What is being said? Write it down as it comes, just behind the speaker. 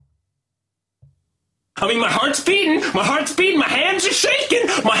I mean, my heart's beating, my hands are shaking,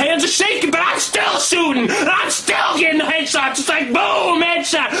 but I'm still shooting, I'm still getting headshots. It's like boom,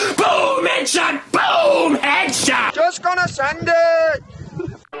 headshot, boom, headshot, boom, headshot. Just gonna send it.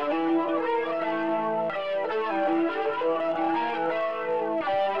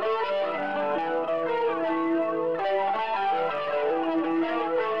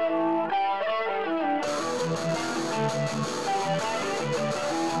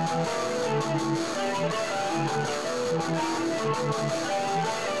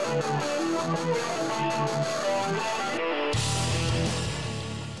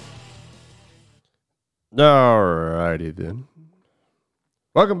 Alrighty then.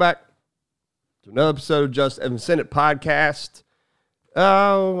 Welcome back to another episode of Just Evan Sennett Podcast.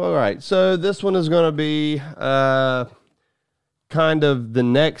 All right. So this one is going to be kind of the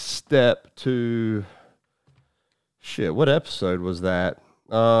next step to what episode was that?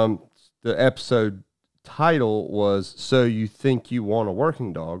 The episode title was So You Think You Want a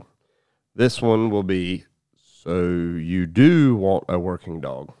Working Dog. This one will be So You Do Want a Working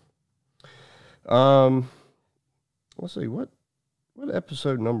Dog. Let's see, what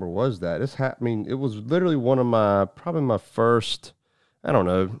episode number was that? It was literally one of my first, I don't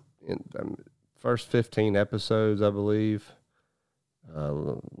know, first 15 episodes, I believe,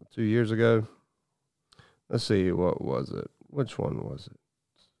 2 years ago. Let's see, what was it? Which one was it?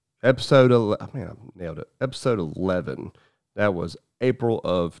 Episode 11, I nailed it. Episode 11. That was April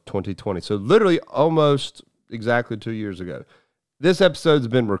of 2020. So literally almost exactly 2 years ago. This episode's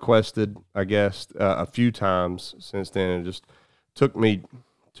been requested, I guess, a few times since then. It just took me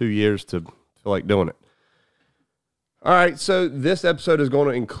 2 years to feel like doing it. All right, so this episode is going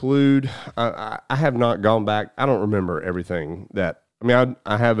to include, I have not gone back. I don't remember everything I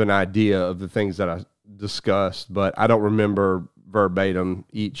have an idea of the things that I discussed, but I don't remember verbatim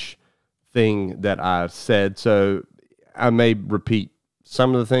each thing that I said. So I may repeat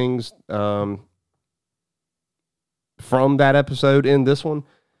some of the things from that episode in this one.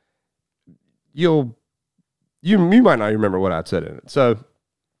 You might not remember what I said in it. So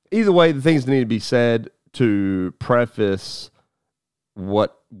either way, the things that need to be said to preface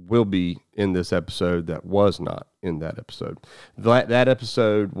what will be in this episode that was not in that episode. That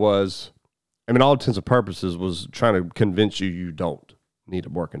episode was, all intents and purposes, was trying to convince you don't need a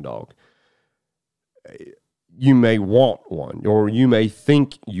working dog. You may want one, or you may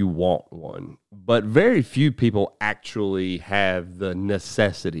think you want one, but very few people actually have the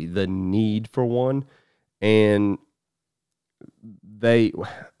necessity, the need for one. And a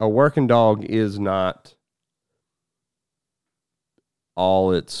working dog is not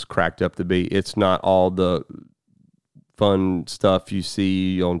all it's cracked up to be. It's not all the fun stuff you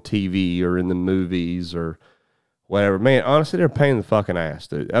see on TV or in the movies or whatever. Man, honestly, they're a pain in the fucking ass,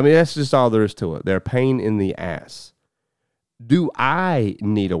 dude. That's just all there is to it. They're a pain in the ass. Do I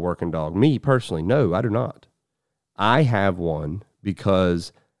need a working dog? Me, personally, no, I do not. I have one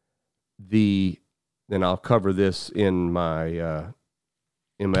because and I'll cover this in my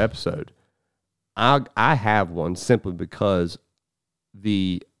episode. I have one simply because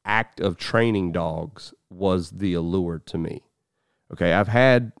the act of training dogs was the allure to me. Okay, I've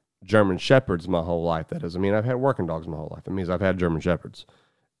had German Shepherds my whole life. That is, I've had working dogs my whole life. That means I've had German Shepherds.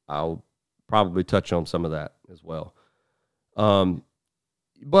 I'll probably touch on some of that as well.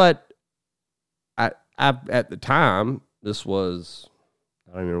 But I at the time, this was,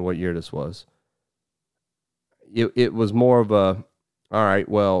 I don't even know what year this was. It was more of a, all right,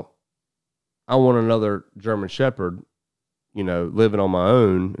 well, I want another German Shepherd, living on my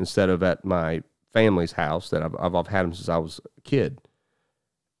own instead of at my family's house that I've had them since I was a kid.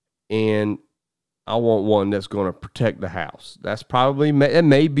 And I want one that's going to protect the house. That's probably, it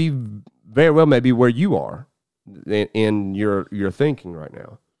may be, very well may be where you are in your thinking right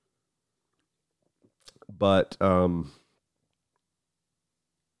now. But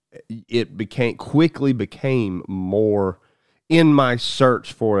it quickly became more, in my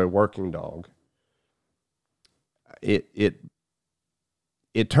search for a working dog, it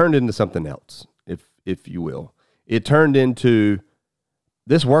turned into something else, if you will. It turned into,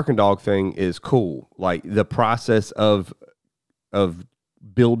 this working dog thing is cool. Like the process of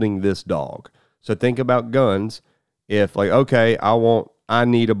building this dog. So think about guns. If okay, I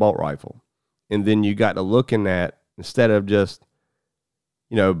need a bolt rifle. And then you got to looking at, instead of just,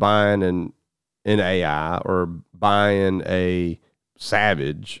 buying an AI or buying a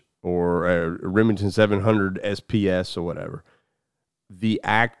Savage or a Remington 700 SPS or whatever, the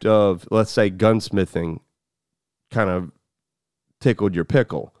act of, let's say, gunsmithing kind of tickled your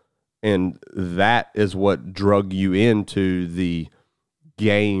pickle. And that is what drug you into the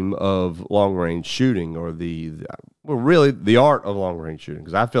game of long range shooting, or really the art of long range shooting,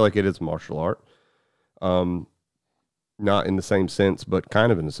 because I feel like it is martial art. Not in the same sense, but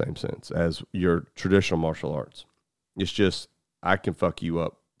kind of in the same sense as your traditional martial arts. It's just, I can fuck you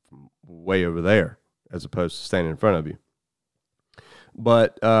up from way over there as opposed to standing in front of you.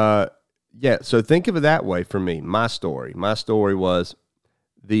 But, yeah, so think of it that way for me. My story was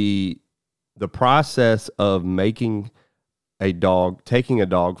the process of taking a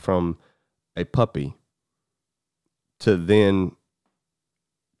dog from a puppy to then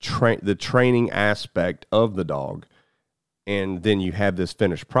the training aspect of the dog. And then you have this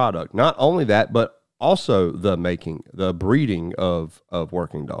finished product. Not only that, but also the breeding of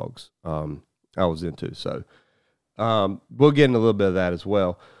working dogs. I was into. So we'll get into a little bit of that as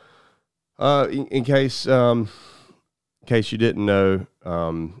well. In case you didn't know,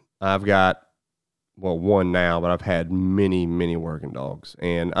 I've got one now, but I've had many, many working dogs,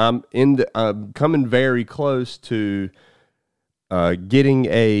 and I'm coming very close to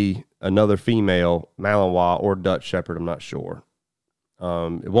getting another female Malinois or Dutch Shepherd. I'm not sure.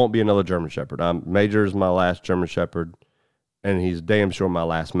 It won't be another German Shepherd. Major is my last German Shepherd, and he's damn sure my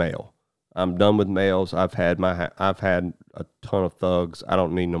last male. I'm done with males. I've had a ton of thugs. I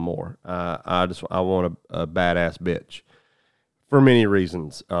don't need no more. I want a badass bitch for many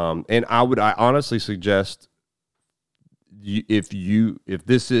reasons. And I honestly suggest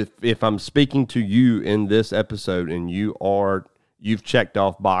if I'm speaking to you in this episode and you've checked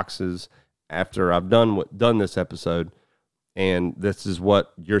off boxes after I've done this episode, and this is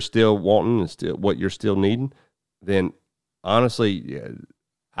what you're still wanting and still what you're still needing, then honestly,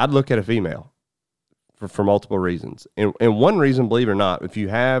 I'd look at a female for multiple reasons. And one reason, believe it or not,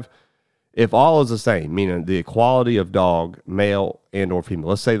 if all is the same, meaning the quality of dog, male and or female,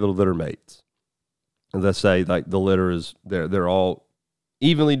 let's say the litter mates, and let's say like the litter is they're all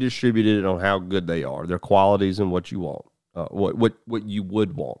evenly distributed on how good they are, their qualities and what you want, what you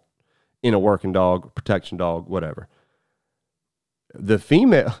would want in a working dog, protection dog, whatever. The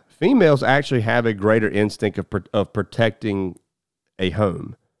females actually have a greater instinct of protecting a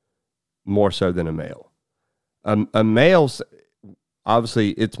home more so than a male. A male's,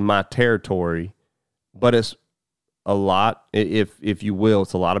 obviously it's my territory, but it's a lot, if you will,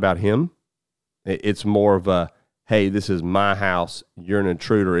 it's a lot about him. It's more of a, hey, this is my house, you're an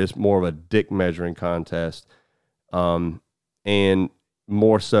intruder. It's more of a dick measuring contest. And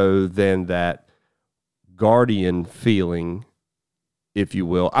more so than that guardian feeling, if you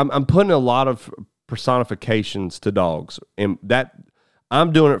will. I'm putting a lot of personifications to dogs, and that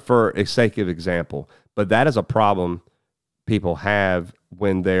I'm doing it for a sake of example, but that is a problem people have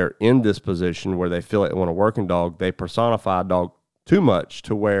when they're in this position where they feel like they want a working dog. They personify a dog too much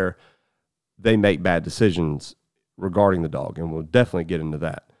to where they make bad decisions regarding the dog, and we'll definitely get into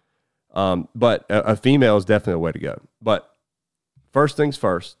that. But a female is definitely a way to go. But first things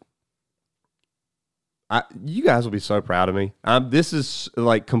first, you guys will be so proud of me. This is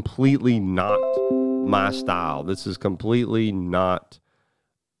like completely not my style. This is completely not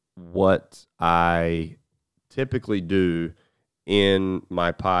what I typically do in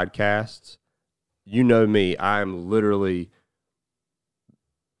my podcasts. You know me. I'm literally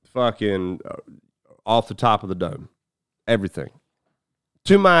fucking off the top of the dome. Everything.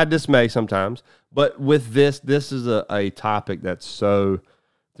 To my dismay sometimes. But with this is a topic that's there's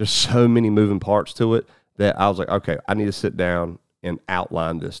so many moving parts to it that I was like, okay, I need to sit down and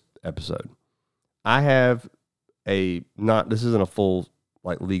outline this episode. I have this isn't a full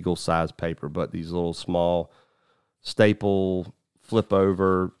like legal size paper, but these little small staple flip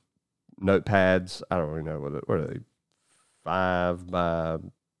over notepads. I don't really know what are they, 5 by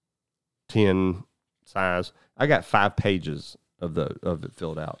 10 size. I got 5 pages of it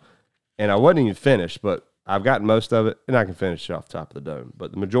filled out, and I wasn't even finished, but I've gotten most of it, and I can finish it off the top of the dome.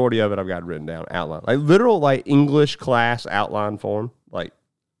 But the majority of it I've got written down, outline, like literal like English class outline form. Like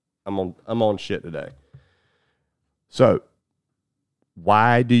I'm on shit today. So,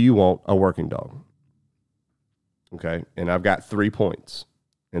 why do you want a working dog? Okay, and I've got 3 points,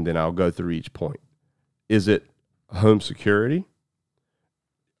 and then I'll go through each point. Is it home security?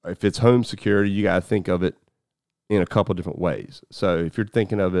 If it's home security, you got to think of it in a couple different ways. So if you're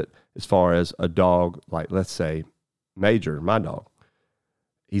thinking of it as far as a dog, like let's say Major, my dog,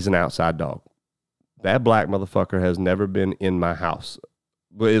 he's an outside dog. That black motherfucker has never been in my house,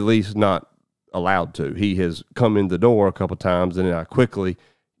 but at least not allowed to. He has come in the door a couple times, and then I quickly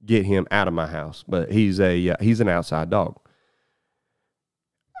get him out of my house. But he's an outside dog.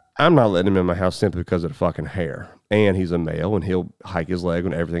 I'm not letting him in my house simply because of the fucking hair. And he's a male, and he'll hike his leg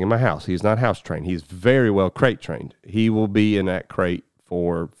on everything in my house. He's not house trained. He's very well crate trained. He will be in that crate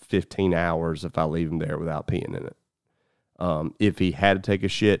for 15 hours if I leave him there without peeing in it. If he had to take a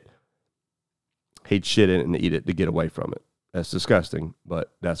shit, he'd shit in it and eat it to get away from it. That's disgusting,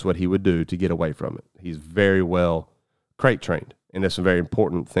 but that's what he would do to get away from it. He's very well crate trained, and that's a very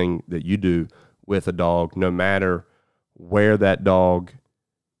important thing that you do with a dog, no matter where that dog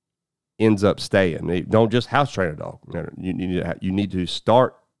ends up staying. Don't just house train a dog. You need to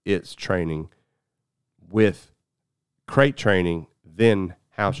start its training with crate training, then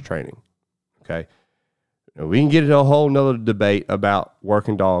house training. Okay. Now, we can get into a whole nother debate about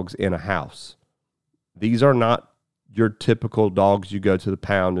working dogs in a house. These are not your typical dogs you go to the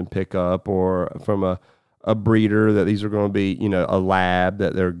pound and pick up, or from a breeder that these are going to be, a lab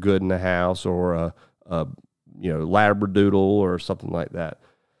that they're good in the house, or a Labradoodle or something like that.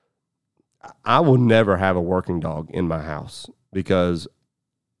 I will never have a working dog in my house because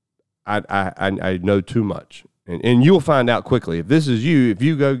I know too much. And you'll find out quickly. If this is you, if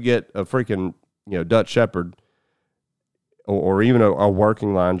you go get a freaking, Dutch Shepherd or even a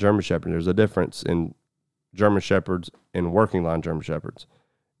working line German Shepherd, there's a difference in German Shepherds and working line German Shepherds.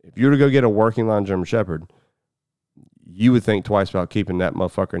 If you were to go get a working line German Shepherd, you would think twice about keeping that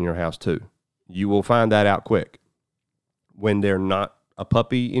motherfucker in your house too. You will find that out quick. When they're not a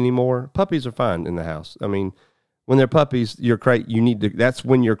puppy anymore, puppies are fine in the house. I mean, when they're puppies, that's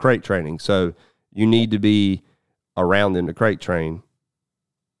when you're crate training. So you need to be around them to crate train.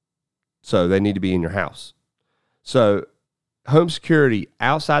 So they need to be in your house. So home security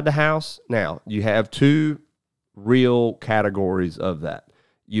outside the house. Now you have two real categories of that.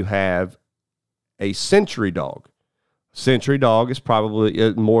 You have a sentry dog. Sentry dog is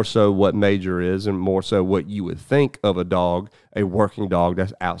probably more so what Major is, and more so what you would think of a dog, a working dog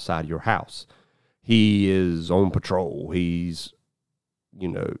that's outside your house. He is on patrol. He's,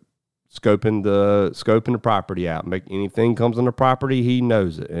 scoping the property out. Anything comes on the property, he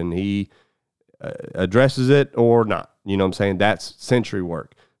knows it, and he addresses it or not. You know what I'm saying? That's sentry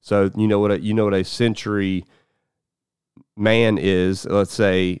work. So you know what a sentry man is. Let's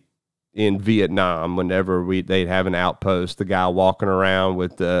say in Vietnam, whenever they'd have an outpost, the guy walking around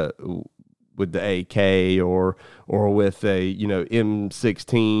with the AK or with a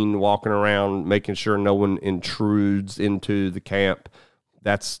M16 walking around making sure no one intrudes into the camp.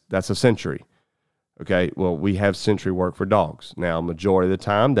 That's a sentry. Okay, well, we have sentry work for dogs. Now, majority of the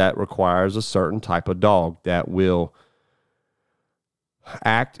time, that requires a certain type of dog that will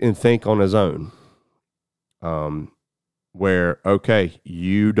act and think on his own. Where, okay,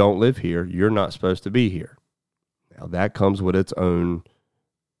 you don't live here. You're not supposed to be here. Now, that comes with its own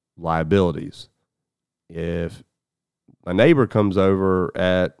liabilities. If a neighbor comes over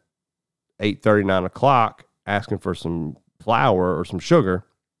at 8:30, 9 o'clock asking for some flour or some sugar,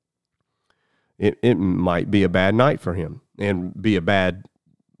 it might be a bad night for him and be a bad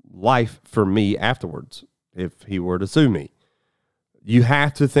life for me afterwards if he were to sue me. You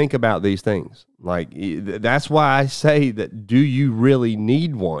have to think about these things. Like, that's why I say that, do you really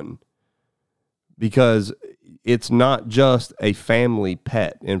need one? Because it's not just a family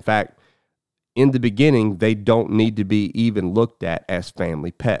pet. In fact, in the beginning, they don't need to be even looked at as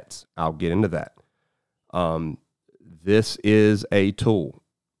family pets. I'll get into that. This is a tool.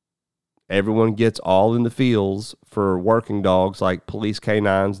 Everyone gets all in the feels for working dogs, like police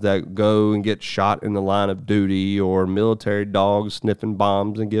canines that go and get shot in the line of duty, or military dogs sniffing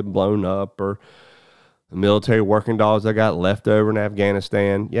bombs and get blown up, or the military working dogs that got left over in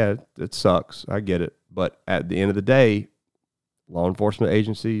Afghanistan. Yeah, it sucks. I get it. But at the end of the day, law enforcement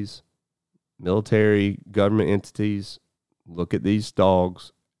agencies, military, government entities, look at these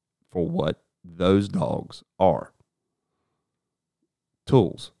dogs for what those dogs are.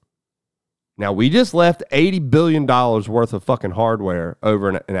 Tools. Now, we just left $80 billion worth of fucking hardware over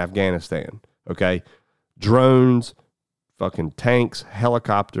in Afghanistan, okay? Drones, fucking tanks,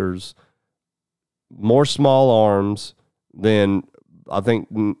 helicopters, more small arms than, I think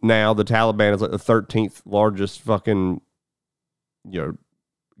now the Taliban is like the 13th largest fucking,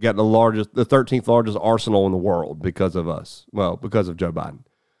 got the 13th largest arsenal in the world because of us. Well, because of Joe Biden.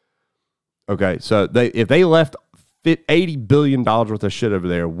 Okay, so if they left $80 billion worth of shit over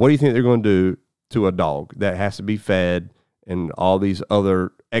there, what do you think they're going to do to a dog that has to be fed and all these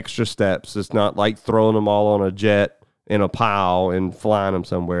other extra steps? It's not like throwing them all on a jet in a pile and flying them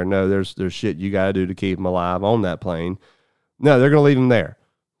somewhere. No, there's shit you got to do to keep them alive on that plane. No, they're going to leave them there.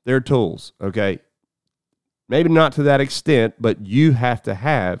 They're tools, okay? Maybe not to that extent, but you have to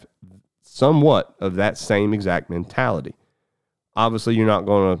have somewhat of that same exact mentality. Obviously, you're not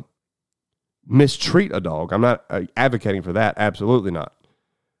going to mistreat a dog. I'm not advocating for that. Absolutely not.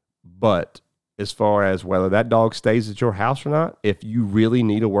 But as far as whether that dog stays at your house or not. If you really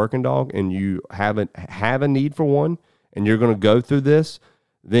need a working dog and you have a need for one and you're going to go through this,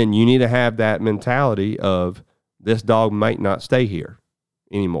 then you need to have that mentality of this dog might not stay here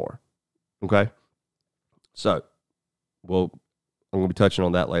anymore. Okay? So, I'm going to be touching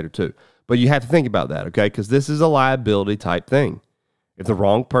on that later too. But you have to think about that, okay? Because this is a liability type thing. If the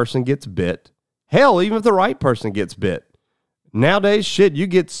wrong person gets bit, hell, even if the right person gets bit, nowadays, shit, you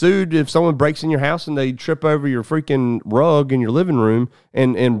get sued if someone breaks in your house and they trip over your freaking rug in your living room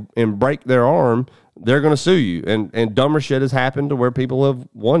and break their arm, they're going to sue you. And dumber shit has happened to where people have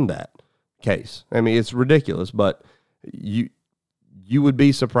won that case. I mean, it's ridiculous, but you would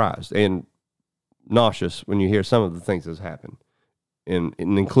be surprised and nauseous when you hear some of the things that's happened, and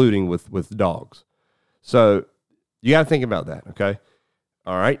including with dogs. So you got to think about that, okay?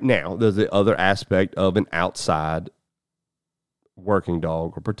 All right, now there's the other aspect of an outside working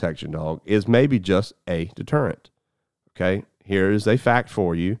dog or protection dog is maybe just a deterrent. Okay, here is a fact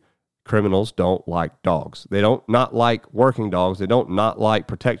for you. Criminals don't like dogs. They don't not like working dogs. They don't not like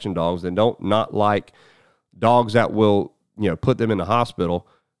protection dogs. They don't not like dogs that will, put them in the hospital.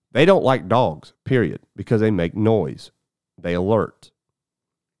 They don't like dogs, period, because they make noise. They alert.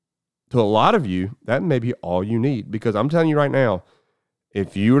 To a lot of you, that may be all you need, because I'm telling you right now,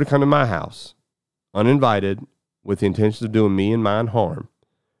 if you were to come to my house uninvited with the intention of doing me and mine harm,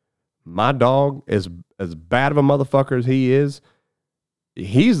 my dog, as bad of a motherfucker as he is,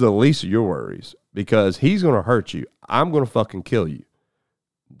 he's the least of your worries, because he's going to hurt you. I'm going to fucking kill you.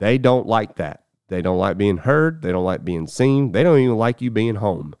 They don't like that. They don't like being heard. They don't like being seen. They don't even like you being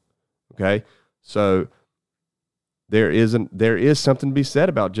home. Okay? So there is something to be said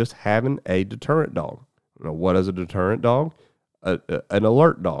about just having a deterrent dog. What is a deterrent dog? An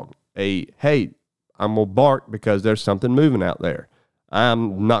alert dog. Hey, I'm going to bark because there's something moving out there.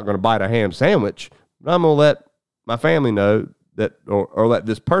 I'm not going to bite a ham sandwich, but I'm going to let my family know that, or let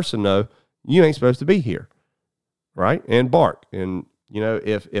this person know, you ain't supposed to be here, right? And bark. And,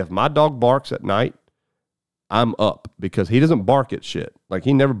 if my dog barks at night, I'm up, because he doesn't bark at shit. Like,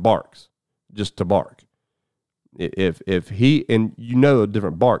 he never barks just to bark. If he, and a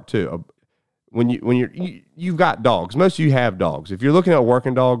different bark too. When you've got dogs, most of you have dogs. If you're looking at a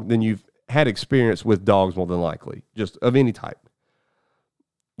working dog, then you've had experience with dogs more than likely, just of any type.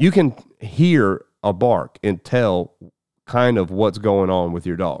 You can hear a bark and tell kind of what's going on with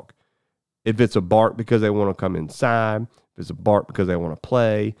your dog. If it's a bark because they want to come inside, if it's a bark because they want to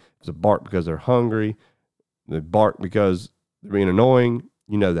play, if it's a bark because they're hungry, they bark because they're being annoying,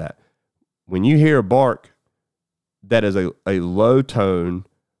 you know that. When you hear a bark that is a low tone,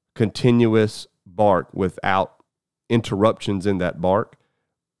 continuous bark without interruptions in that bark,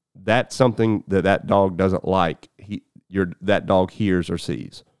 that's something that dog doesn't like. That dog hears or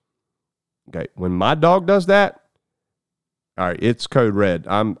sees. Okay, when my dog does that, all right, it's code red.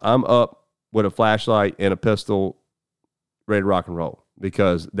 I'm up with a flashlight and a pistol, ready to rock and roll,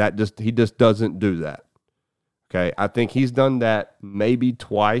 because he just doesn't do that. Okay, I think he's done that maybe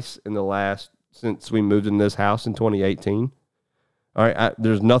twice since we moved in this house in 2018. All right,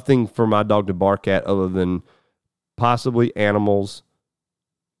 there's nothing for my dog to bark at other than possibly animals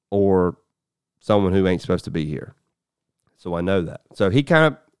or someone who ain't supposed to be here. So I know that. So he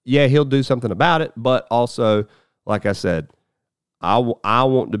kind of, he'll do something about it, but also, like I said, I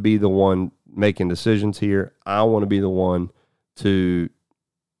want to be the one making decisions here. I want to be the one to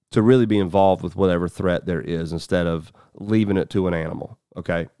really be involved with whatever threat there is instead of leaving it to an animal.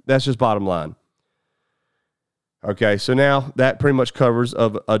 Okay, that's just bottom line. Okay, so now that pretty much covers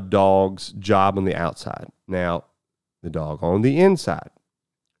of a dog's job on the outside. Now, the dog on the inside.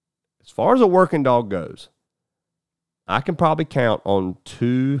 As far as a working dog goes, I can probably count on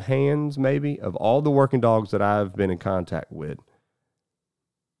 2 hands maybe of all the working dogs that I've been in contact with,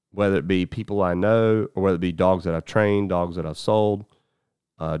 whether it be people I know or whether it be dogs that I've trained, dogs that I've sold,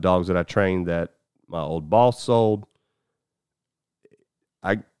 dogs that I trained that my old boss sold.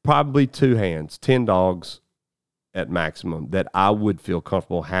 I probably 2 hands, 10 dogs at maximum that I would feel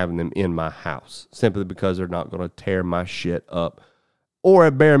comfortable having them in my house, simply because they're not going to tear my shit up, or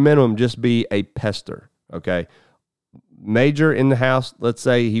at bare minimum just be a pester. Okay, Major in the house, let's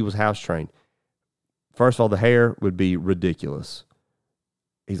say he was house trained. First of all, the hair would be ridiculous.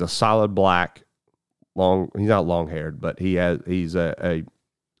 He's a solid black, long. He's not long haired, but he's a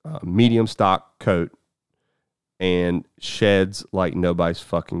medium stock coat and sheds like nobody's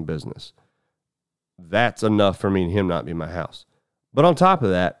fucking business. That's enough for me and him not be in my house. But on top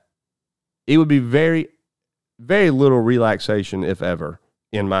of that, it would be very, very little relaxation, if ever,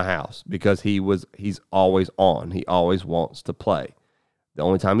 in my house, because he's always on. He always wants to play. The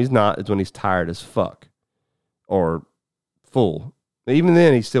only time he's not is when he's tired as fuck or full. Even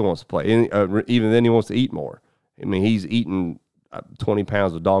then, he still wants to play. Even then, he wants to eat more. I mean, he's eaten 20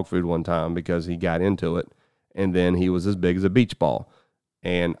 pounds of dog food one time because he got into it, and then he was as big as a beach ball.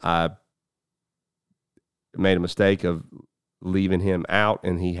 And I made a mistake of leaving him out,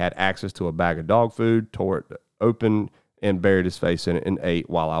 and he had access to a bag of dog food, tore it open, and buried his face in it and ate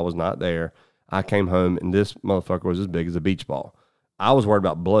while I was not there. I came home, and this motherfucker was as big as a beach ball. I was worried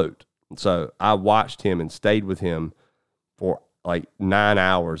about bloat. So I watched him and stayed with him for like 9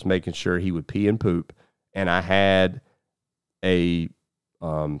 hours, making sure he would pee and poop. And I had a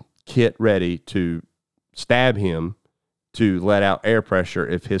kit ready to stab him to let out air pressure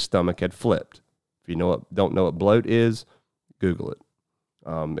if his stomach had flipped. If you don't know what bloat is, Google it.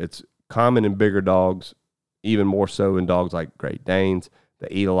 It's common in bigger dogs, even more so in dogs like Great Danes. They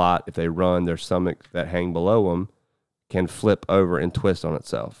eat a lot. If they run, their stomach that hang below them can flip over and twist on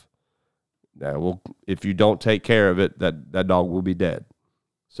itself. Now, if you don't take care of it, that dog will be dead.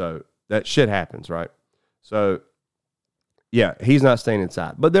 So that shit happens, right? So, yeah, he's not staying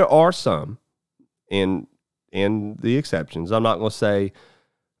inside. But there are some in the exceptions. I'm not going to say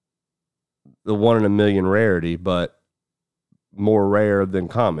the 1 in a million rarity, but more rare than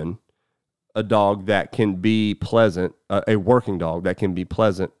common. A dog that can be pleasant, a working dog that can be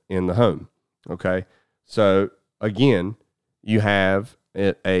pleasant in the home. Okay, so again, you have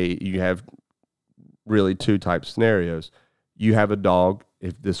really two types of scenarios. You have a dog.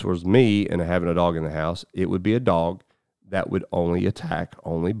 If this was me and having a dog in the house, it would be a dog that would only attack,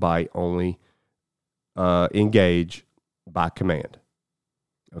 only bite, only engage by command.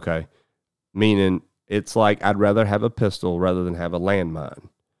 Okay, meaning it's like I'd rather have a pistol rather than have a landmine.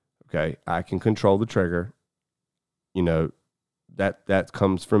 Okay, I can control the trigger. You know, that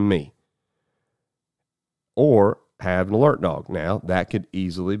comes from me. Or have an alert dog. Now, that could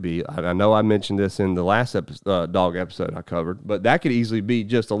easily be, I know I mentioned this in the last dog episode I covered, but that could easily be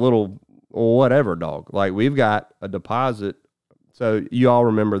just a little whatever dog. Like we've got a deposit. So you all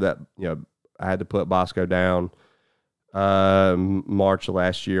remember that, I had to put Bosco down March of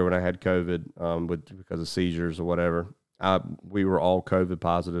last year when I had COVID because of seizures or whatever. We were all COVID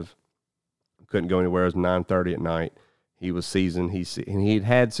positive. Couldn't go anywhere. It was 9:30 at night. He was seasoned. He'd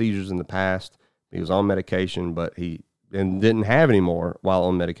had seizures in the past. He was on medication, but he didn't have any more while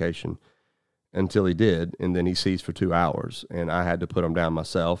on medication until he did, and then he seized for 2 hours, and I had to put him down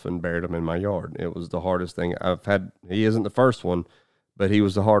myself and buried him in my yard. It was the hardest thing I've had. He isn't the first one, but he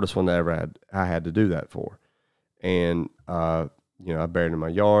was the hardest one I had to do that for. And, I buried him in my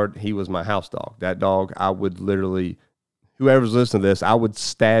yard. He was my house dog. That dog, I would literally, whoever's listening to this, I would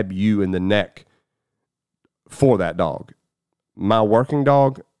stab you in the neck for that dog. My working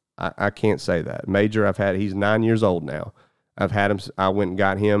dog, I can't say that. Major, he's 9 years old now. I've had him, I went and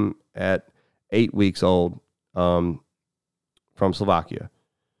got him at 8 weeks old from Slovakia.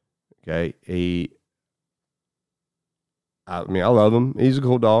 Okay. I love him. He's a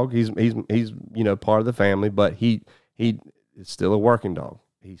cool dog. He's part of the family, but he is still a working dog.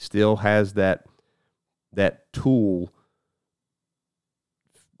 He still has that tool,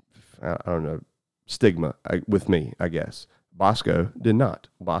 I don't know, stigma with me, I guess. Bosco did not.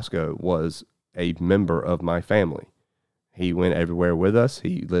 Bosco was a member of my family. He went everywhere with us.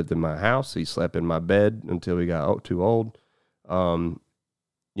 He lived in my house. He slept in my bed until he got too old. And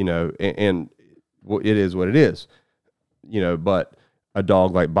it is what it is. But a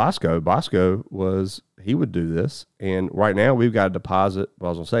dog like Bosco would do this. And right now we've got a deposit. What I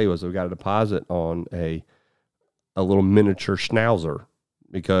was going to say was we've got a deposit on a little miniature schnauzer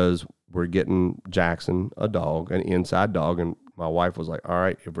because we're getting Jackson a dog, an inside dog. And my wife was like, all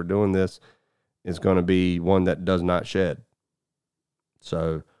right, if we're doing this, it's going to be one that does not shed.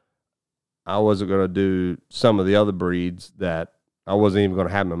 So I wasn't going to do some of the other breeds that I wasn't even going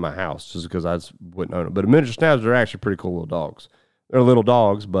to have them in my house just because I just wouldn't own them. But miniature schnauzers are actually pretty cool little dogs. They're little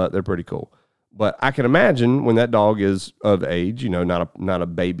dogs, but they're pretty cool. But I can imagine when that dog is of age, not a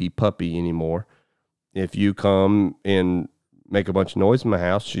baby puppy anymore, if you come and make a bunch of noise in my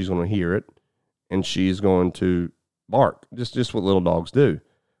house, she's going to hear it, and she's going to bark. Just what little dogs do.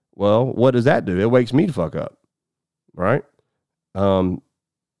 Well, what does that do? It wakes me to fuck up, right?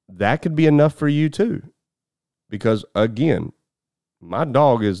 That could be enough for you too, because again, my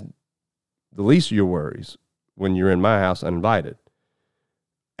dog is the least of your worries when you're in my house uninvited,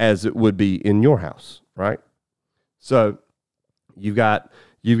 as it would be in your house, right? So you've got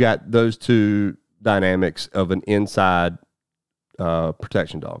those two dynamics of an inside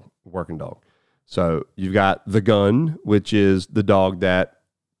protection dog, working dog. So you've got the gun, which is the dog that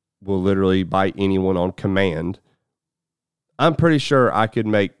will literally bite anyone on command. I'm pretty sure I could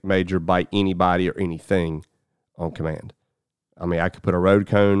make Major bite anybody or anything on command. I mean, I could put a road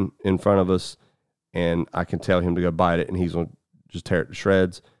cone in front of us, and I can tell him to go bite it, and he's going to just tear it to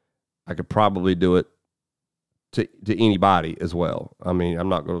shreds. I could probably do it to anybody as well. I mean, I'm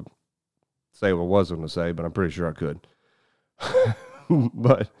not going to say what I was going to say, but I'm pretty sure I could.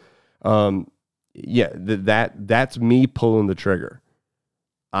 But, yeah, that's me pulling the trigger.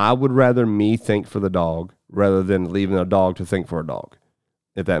 I would rather me think for the dog rather than leaving a dog to think for a dog,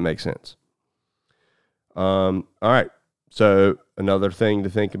 if that makes sense. All right. So another thing to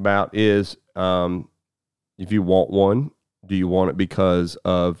think about is if you want one, do you want it because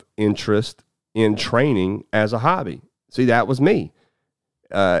of interest in training as a hobby? See, that was me.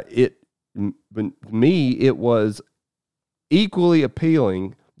 It was equally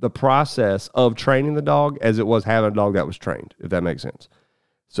appealing, the process of training the dog, as it was having a dog that was trained, if that makes sense.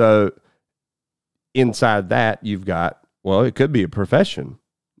 So inside that, you've got, well, it could be a profession.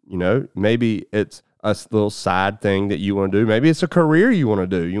 You know, maybe it's a little side thing that you want to do. Maybe it's a career you want to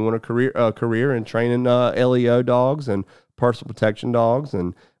do. You want a career in training LEO dogs and personal protection dogs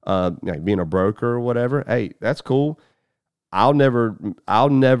and like being a broker or whatever. Hey, that's cool. I'll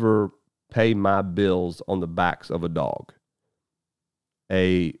never pay my bills on the backs of a dog.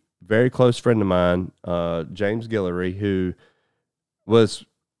 A very close friend of mine, James Guillory, who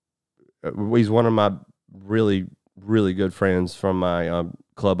he's one of my really, really good friends from my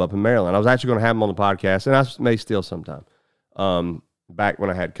club up in Maryland. I was actually going to have him on the podcast, and I may still sometime. Back when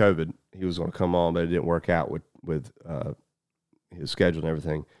I had COVID, he was going to come on, but it didn't work out with his schedule and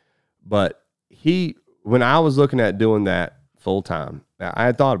everything. But when I was looking at doing that full time, I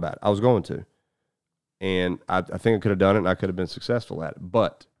had thought about it. I was going to. And I think I could have done it, and I could have been successful at it.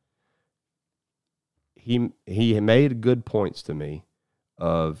 But he made good points to me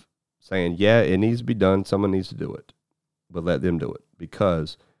of saying, yeah, it needs to be done. Someone needs to do it. But let them do it.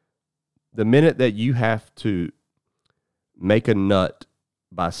 Because the minute that you have to make a nut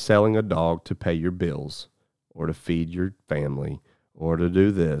by selling a dog to pay your bills or to feed your family or to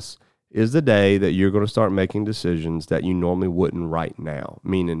do this is the day that you're going to start making decisions that you normally wouldn't right now.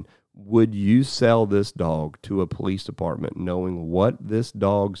 Meaning, would you sell this dog to a police department knowing what this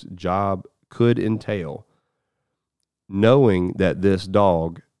dog's job could entail, knowing that this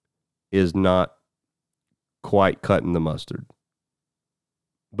dog is not quite cutting the mustard?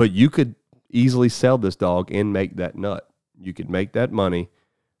 But you could easily sell this dog and make that nut. You could make that money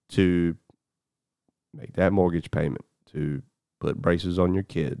to make that mortgage payment, to put braces on your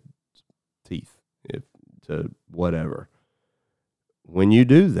kid's teeth, to whatever. When you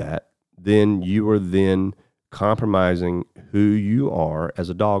do that, then you are then compromising who you are as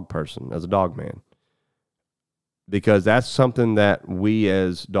a dog person, as a dog man. Because that's something that we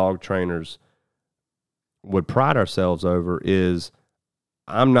as dog trainers would pride ourselves over is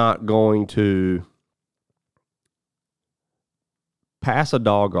I'm not going to pass a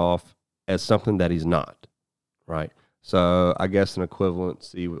dog off as something that he's not, right? So I guess an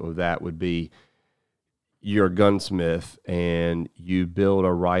equivalency of that would be you're a gunsmith and you build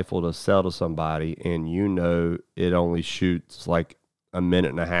a rifle to sell to somebody and you know it only shoots like a minute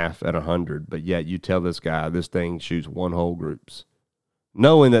and a half at 100, but yet you tell this guy this thing shoots one hole groups.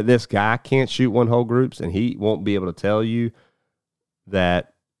 Knowing that this guy can't shoot one hole groups and he won't be able to tell you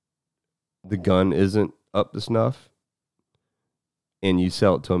that the gun isn't up to snuff, and you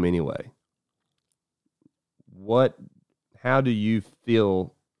sell it to him anyway. How do you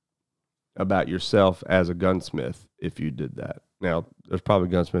feel about yourself as a gunsmith if you did that? Now, there's probably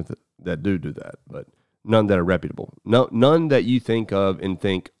gunsmiths that do that, but none that are reputable. None that you think of and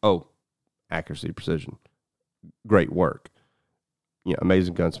think, oh, accuracy, precision, great work. You know,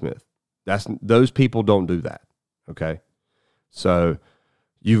 amazing gunsmith. Those people don't do that, okay? So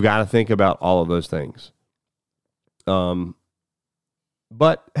you've got to think about all of those things. But,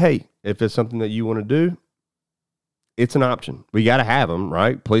 hey, if it's something that you want to do, it's an option. We got to have them,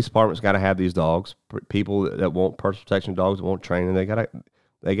 right? Police departments got to have these dogs. People that want personal protection dogs, that want training, they got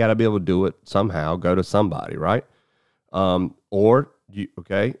to be able to do it somehow. Go to somebody, right? Another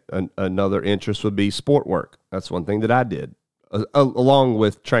interest would be sport work. That's one thing that I did, along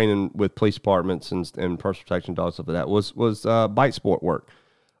with training with police departments and personal protection dogs. Stuff like that was bite sport work.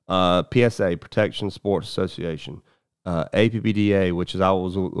 PSA, Protection Sports Association. APPDA, which is I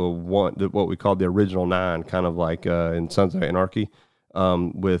was what we called the original 9, kind of like in Sons of Anarchy,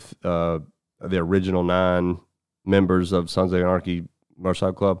 with the original 9 members of Sons of Anarchy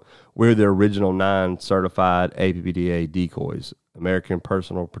Motorcycle Club. We're the original 9 certified APPDA decoys, American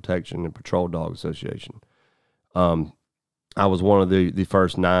Personal Protection and Patrol Dog Association. I was one of the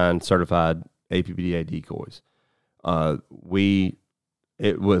first 9 certified APPDA decoys.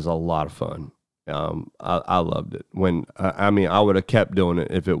 It was a lot of fun. I loved it. I would have kept doing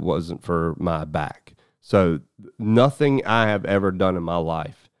it if it wasn't for my back. So nothing I have ever done in my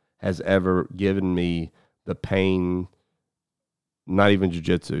life has ever given me the pain, not even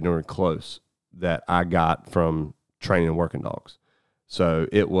jiu-jitsu, nor close, that I got from training and working dogs. So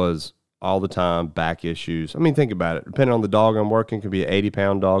it was all the time back issues. I mean, think about it. Depending on the dog I'm working, it could be an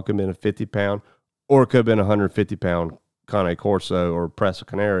 80-pound dog, could have been a 50-pound, or it could have been a 150-pound Cane Corso or Presa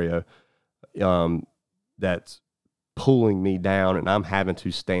Canario that's pulling me down, and I'm having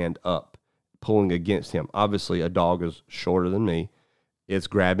to stand up, pulling against him. Obviously, a dog is shorter than me. It's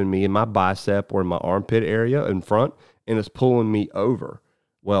grabbing me in my bicep or in my armpit area in front, and it's pulling me over.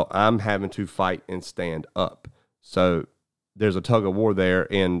 Well, I'm having to fight and stand up. So there's a tug of war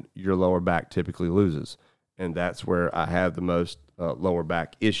there, and your lower back typically loses. And that's where I have the most lower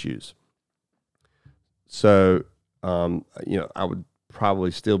back issues. So, I would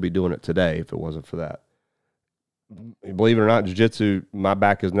probably still be doing it today if it wasn't for that. Believe it or not, jiu-jitsu, my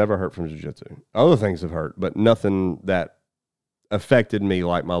back has never hurt from jiu-jitsu. Other things have hurt, but nothing that affected me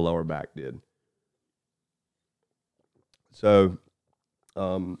like my lower back did. So,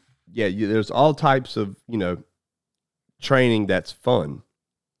 there's all types of, training that's fun.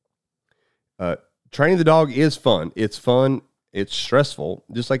 Training the dog is fun. It's fun. It's stressful,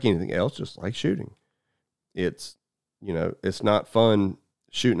 just like anything else, just like shooting. It's, it's not fun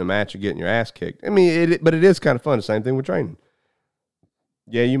shooting a match and getting your ass kicked. I mean, but it is kind of fun. The same thing with training.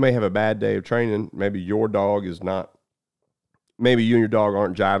 Yeah, you may have a bad day of training. Maybe your dog is not, maybe you and your dog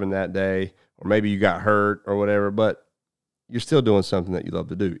aren't jiving that day, or maybe you got hurt or whatever, but you're still doing something that you love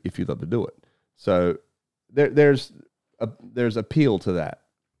to do if you love to do it. So there's appeal to that.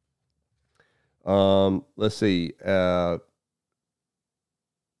 Let's see.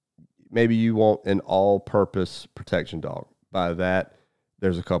 Maybe you want an all-purpose protection dog. By that,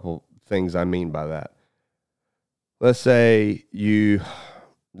 there's a couple things I mean by that. Let's say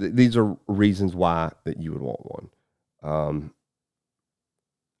these are reasons why that you would want one.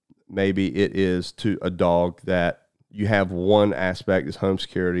 Maybe it is to a dog that you have one aspect is home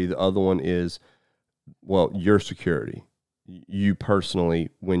security. The other one is, your security. You personally,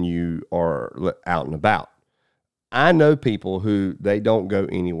 when you are out and about. I know people who they don't go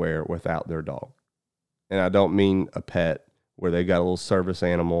anywhere without their dog. And I don't mean a pet where they got a little service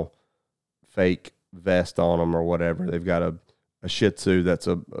animal, fake vest on them or whatever. They've got a Shih Tzu that's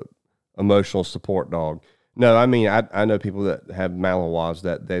a emotional support dog. No, I mean, I know people that have Malinois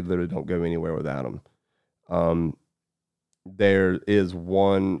that they literally don't go anywhere without them. There is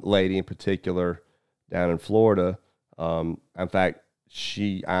one lady in particular down in Florida. In fact,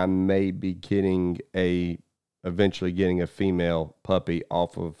 I may be eventually getting a female puppy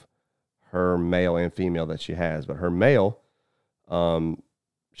off of her male and female that she has. But her male,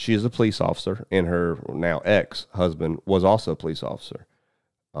 she is a police officer, and her now ex-husband was also a police officer.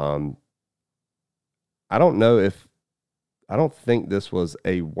 I don't think this was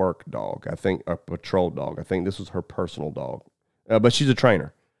a work dog. I think a patrol dog. I think this was her personal dog. But she's a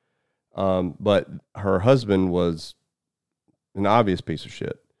trainer. But her husband was an obvious piece of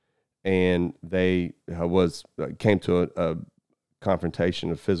shit. And they came to a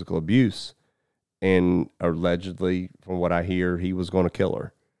confrontation of physical abuse, and allegedly, from what I hear, he was going to kill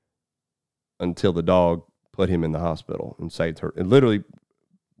her until the dog put him in the hospital and saved her. And literally,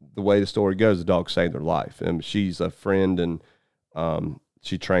 the way the story goes, the dog saved her life. And she's a friend, and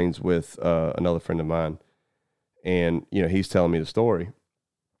she trains with another friend of mine. And he's telling me the story,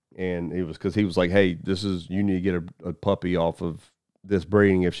 and it was because he was like, "Hey, you need to get a puppy off of this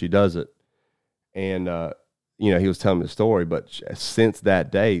breeding if she does it." And he was telling me the story, but since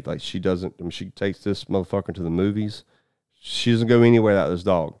that day, like, she takes this motherfucker to the movies. She doesn't go anywhere without this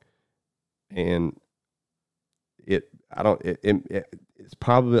dog. And it's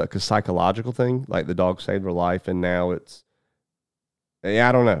probably like a psychological thing, like the dog saved her life, and now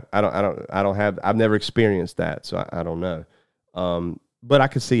I don't know. I've never experienced that, so I don't know. But I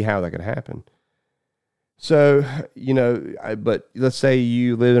could see how that could happen. So, but let's say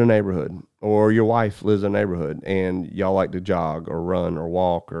you live in a neighborhood, or your wife lives in a neighborhood, and y'all like to jog or run or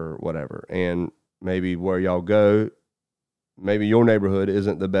walk or whatever. And maybe where y'all go, maybe your neighborhood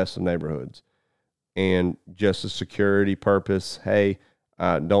isn't the best of neighborhoods. And just a security purpose, hey,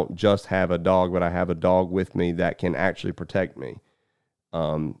 don't just have a dog, but I have a dog with me that can actually protect me.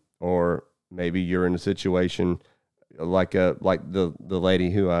 Or maybe you're in a situation like the lady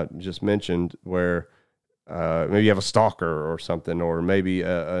who I just mentioned, where maybe you have a stalker or something, or maybe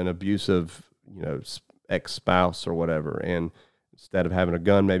an abusive, ex-spouse or whatever. And instead of having a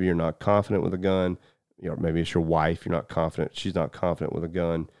gun, maybe you're not confident with a gun. maybe it's your wife. You're not confident. She's not confident with a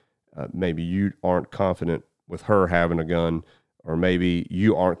gun. Maybe you aren't confident with her having a gun, or maybe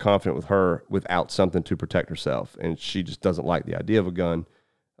you aren't confident with her without something to protect herself, and she just doesn't like the idea of a gun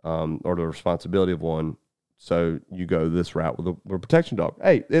or the responsibility of one. So you go this route with a protection dog.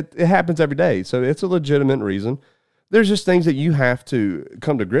 Hey, it happens every day, so it's a legitimate reason. There's just things that you have to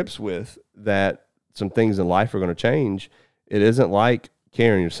come to grips with, that some things in life are going to change. It isn't like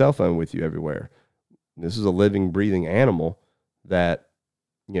carrying your cell phone with you everywhere. This is a living, breathing animal that,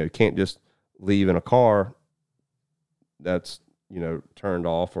 you can't just leave in a car that's, turned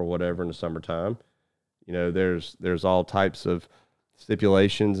off or whatever in the summertime. There's all types of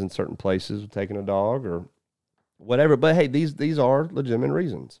stipulations in certain places with taking a dog or whatever. But hey, these are legitimate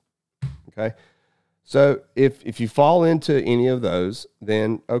reasons. Okay. So if you fall into any of those,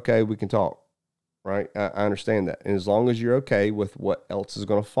 then okay, we can talk, right? I understand that. And as long as you're okay with what else is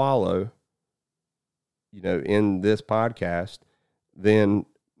going to follow, in this podcast, then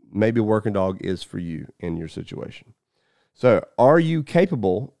maybe working dog is for you in your situation. So are you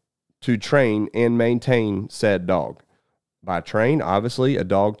capable to train and maintain said dog? By train, obviously, a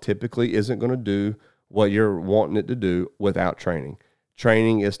dog typically isn't going to do what you're wanting it to do without training.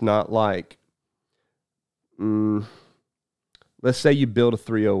 Training is not like, let's say you build a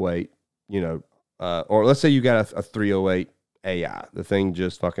 308, or let's say you got a 308 AI. The thing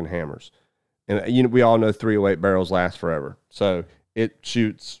just fucking hammers. And, we all know 308 barrels last forever. So it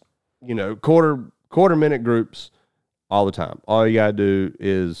shoots, quarter minute groups all the time. All you got to do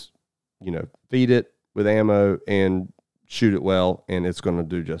is, feed it with ammo and shoot it well, and it's going to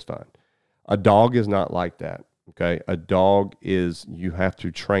do just fine. A dog is not like that, okay? A dog is, you have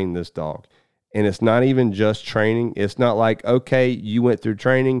to train this dog. And it's not even just training. It's not like, okay, you went through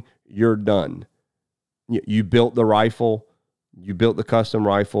training, you're done. You built the rifle, you built the custom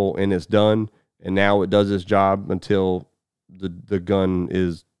rifle, and it's done, and now it does its job until the gun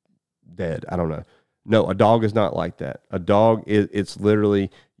is dead. I don't know. No, a dog is not like that. A dog, it's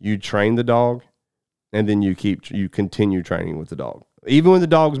literally, you train the dog, and then you continue training with the dog. Even when the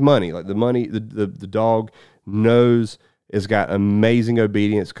dog's money, like the dog knows it's got amazing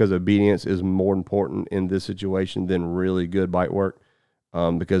obedience, because obedience is more important in this situation than really good bite work,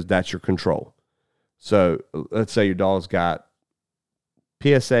 because that's your control. So let's say your dog's got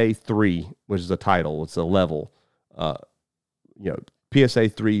PSA 3, which is a title. It's a level, PSA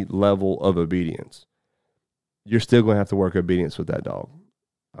 3 level of obedience. You're still going to have to work obedience with that dog.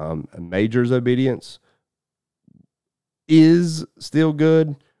 A major's obedience is still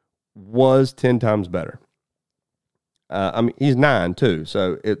good, was 10 times better. He's 9 too,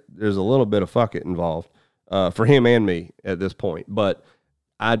 so there's a little bit of fuck it involved for him and me at this point. But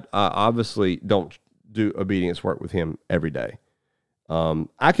I obviously don't do obedience work with him every day.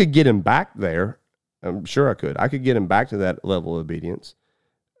 I could get him back there. I'm sure I could. I could get him back to that level of obedience,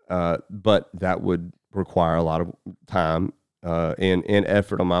 but that would require a lot of time and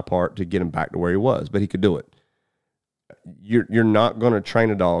effort on my part to get him back to where he was. But he could do it. You're not going to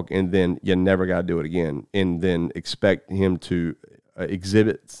train a dog and then you never got to do it again, and then expect him to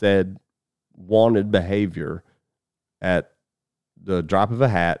exhibit said wanted behavior at the drop of a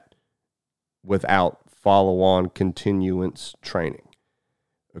hat without follow-on continuance training.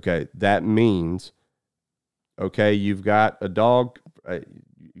 Okay, that means, okay, you've got a dog,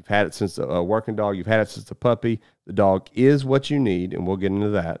 you've had it since a working dog, you've had it since a puppy. The dog is what you need, and we'll get into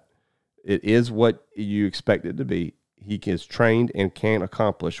that. It is what you expect it to be. He is trained and can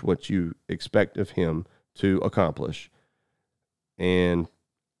accomplish what you expect of him to accomplish. And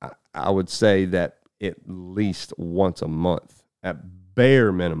I would say that at least once a month, at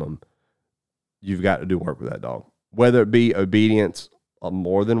bare minimum, you've got to do work with that dog. Whether it be obedience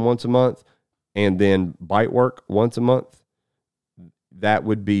more than once a month and then bite work once a month, that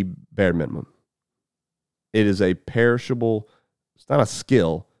would be bare minimum. It is a perishable, it's not a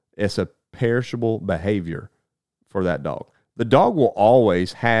skill, it's a perishable behavior for that dog. The dog will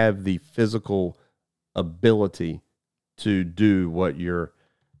always have the physical ability to do what you're,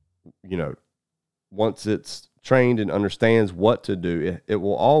 once it's trained and understands what to do, it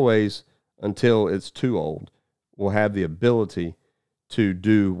will always, until it's too old, will have the ability to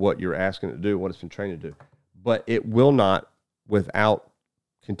do what you're asking it to do, what it's been trained to do. But it will not, without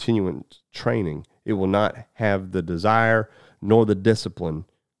continuing training, it will not have the desire nor the discipline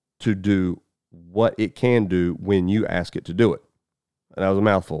to do what it can do when you ask it to do it. And that was a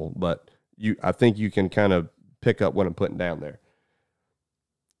mouthful, but I think you can kind of pick up what I'm putting down there.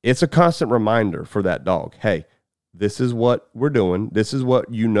 It's a constant reminder for that dog. Hey, this is what we're doing. This is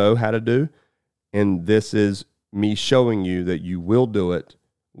what you know how to do. And this is me showing you that you will do it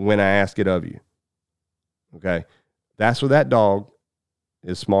when I ask it of you. Okay. That's where that dog,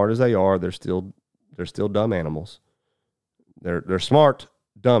 as smart as they are, they're still dumb animals. They're smart,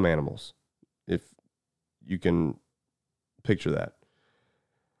 dumb animals, if you can picture that.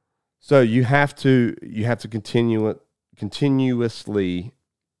 So you have to continuously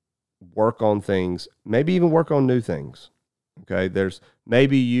work on things, maybe even work on new things. Okay, there's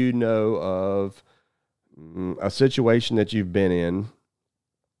maybe of a situation that you've been in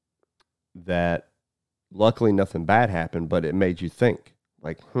that luckily nothing bad happened, but it made you think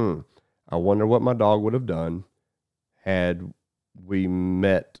like, I wonder what my dog would have done had we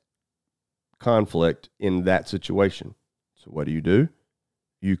met conflict in that situation. So what do?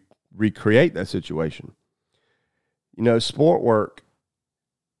 You recreate that situation. Sport work,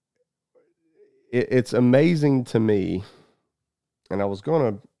 it's amazing to me. And I was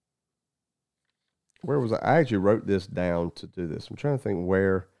going to, where was I? I actually wrote this down to do this. I'm trying to think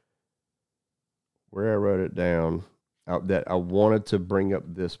where I wrote it down that I wanted to bring up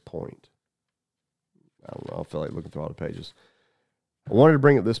this point. I don't know. I feel like looking through all the pages. I wanted to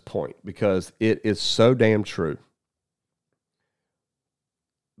bring up this point because it is so damn true.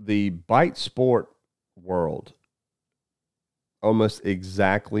 The bite sport world almost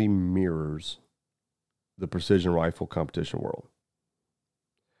exactly mirrors the precision rifle competition world.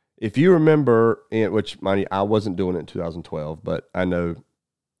 If you remember, which mind you, I wasn't doing it in 2012, but I know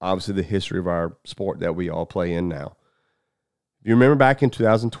obviously the history of our sport that we all play in now. If you remember back in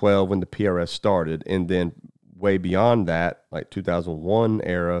 2012 when the PRS started, and then way beyond that, like 2001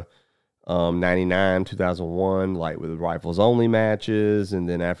 era, 99, 2001, like with rifles only matches, and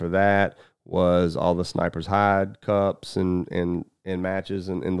then after that was all the Snipers Hide Cups and matches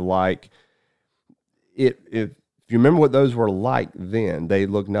and the like. If you remember what those were like then, they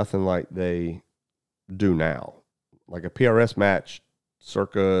look nothing like they do now. Like a PRS match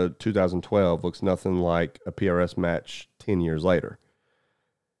circa 2012 looks nothing like a PRS match 10 years later.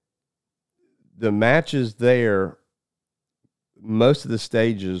 The matches there, most of the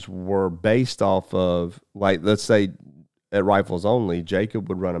stages were based off of, like, let's say at Rifles Only, Jacob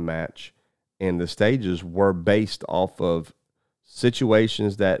would run a match, and the stages were based off of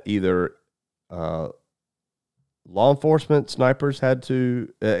situations that either law enforcement snipers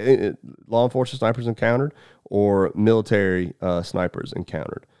encountered, or military snipers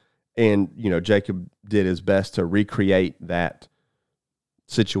encountered. And, Jacob did his best to recreate that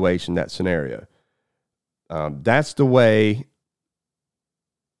situation, that scenario. That's the way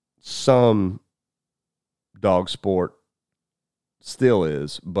some dog sport still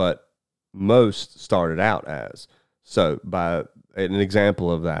is, but most started out as. So by an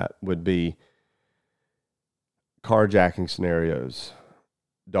example of that would be carjacking scenarios.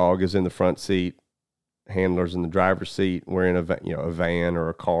 Dog is in the front seat, handler's in the driver's seat. We're in a van or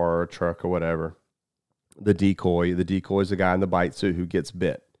a car or a truck or whatever. The decoy is the guy in the bite suit who gets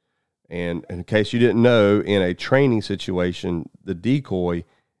bit. And in case you didn't know, in a training situation, the decoy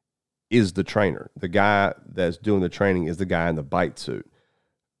is the trainer. The guy that's doing the training is the guy in the bite suit.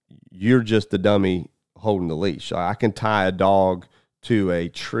 You're just the dummy holding the leash. I can tie a dog to a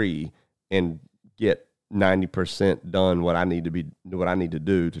tree and get 90% done what I need to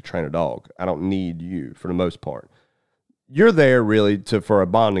do to train a dog. I don't need you for the most part. You're there really for a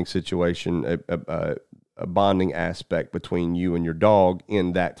bonding situation, a bonding aspect between you and your dog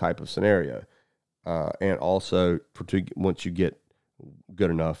in that type of scenario. And also once you get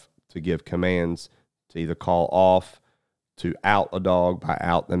good enough to give commands to either call off, to out a dog. By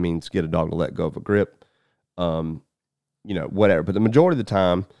out, that means get a dog to let go of a grip, whatever. But the majority of the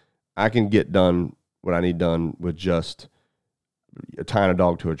time, I can get done what I need done with just tying a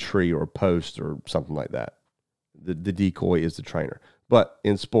dog to a tree or a post or something like that. The decoy is the trainer. But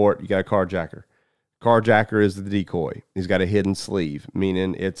in sport, you got a carjacker. Carjacker is the decoy. He's got a hidden sleeve,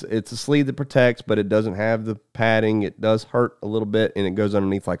 meaning it's a sleeve that protects, but it doesn't have the padding. It does hurt a little bit, and it goes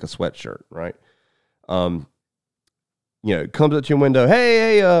underneath like a sweatshirt, right? It comes up to your window,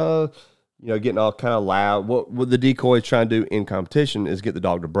 hey, getting all kind of loud. What the decoy is trying to do in competition is get the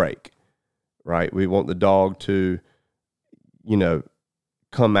dog to break, right? We want the dog to,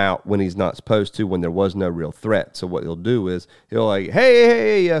 come out when he's not supposed to, when there was no real threat. So what he'll do is he'll like,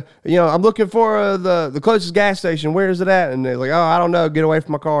 hey, I'm looking for the closest gas station. Where is it at? And they're like, oh, I don't know. Get away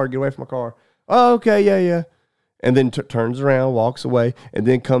from my car. Oh, okay, yeah. And then turns around, walks away, and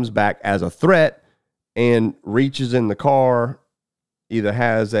then comes back as a threat and reaches in the car, either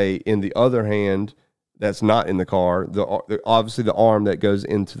has in the other hand that's not in the car. Obviously, the arm that goes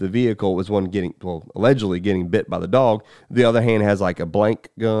into the vehicle was one allegedly getting bit by the dog. The other hand has like a blank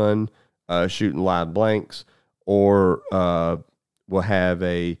gun, shooting live blanks, or will have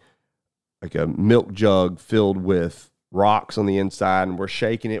a like a milk jug filled with rocks on the inside, and we're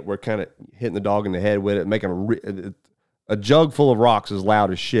shaking it. We're kind of hitting the dog in the head with it, making a jug full of rocks is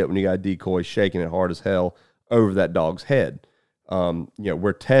loud as shit when you got a decoy shaking it hard as hell over that dog's head.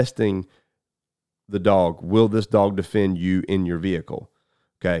 We're testing the dog. Will this dog defend you in your vehicle?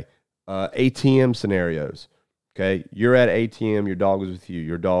 Okay. ATM scenarios. Okay. You're at ATM. Your dog is with you.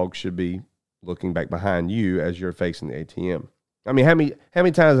 Your dog should be looking back behind you as you're facing the ATM. I mean, how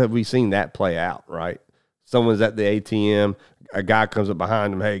many times have we seen that play out, right? Someone's at the ATM, a guy comes up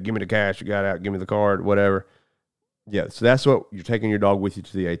behind them, hey, give me the cash you got out, give me the card, whatever. Yeah, so that's what you're taking your dog with you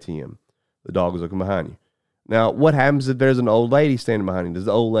to the ATM. The dog is looking behind you. Now, what happens if there's an old lady standing behind you? Does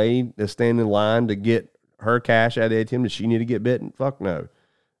the old lady that's standing in line to get her cash out of the ATM, does she need to get bitten? Fuck no.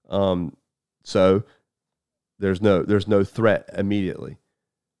 So there's no threat immediately.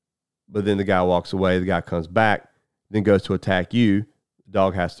 But then the guy walks away, the guy comes back, then goes to attack you. The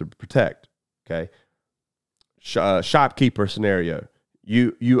dog has to protect. Okay. Shopkeeper scenario.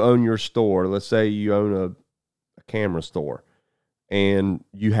 You own your store. Let's say you own a camera store, and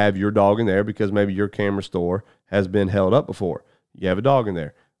you have your dog in there because maybe your camera store has been held up before. You have a dog in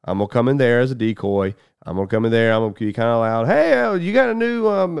there. I'm going to come in there as a decoy. I'm going to come in there. I'm going to be kind of loud. Hey, you got a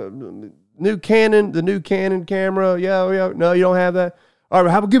new Canon, the new Canon camera? Yeah. No, you don't have that. All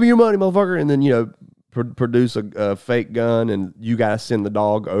right, how about give me your money, motherfucker? And then, produce a fake gun, and you got to send the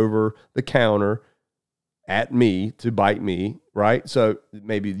dog over the counter at me to bite me, right? So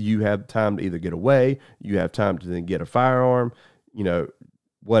maybe you have time to either get away, you have time to then get a firearm,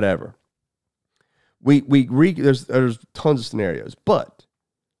 whatever. There's tons of scenarios, but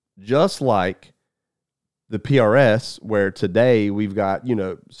just like the PRS, where today we've got,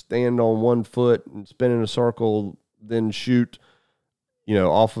 stand on one foot and spin in a circle, then shoot,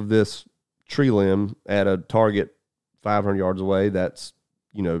 off of this tree limb at a target 500 yards away, that's,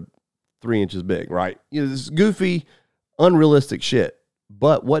 3 inches big, right? This goofy, unrealistic shit.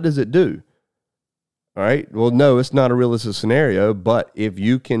 But what does it do? All right. Well, no, it's not a realistic scenario, but if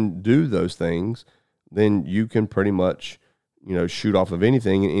you can do those things, then you can pretty much, shoot off of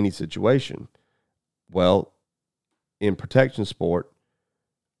anything in any situation. Well, in protection sport,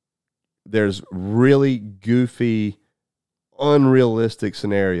 there's really goofy, unrealistic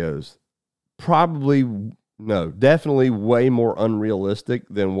scenarios. Definitely way more unrealistic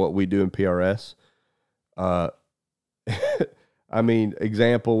than what we do in PRS.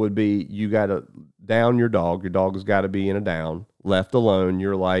 Example would be you got to down your dog. Your dog has got to be in a down. Left alone,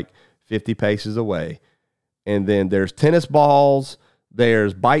 you're like 50 paces away. And then there's tennis balls,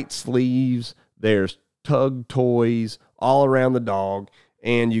 there's bite sleeves, there's tug toys all around the dog.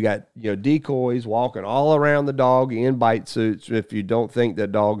 And you got, decoys walking all around the dog in bite suits. If you don't think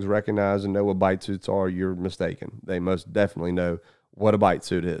that dogs recognize and know what bite suits are, you're mistaken. They most definitely know what a bite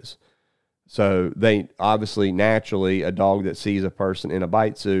suit is. So they obviously, naturally, a dog that sees a person in a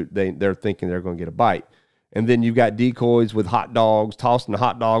bite suit, they're thinking they're going to get a bite. And then you've got decoys with hot dogs, tossing the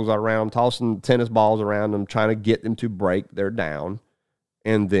hot dogs around, tossing tennis balls around them, trying to get them to break their down.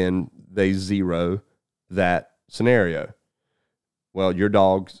 And then they zero that scenario. Well, your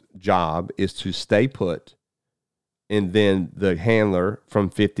dog's job is to stay put, and then the handler from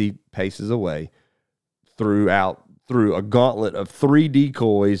 50 paces away through a gauntlet of 3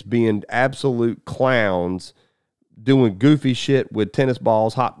 decoys being absolute clowns, doing goofy shit with tennis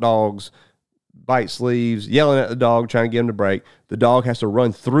balls, hot dogs, bite sleeves, yelling at the dog, trying to get him to break. The dog has to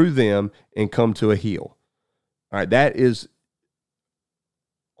run through them and come to a heel. All right, that is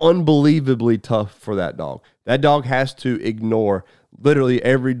unbelievably tough for that dog. That dog has to ignore literally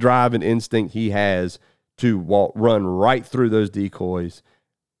every drive and instinct he has to run right through those decoys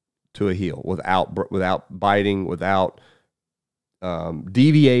to a heel without biting, without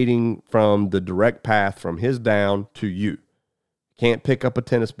deviating from the direct path from his down to you. Can't pick up a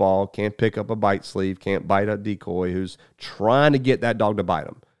tennis ball, can't pick up a bite sleeve, can't bite a decoy who's trying to get that dog to bite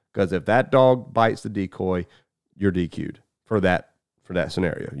him. Because if that dog bites the decoy, you're DQ'd for that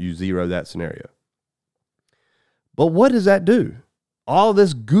scenario. You zero that scenario. But what does that do? All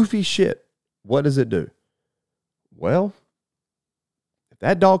this goofy shit, what does it do? Well, if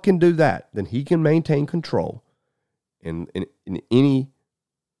that dog can do that, then he can maintain control in any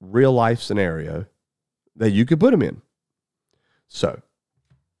real life scenario that you could put him in. So,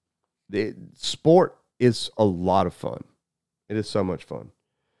 the sport is a lot of fun. It is so much fun.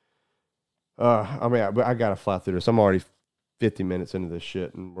 I got to fly through this. I'm already 50 minutes into this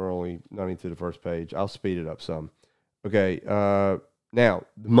shit, and we're only not into the first page. I'll speed it up some. Okay, now,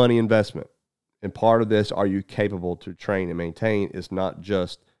 the money investment. And part of this, are you capable to train and maintain? It's not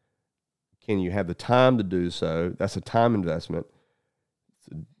just, can you have the time to do so? That's a time investment.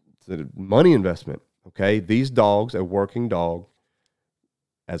 It's a money investment. Okay. These dogs, a working dog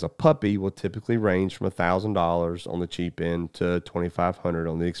as a puppy will typically range from $1,000 on the cheap end to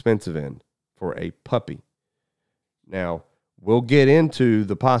 $2,500 on the expensive end for a puppy. Now, we'll get into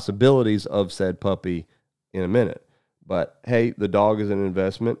the possibilities of said puppy in a minute. But hey, the dog is an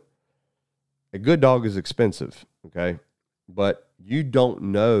investment. A good dog is expensive, okay? But you don't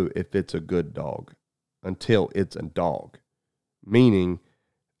know if it's a good dog until it's a dog. Meaning,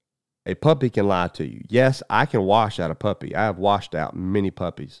 a puppy can lie to you. Yes, I can wash out a puppy. I have washed out many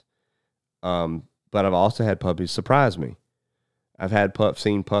puppies. But I've also had puppies surprise me. I've had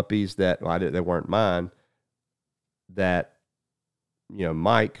seen puppies that they weren't mine, that,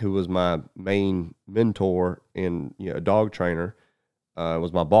 Mike, who was my main mentor and, dog trainer,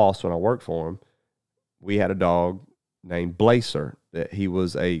 was my boss when I worked for him. We had a dog named Blazer that he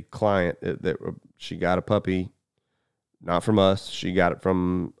was a client that she got a puppy. Not from us. She got it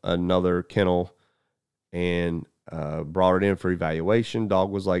from another kennel and brought it in for evaluation. Dog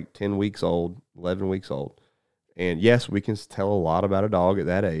was like 10 weeks old, 11 weeks old. And yes, we can tell a lot about a dog at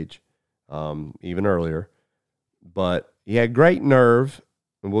that age, even earlier. But he had great nerve,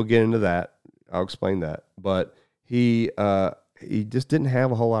 and we'll get into that. I'll explain that. But he just didn't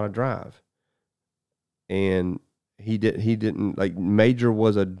have a whole lot of drive. And he didn't, like, Major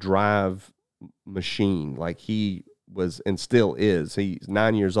was a drive machine. Like, he was and still is. He's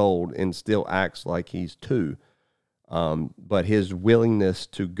 9 years old and still acts like he's 2. But his willingness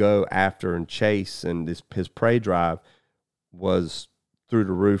to go after and chase and his prey drive was through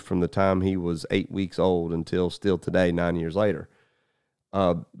the roof from the time he was 8 weeks old until still today, 9 years later.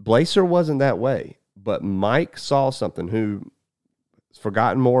 Blazer wasn't that way, but Mike saw something who's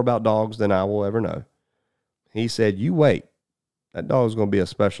forgotten more about dogs than I will ever know. He said, "You wait. That dog's going to be a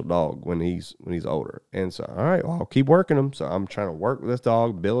special dog when he's older." And so, all right, well, I'll keep working him. So I'm trying to work with this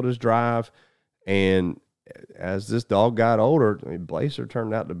dog, build his drive. And as this dog got older, Blazer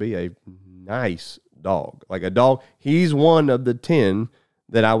turned out to be a nice dog. Like a dog, he's one of the 10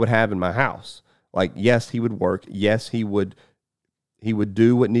 that I would have in my house. Like, yes, he would work. Yes, he would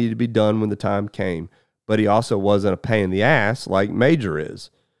do what needed to be done when the time came. But he also wasn't a pain in the ass like Major is.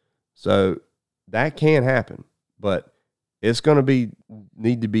 So that can happen. But it's going to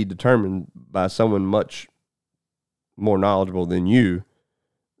need to be determined by someone much more knowledgeable than you,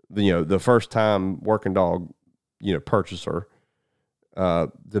 the first time working dog, purchaser,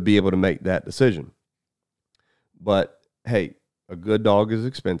 to be able to make that decision. But hey, a good dog is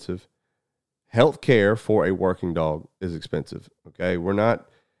expensive. Health care for a working dog is expensive. Okay. We're not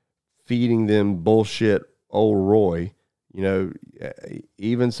feeding them bullshit old Roy.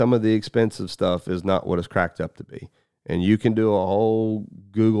 Even some of the expensive stuff is not what it's cracked up to be. And you can do a whole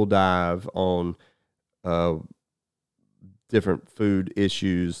Google dive on different food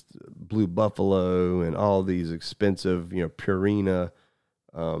issues, Blue Buffalo and all these expensive, Purina,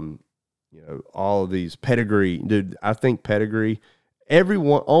 all of these Pedigree. Dude, I think Pedigree,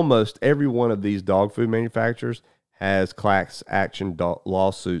 almost every one of these dog food manufacturers has class action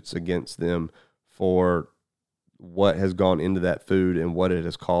lawsuits against them for what has gone into that food and what it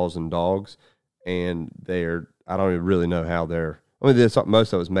has caused in dogs. And I don't even really know how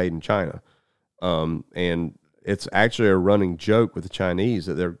most of it's made in China. And it's actually a running joke with the Chinese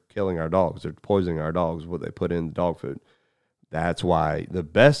that they're killing our dogs. They're poisoning our dogs, what they put in the dog food. That's why the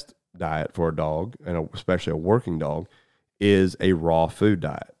best diet for a dog, and especially a working dog, is a raw food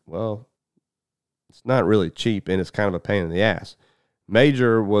diet. Well, it's not really cheap, and it's kind of a pain in the ass.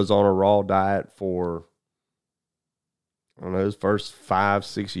 Major was on a raw diet for, I don't know, his first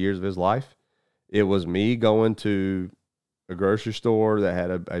 5-6 years of his life. It was me going to a grocery store that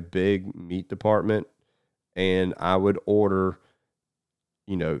had a big meat department, and I would order,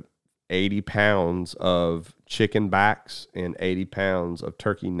 80 pounds of chicken backs and 80 pounds of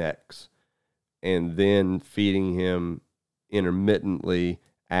turkey necks, and then feeding him intermittently,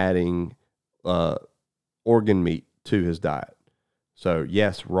 adding organ meat to his diet. So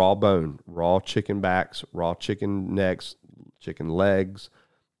yes, raw bone, raw chicken backs, raw chicken necks, chicken legs,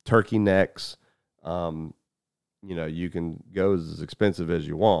 turkey necks. You can go as expensive as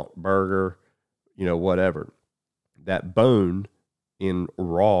you want, burger, whatever. That bone in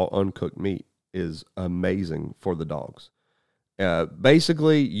raw, uncooked meat is amazing for the dogs.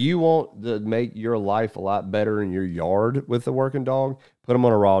 Basically, you want to make your life a lot better in your yard with a working dog, put them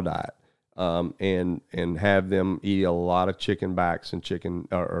on a raw diet, and have them eat a lot of chicken backs and chicken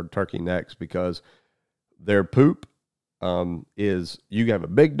or turkey necks, because their poop is, you have a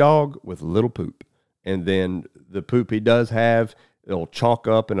big dog with little poop. And then the poop he does have, it'll chalk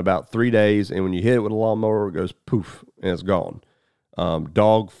up in about 3 days. And when you hit it with a lawnmower, it goes poof and it's gone.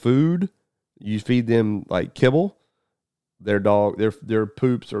 Dog food, you feed them like kibble, their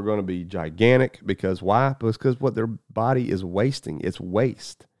poops are going to be gigantic. Because why? Because what their body is wasting, it's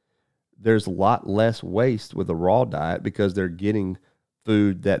waste. There's a lot less waste with a raw diet because they're getting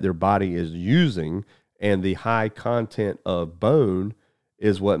food that their body is using, and the high content of bone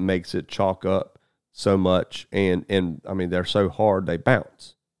is what makes it chalk up so much. And I mean, they're so hard they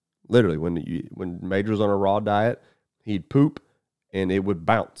bounce. Literally, when Major's on a raw diet, he'd poop and it would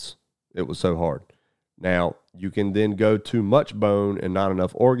bounce. It was so hard. Now, you can then go too much bone and not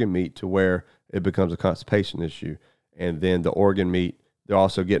enough organ meat to where it becomes a constipation issue. And then the organ meat, they're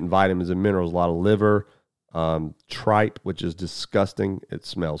also getting vitamins and minerals, a lot of liver, tripe, which is disgusting. It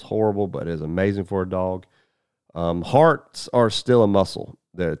smells horrible, but it is amazing for a dog. Hearts are still a muscle.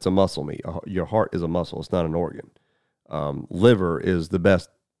 It's a muscle meat. Your heart is a muscle. It's not an organ. Liver is the best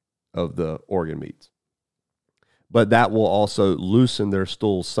of the organ meats. But that will also loosen their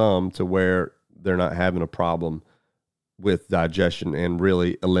stool some to where they're not having a problem with digestion and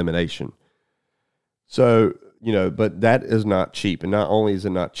really elimination. So, but that is not cheap. And not only is it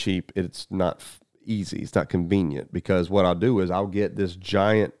not cheap, it's not easy. It's not convenient, because what I'll do is I'll get this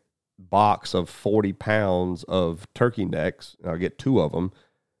giant box of 40 pounds of turkey necks, and I'll get 2 of them.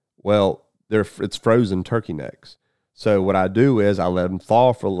 Well, it's frozen turkey necks. So what I do is I let them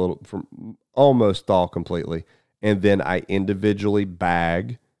thaw for a little, almost thaw completely. And then I individually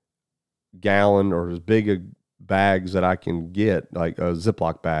bag gallon or as big a bags that I can get, like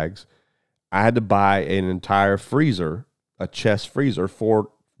Ziploc bags. I had to buy an entire freezer, a chest freezer for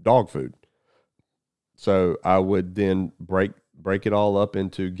dog food. So I would then break it all up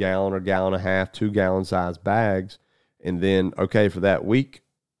into gallon or gallon and a half, 2 gallon size bags. And then, okay, for that week,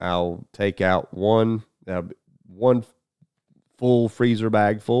 I'll take out one full freezer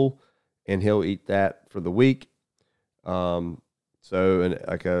bag full, and he'll eat that for the week. So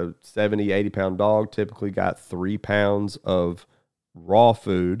like a 70, 80 pound dog typically got 3 pounds of raw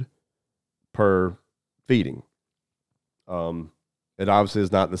food per feeding. It obviously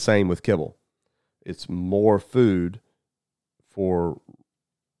is not the same with kibble. It's more food for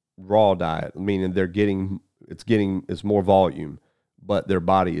raw diet, meaning it's more volume, but their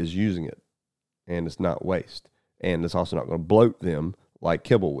body is using it, and it's not waste, and it's also not going to bloat them like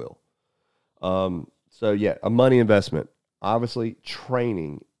kibble will. So yeah, a money investment. Obviously,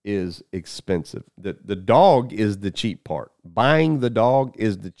 training is expensive. The dog is the cheap part. Buying the dog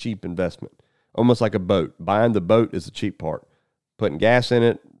is the cheap investment. Almost like a boat. Buying the boat is the cheap part. Putting gas in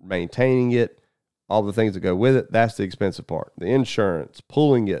it, maintaining it, all the things that go with it, that's the expensive part. The insurance,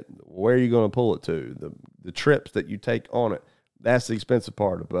 pulling it, where are you going to pull it to, the trips that you take on it, that's the expensive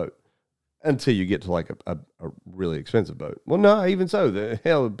part of the boat. Until you get to like a really expensive boat. Well, no, even so, the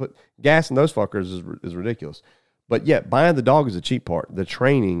hell, put gas in those fuckers is ridiculous. But yeah, buying the dog is the cheap part. The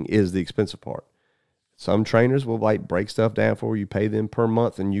training is the expensive part. Some trainers will like break stuff down for you, pay them per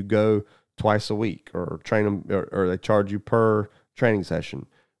month, and you go twice a week, or train them, or they charge you per training session,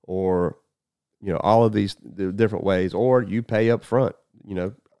 or all of these different ways, or you pay up front.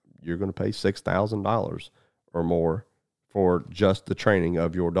 You're going to pay $6,000 or more for just the training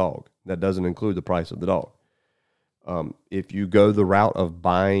of your dog. That doesn't include the price of the dog. If you go the route of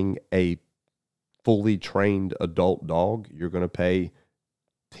buying a fully trained adult dog, you're going to pay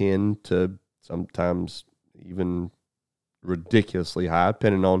 10 to sometimes even ridiculously high,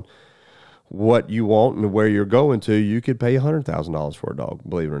 depending on what you want and where you're going to. You could pay $100,000 for a dog,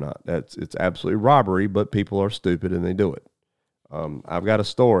 believe it or not. It's absolutely robbery, but people are stupid and they do it. I've got a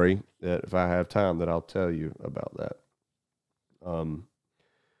story that, if I have time, that I'll tell you about that.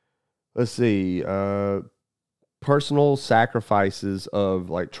 Let's see. Personal sacrifices of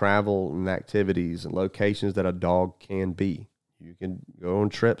like travel and activities and locations that a dog can be. You can go on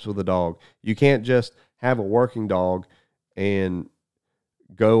trips with a dog. You can't just have a working dog and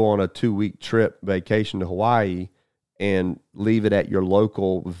go on a 2-week trip vacation to Hawaii and leave it at your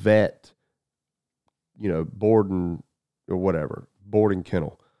local vet, boarding or whatever, boarding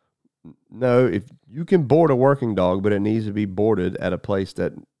kennel. No, if you can board a working dog, but it needs to be boarded at a place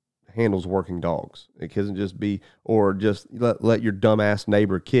that handles working dogs. It can't just be, or just let your dumbass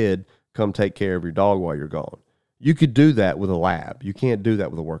neighbor kid come take care of your dog while you're gone. You could do that with a lab. You can't do that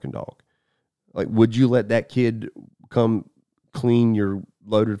with a working dog. Like, would you let that kid come clean your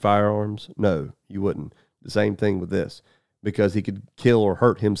loaded firearms? No, you wouldn't. The same thing with this, because he could kill or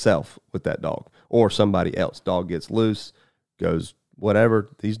hurt himself with that dog, or somebody else. Dog gets loose, goes whatever.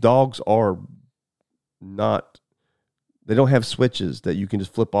 These dogs are not, they don't have switches that you can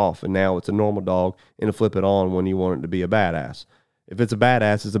just flip off and now it's a normal dog and to flip it on when you want it to be a badass. If it's a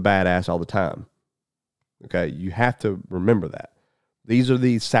badass all the time. Okay, you have to remember that. These are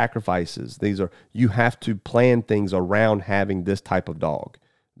these sacrifices. You have to plan things around having this type of dog.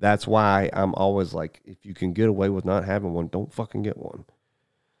 That's why I'm always like, if you can get away with not having one, don't fucking get one.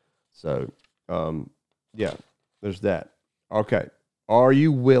 So, yeah, there's that. Okay. Are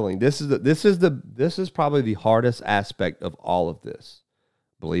you willing? This is probably the hardest aspect of all of this,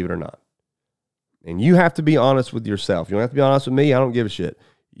 believe it or not. And you have to be honest with yourself. You don't have to be honest with me. I don't give a shit.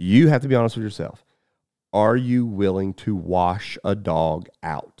 You have to be honest with yourself. Are you willing to wash a dog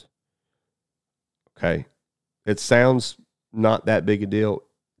out? Okay. It sounds not that big a deal.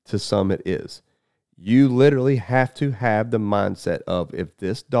 To some it is. You literally have to have the mindset of, if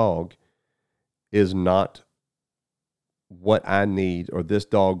this dog is not what I need, or this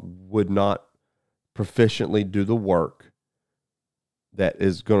dog would not proficiently do the work that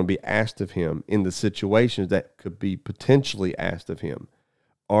is going to be asked of him in the situations that could be potentially asked of him,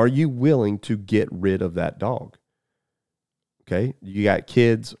 are you willing to get rid of that dog? Okay. You got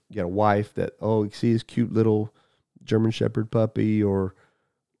kids, you got a wife that, oh, you see his cute little German Shepherd puppy, or,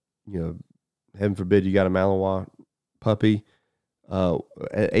 you know, heaven forbid you got a Malinois puppy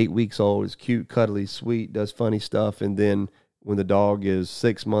at 8 weeks old, is cute, cuddly, sweet, does funny stuff. And then when the dog is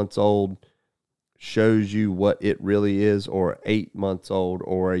 6 months old, shows you what it really is, or 8 months old,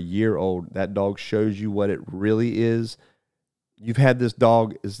 or a year old, that dog shows you what it really is. You've had this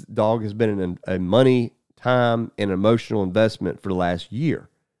dog has been in a money, time, and emotional investment for the last year.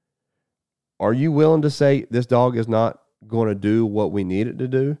 Are you willing to say this dog is not going to do what we need it to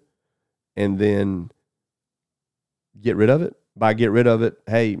do, and then get rid of it? By get rid of it,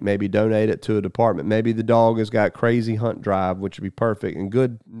 hey, maybe donate it to a department. Maybe the dog has got crazy hunt drive, which would be perfect, and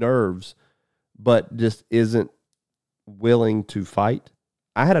good nerves, but just isn't willing to fight.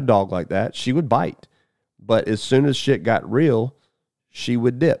 I had a dog like that. She would bite, but as soon as shit got real, she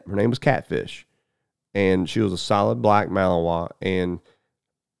would dip. Her name was Catfish, and she was a solid black Malinois. And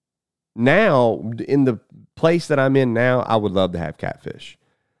now, in the place that I'm in now, I would love to have Catfish.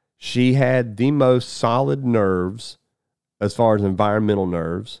 She had the most solid nerves, as far as environmental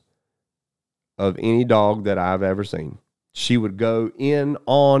nerves, of any dog that I've ever seen. She would go in,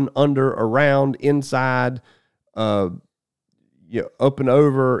 on, under, around, inside, open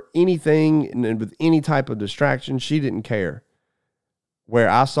over, anything, and with any type of distraction. She didn't care. Where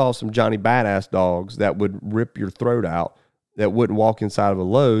I saw some Johnny Badass dogs that would rip your throat out, that wouldn't walk inside of a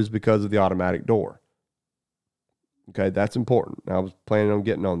Lowe's because of the automatic door. Okay, that's important. I was planning on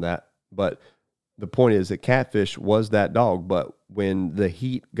getting on that, but the point is that Catfish was that dog. But when the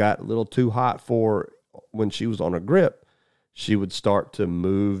heat got a little too hot for when she was on a grip, she would start to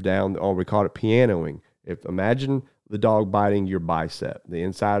move down, or we call it pianoing. Imagine the dog biting your bicep, the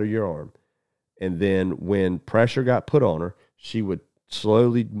inside of your arm. And then when pressure got put on her, she would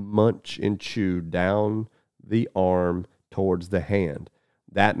slowly munch and chew down the arm towards the hand.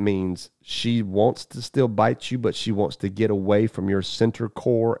 That means she wants to still bite you, but she wants to get away from your center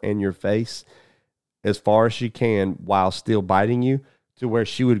core and your face as far as she can while still biting you, to where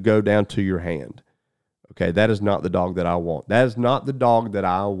she would go down to your hand. Okay, that is not the dog that I want. That is not the dog that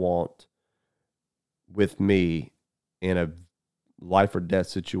I want with me in a life or death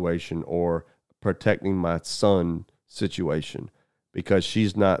situation, or protecting my son situation, because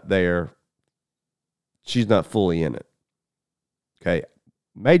she's not there. She's not fully in it. Okay,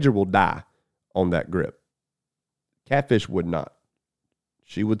 Major will die on that grip. Catfish would not.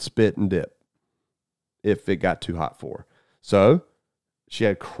 She would spit and dip if it got too hot for her. So she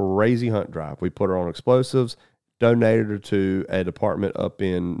had crazy hunt drive. We put her on explosives, donated her to a department up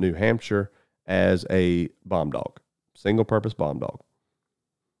in New Hampshire as a bomb dog, single purpose bomb dog.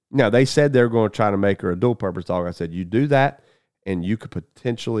 Now, they said they were going to try to make her a dual purpose dog. I said, you do that, and you could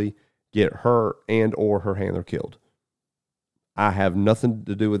potentially get her and or her handler killed. I have nothing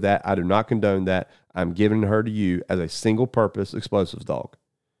to do with that. I do not condone that. I'm giving her to you as a single purpose explosives dog.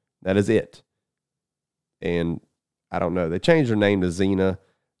 That is it. And I don't know. They changed her name to Xena.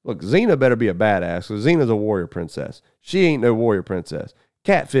 Look, Xena better be a badass, because Xena's a warrior princess. She ain't no warrior princess.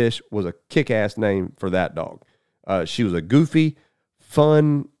 Catfish was a kick-ass name for that dog. She was a goofy,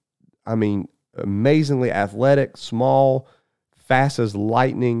 fun, amazingly athletic, small, fast as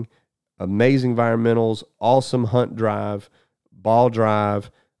lightning, amazing environmentals, awesome hunt drive, ball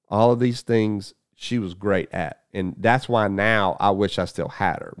drive, all of these things she was great at. And that's why now I wish I still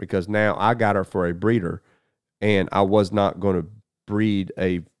had her, because now I got her for a breeder, and I was not going to breed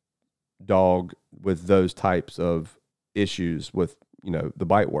a dog with those types of issues with, the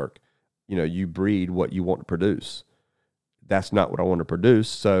bite work. You breed what you want to produce. That's not what I want to produce,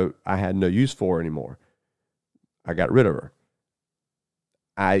 so I had no use for her anymore. I got rid of her.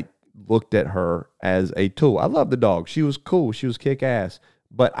 I looked at her as a tool. I love the dog. She was cool. She was kick ass.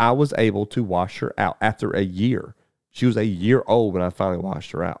 But I was able to wash her out after a year. She was a year old when I finally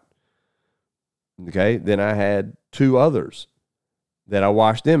washed her out. Okay. Then I had 2 others that I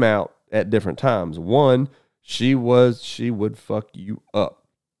washed them out at different times. One, she would fuck you up.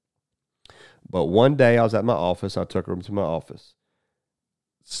 But one day I was at my office. I took her to my office.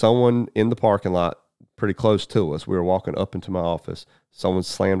 Someone in the parking lot pretty close to us, we were walking up into my office. Someone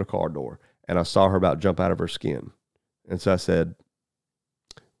slammed a car door, and I saw her about jump out of her skin. And so I said,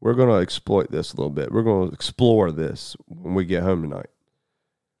 we're going to exploit this a little bit. We're going to explore this when we get home tonight.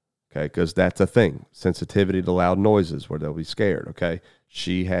 Okay, because that's a thing. Sensitivity to loud noises where they'll be scared, okay?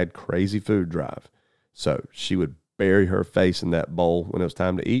 She had crazy food drive. So she would bury her face in that bowl when it was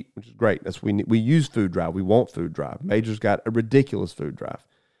time to eat, which is great. That's we use food drive. We want food drive. Major's got a ridiculous food drive.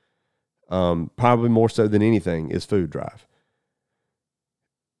 Probably more so than anything is food drive.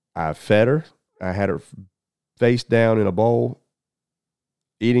 I fed her. I had her face down in a bowl,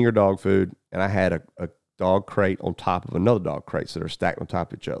 eating her dog food, and I had a dog crate on top of another dog crate, so they're stacked on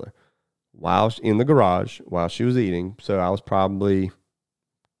top of each other. While in the garage, while she was eating, so I was probably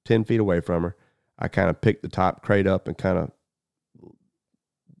 10 feet away from her, I kind of picked the top crate up and kind of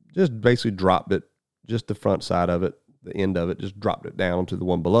just basically dropped it, just the front side of it, the end of it, just dropped it down to the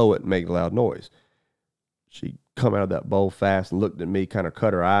one below it and made a loud noise. She come out of that bowl fast and looked at me, kind of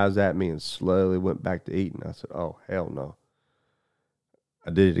cut her eyes at me and slowly went back to eating. I said, oh, hell no. I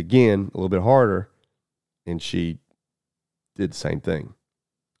did it again, a little bit harder, and she did the same thing.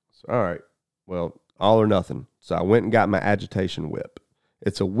 So, all right, well, all or nothing. So I went and got my agitation whip.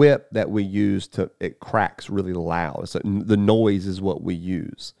 It's a whip that we use it cracks really loud. The noise is what we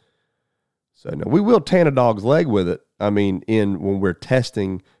use. So now we will tan a dog's leg with it. I mean, when we're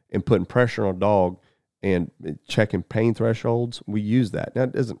testing and putting pressure on a dog and checking pain thresholds, we use that. Now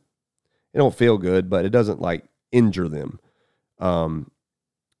it don't feel good, but it doesn't like injure them.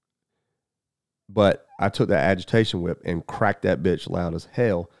 But I took that agitation whip and cracked that bitch loud as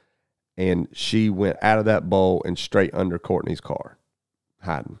hell. And she went out of that bowl and straight under Courtney's car,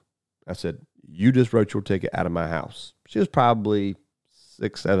 hiding. I said, you just wrote your ticket out of my house. She was probably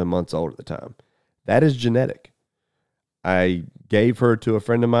 6-7 months old at the time. That is genetic. I gave her to a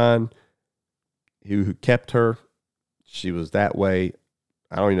friend of mine who kept her. She was that way.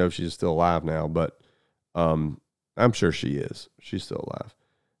 I don't even know if she's still alive now, but I'm sure she is. She's still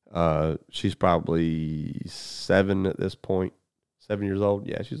alive. She's probably 7 at this point. 7 years old.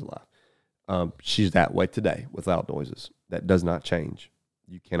 Yeah, she's alive. She's that way today with loud noises. That does not change.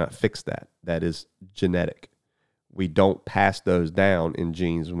 You cannot fix that. That is genetic. We don't pass those down in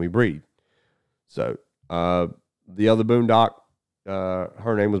genes when we breed. So the other Boondock,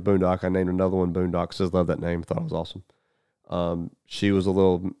 her name was Boondock. I named another one Boondock because I love that name. Thought it was awesome. She was a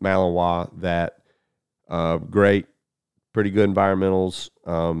little Malinois that great, pretty good environmentals,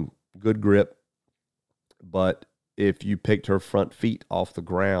 good grip. But if you picked her front feet off the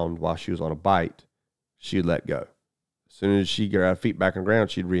ground while she was on a bite, she'd let go. As soon as she got her feet back on the ground,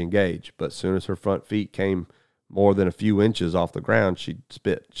 she'd re-engage. But as soon as her front feet came more than a few inches off the ground, she'd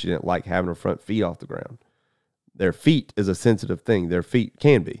spit. She didn't like having her front feet off the ground. Their feet is a sensitive thing. Their feet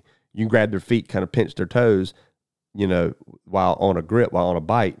can be. You can grab their feet, kind of pinch their toes, while on a grip, while on a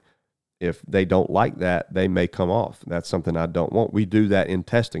bite. If they don't like that, they may come off. That's something I don't want. We do that in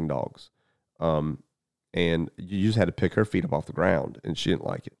testing dogs. And you just had to pick her feet up off the ground, and she didn't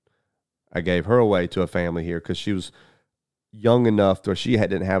like it. I gave her away to a family here because she was young enough to where she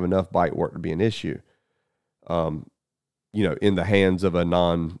didn't have enough bite work to be an issue. In the hands of a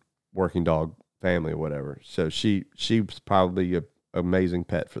non-working dog family or whatever. So she was probably an amazing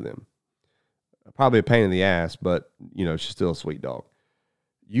pet for them. Probably a pain in the ass, but, she's still a sweet dog.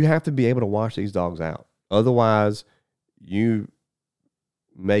 You have to be able to wash these dogs out. Otherwise, you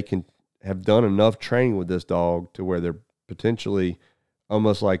have done enough training with this dog to where they're potentially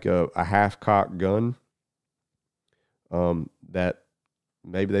almost like a half-cocked gun, that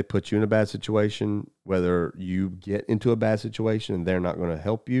maybe they put you in a bad situation, whether you get into a bad situation and they're not going to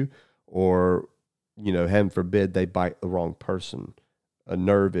help you, or, heaven forbid, they bite the wrong person, a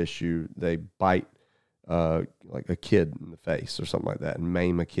nerve issue, they bite like a kid in the face or something like that and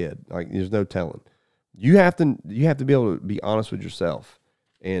maim a kid. Like, there's no telling. You have to be able to be honest with yourself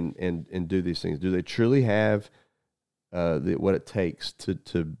and do these things. Do they truly have what it takes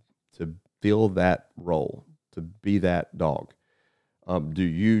to fill that role, to be that dog? Do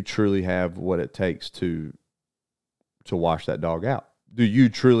you truly have what it takes to wash that dog out? Do you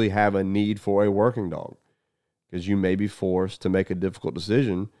truly have a need for a working dog? Because you may be forced to make a difficult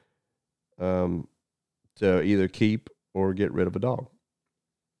decision to either keep or get rid of a dog.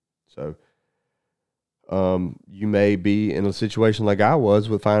 So you may be in a situation like I was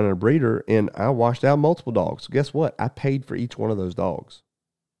with finding a breeder, and I washed out multiple dogs. Guess what? I paid for each one of those dogs.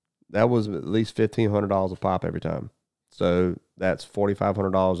 That was at least $1,500 a pop every time. So that's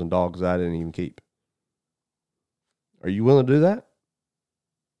 $4,500 in dogs I didn't even keep. Are you willing to do that?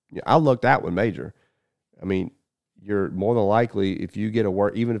 Yeah, I lucked out with Major. I mean, you're more than likely, if you get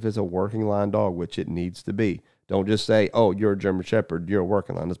even if it's a working line dog, which it needs to be, don't just say, oh, you're a German Shepherd, you're a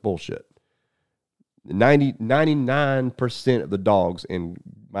working line. That's bullshit. 99% of the dogs in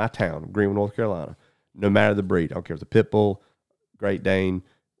my town, Greenville, North Carolina, no matter the breed, I don't care if it's a Pit Bull, Great Dane,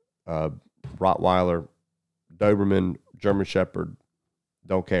 Rottweiler, Doberman, German Shepherd,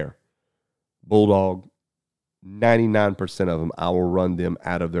 don't care. Bulldog, 99% of them, I will run them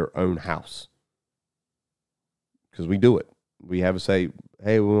out of their own house. Because we do it. We have to say,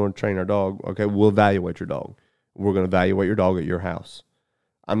 hey, we want to train our dog. Okay, we'll evaluate your dog. We're going to evaluate your dog at your house.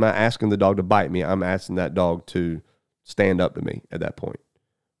 I'm not asking the dog to bite me. I'm asking that dog to stand up to me at that point.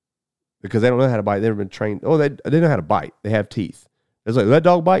 Because they don't know how to bite. They've never been trained. Oh, they know how to bite. They have teeth. It's like, does that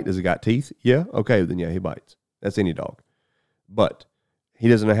dog bite? Does it got teeth? Yeah. Okay, then yeah, he bites. That's any dog. But he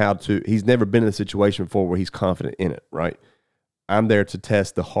doesn't know how to. He's never been in a situation before where he's confident in it, right? I'm there to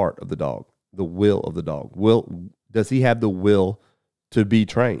test the heart of the dog, the will of the dog. Does he have the will to be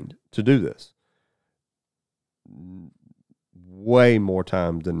trained to do this? Way more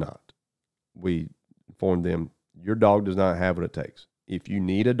times than not, we inform them, your dog does not have what it takes. If you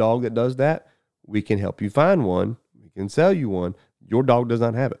need a dog that does that, we can help you find one. We can sell you one. Your dog does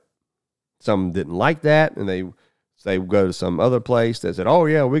not have it. Some didn't like that, and they go to some other place that said, oh,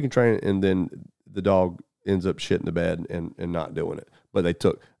 yeah, we can train it, and then the dog ends up shitting the bed and not doing it. But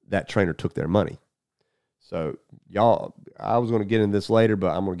that trainer took their money. So, y'all, I was going to get into this later,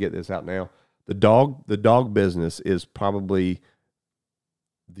 but I'm going to get this out now. The dog business is probably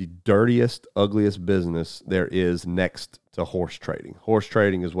the dirtiest, ugliest business there is next to horse trading. Horse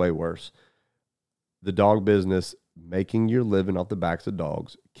trading is way worse. The dog business, making your living off the backs of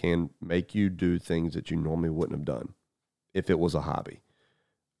dogs, can make you do things that you normally wouldn't have done if it was a hobby.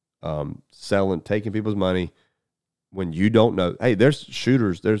 Taking people's money when you don't know. Hey, there's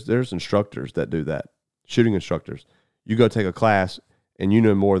shooters, there's instructors that do that. Shooting instructors. You go take a class and you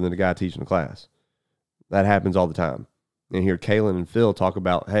know more than the guy teaching the class. That happens all the time. And here Kaylin and Phil talk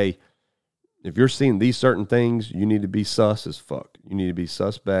about, hey, if you're seeing these certain things, you need to be sus as fuck. You need to be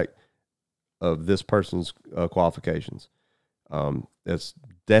suspect of this person's qualifications. It's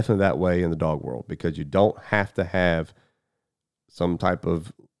definitely that way in the dog world, because you don't have to have some type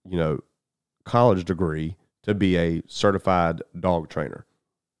of, college degree to be a certified dog trainer.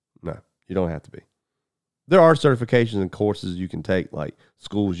 No, you don't have to be. There are certifications and courses you can take, like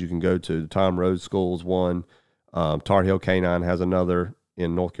schools you can go to. The Tom Rhodes School is one. Tar Heel Canine has another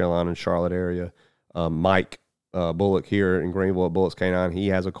in North Carolina and Charlotte area. Mike Bullock here in Greenville at Bullock's Canine, he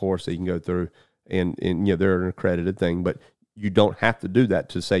has a course that you can go through, and they're an accredited thing, but you don't have to do that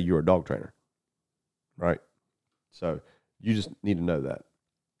to say you're a dog trainer, right? So you just need to know that.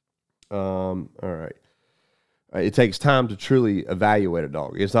 All right. It takes time to truly evaluate a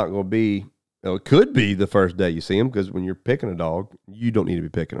dog. It's not going to be, it could be the first day you see him, because when you're picking a dog, you don't need to be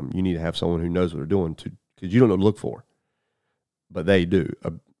picking them. You need to have someone who knows what they're doing, because you don't know what to look for. But they do,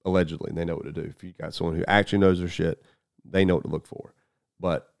 allegedly. They know what to do. If you got someone who actually knows their shit, they know what to look for.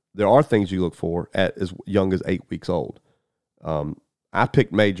 But there are things you look for at as young as 8 weeks old. I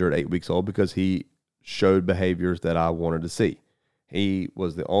picked Major at 8 weeks old because he showed behaviors that I wanted to see. He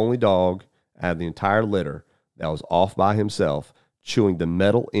was the only dog out of the entire litter that was off by himself, chewing the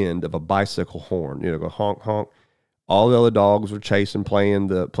metal end of a bicycle horn. Go honk, honk. All the other dogs were chasing, playing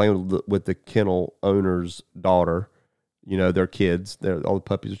with the kennel owner's daughter. Their kids. All the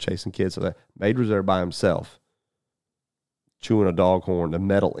puppies were chasing kids. So that Major was there by himself, chewing a dog horn, the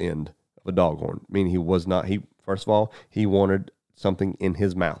metal end of a dog horn. Meaning first of all, he wanted something in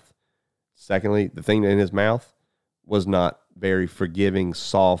his mouth. Secondly, the thing in his mouth was not very forgiving,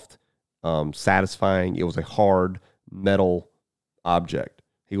 soft, satisfying. It was a hard metal object.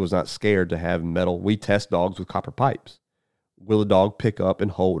 He was not scared to have metal. We test dogs with copper pipes. Will a dog pick up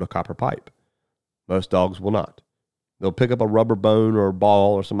and hold a copper pipe? Most dogs will not. They'll pick up a rubber bone or a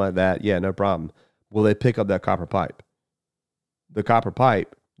ball or something like that. Yeah, no problem. Will they pick up that copper pipe? The copper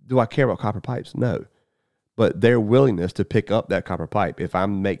pipe, do I care about copper pipes? No. But their willingness to pick up that copper pipe, if I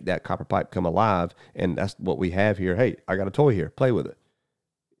make that copper pipe come alive, and that's what we have here, hey, I got a toy here, play with it.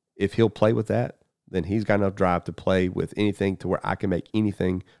 If he'll play with that, then he's got enough drive to play with anything to where I can make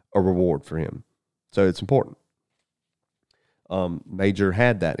anything a reward for him. So it's important. Major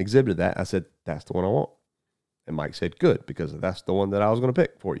had that, exhibited that. I said, that's the one I want. And Mike said, good, because that's the one that I was going to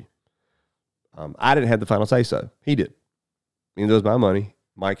pick for you. I didn't have the final say so. He did. Even though it was my money,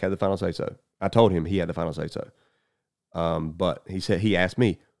 Mike had the final say so. I told him he had the final say so. But he asked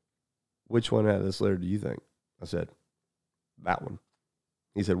me, which one out of this litter do you think? I said, that one.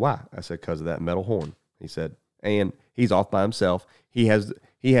 He said, why? I said, because of that metal horn. He said, and he's off by himself. He has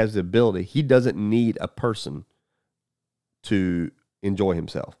the ability. He doesn't need a person to enjoy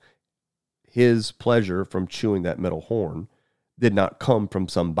himself. His pleasure from chewing that metal horn did not come from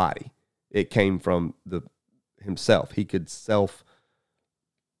somebody. It came from himself. He could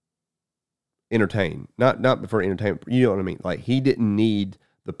self-entertain. Not for entertainment. You know what I mean? Like, he didn't need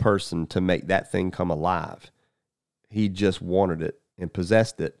the person to make that thing come alive. He just wanted it and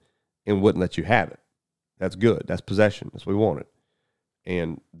possessed it and wouldn't let you have it. That's good. That's possession. That's what we wanted.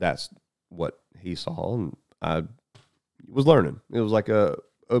 And that's what he saw. And I was learning. It was like a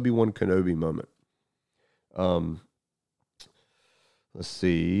Obi-Wan Kenobi moment. Let's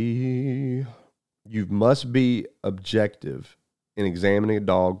see. You must be objective in examining a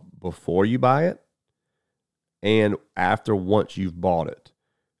dog before you buy it and after once you've bought it.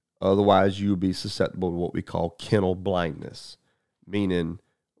 Otherwise, you'll be susceptible to what we call kennel blindness, meaning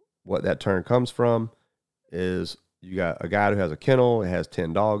what that term comes from is you got a guy who has a kennel, it has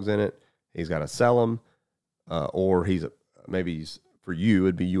 10 dogs in it, he's got to sell them, or for you,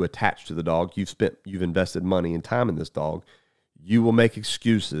 it'd be you attached to the dog, you've invested money and time in this dog, you will make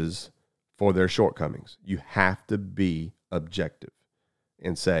excuses for their shortcomings. You have to be objective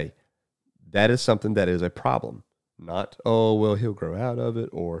and say, that is something that is a problem. Not, oh, well, he'll grow out of it,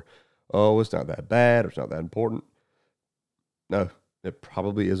 or, oh, it's not that bad, or it's not that important. No, it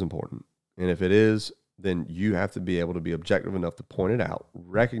probably is important. And if it is, then you have to be able to be objective enough to point it out,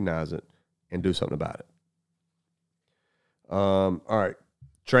 recognize it, and do something about it. All right.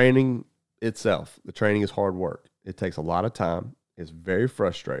 Training itself. The training is hard work. It takes a lot of time. It's very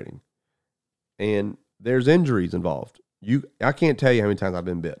frustrating. And there's injuries involved. I can't tell you how many times I've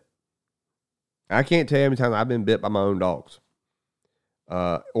been bit. I can't tell you how many times I've been bit by my own dogs.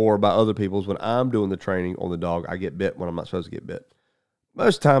 Or by other people's. When I'm doing the training on the dog, I get bit when I'm not supposed to get bit.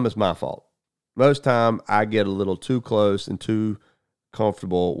 Most time it's my fault. Most time I get a little too close and too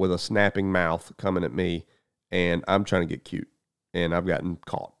comfortable with a snapping mouth coming at me, and I'm trying to get cute, and I've gotten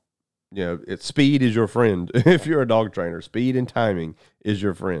caught. You know, speed is your friend. If you're a dog trainer, speed and timing is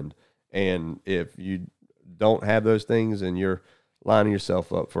your friend. And if you don't have those things, then you're lining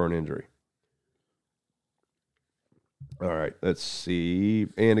yourself up for an injury. All right, let's see.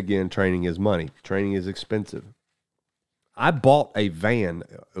 And again, training is money. Training is expensive. I bought a van.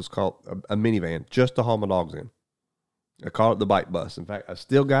 It was called a minivan just to haul my dogs in. I called it the bike bus. In fact, I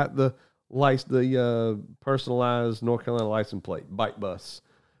still got the personalized North Carolina license plate, bike bus,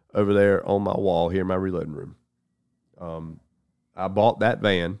 over there on my wall here in my reloading room. I bought that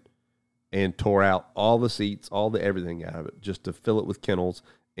van and tore out all the seats, all the everything out of it, just to fill it with kennels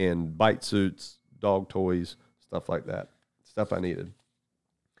and bite suits, dog toys, stuff like that. Stuff I needed.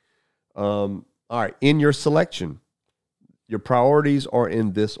 All right. In your selection, your priorities are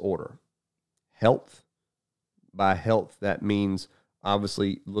in this order. Health. By health, that means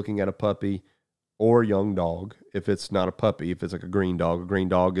obviously looking at a puppy or a young dog. If it's not a puppy, if it's like a green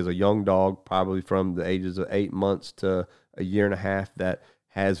dog is a young dog, probably from the ages of 8 months to a year and a half, that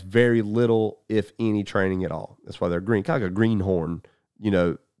has very little, if any, training at all. That's why they're green. Kind of like a greenhorn,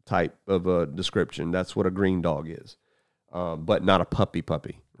 type of a description. That's what a green dog is. But not a puppy,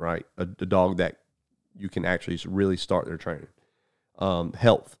 right? A dog that you can actually really start their training.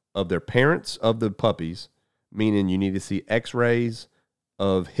 Health of their parents, of the puppies, meaning you need to see x-rays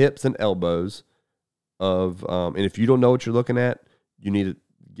of hips and elbows, and if you don't know what you're looking at, you need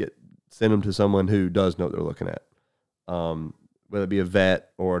to send them to someone who does know what they're looking at. Whether it be a vet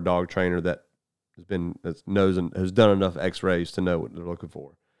or a dog trainer that knows and has done enough x-rays to know what they're looking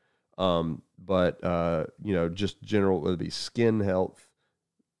for. Just general, whether it be skin health,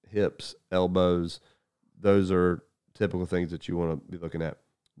 hips, elbows, those are typical things that you want to be looking at.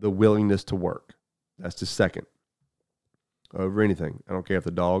 The willingness to work. That's the second. Over anything. I don't care if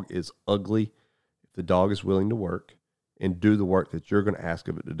the dog is ugly. If the dog is willing to work and do the work that you're going to ask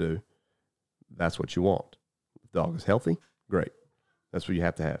of it to do, that's what you want. If the dog is healthy, great. That's what you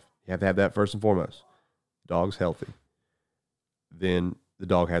have to have. You have to have that first and foremost. Dog's healthy. Then the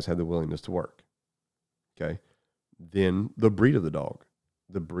dog has to have the willingness to work. Okay? Then the breed of the dog.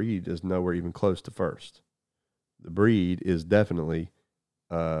 The breed is nowhere even close to first. The breed is definitely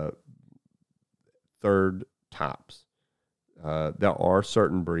third tops. There are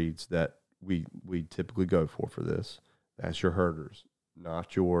certain breeds that we typically go for this. That's your herders,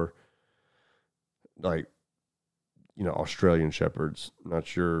 not your Australian shepherds,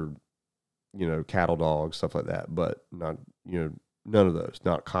 not your cattle dogs, stuff like that, but not, none of those,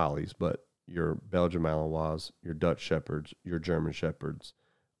 not collies, but your Belgian Malinois, your Dutch Shepherds, your German Shepherds.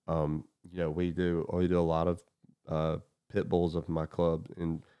 We do a lot of pit bulls up in my club,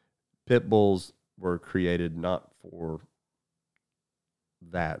 and pit bulls were created not for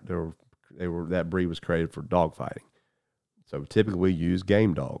that. That breed was created for dog fighting. So typically we use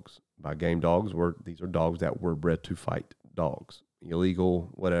game dogs. By game dogs, these are dogs that were bred to fight dogs, illegal,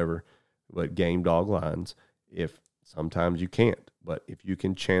 whatever, but game dog lines. If sometimes you can't, but if you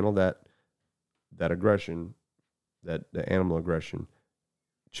can channel that aggression, the animal aggression,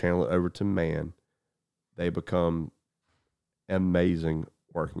 channel it over to man, they become amazing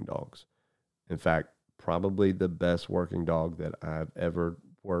working dogs. In fact, probably the best working dog that I've ever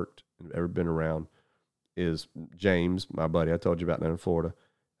worked and ever been around is James, my buddy I told you about down in Florida.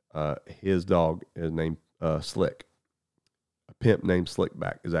 His dog is named Slick. A pimp named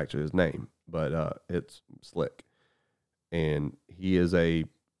Slickback is actually his name, but it's Slick. And he is a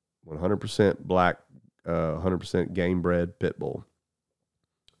 100% black, 100% game bred pit bull.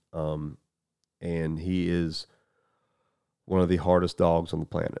 And he is one of the hardest dogs on the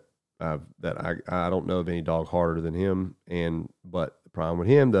planet. I don't know of any dog harder than him. But the problem with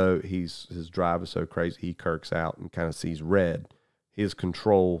him though, his drive is so crazy. He kirks out and kind of sees red. His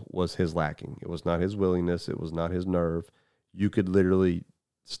control was his lacking. It was not his willingness. It was not his nerve. You could literally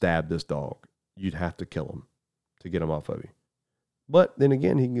stab this dog. You'd have to kill him to get him off of you. But then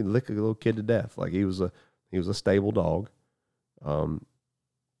again, he can lick a little kid to death. Like he was a stable dog.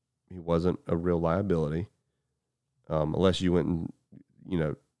 He wasn't a real liability, unless you went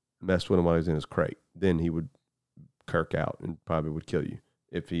and messed with him while he was in his crate. Then he would kirk out and probably would kill you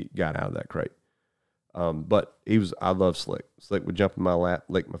if he got out of that crate. But I love Slick. Slick would jump in my lap,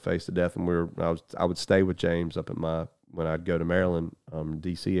 lick my face to death, and I would stay with James up at when I'd go to Maryland,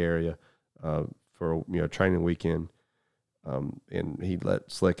 DC area, for training weekend. And he'd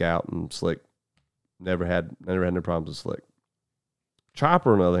let Slick out, and Slick never had no problems with Slick.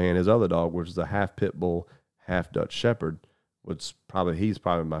 Chopper, on the other hand, his other dog, which is a half pit bull, half Dutch Shepherd, he's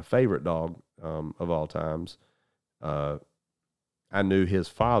probably my favorite dog of all times. I knew his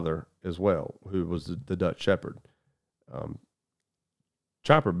father as well, who was the Dutch Shepherd.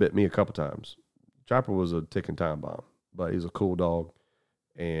 Chopper bit me a couple times. Chopper was a ticking time bomb, but he's a cool dog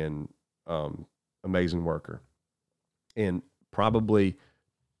and amazing worker. And probably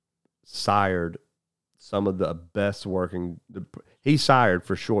sired some of the best he sired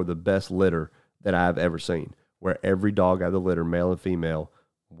for sure the best litter that I've ever seen, where every dog out of the litter, male and female,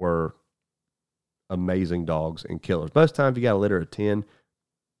 were amazing dogs and killers. Most times you got a litter of 10,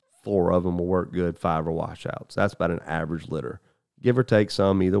 4 of them will work good, 5 are washouts. That's about an average litter. Give or take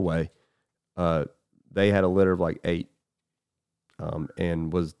some either way. They had a litter of like 8,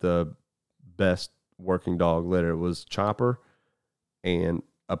 and was the best working dog litter. It was Chopper and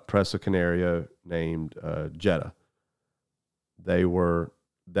a Presa Canario named Jetta. They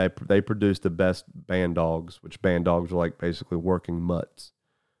produced the best band dogs, which band dogs are like basically working mutts.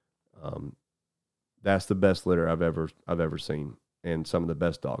 That's the best litter I've ever seen, and some of the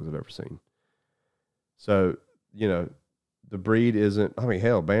best dogs I've ever seen. So, the breed isn't,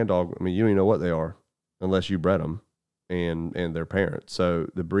 hell, band dog, you don't even know what they are unless you bred them and their parents. So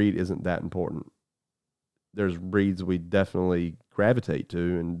the breed isn't that important. There's breeds we definitely gravitate to,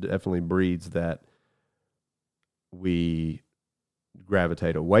 and definitely breeds that we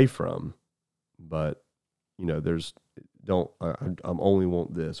gravitate away from. But, there's I'm only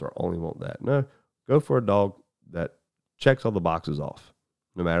want this or only want that. No, go for a dog that checks all the boxes off,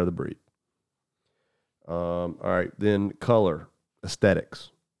 no matter the breed. All right, then color,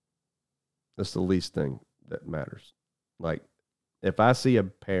 aesthetics. That's the least thing that matters. Like, if I see a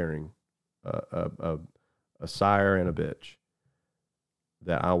pairing, a sire and a bitch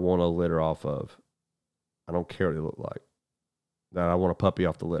that I want to litter off of, I don't care what they look like. That I want a puppy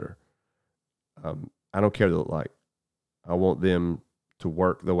off the litter. I don't care what they look like. I want them to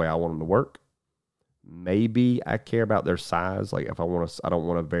work the way I want them to work. Maybe I care about their size. Like if I don't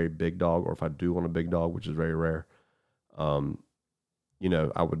want a very big dog, or if I do want a big dog, which is very rare. I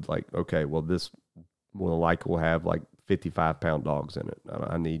would like, okay, well, this will have like 55-pound dogs in it.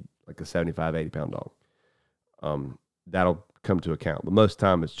 I need like a 75, 80-pound dog. That'll come to account. But most of the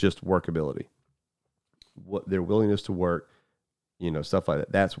time it's just workability. What their willingness to work, stuff like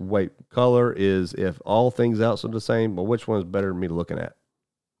that. That's color is if all things else are the same, well, which one is better than me looking at?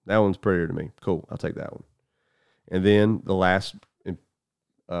 That one's prettier to me. Cool, I'll take that one. And then the last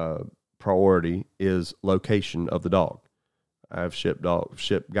priority is location of the dog. I've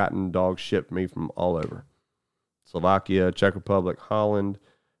gotten dogs shipped me from all over. Slovakia, Czech Republic, Holland,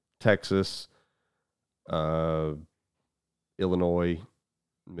 Texas, Illinois,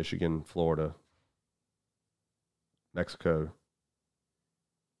 Michigan, Florida, Mexico,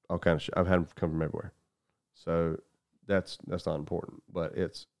 all kinds of I've had them come from everywhere. So that's not important. But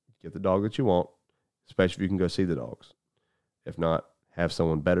it's get the dog that you want, especially if you can go see the dogs. If not, have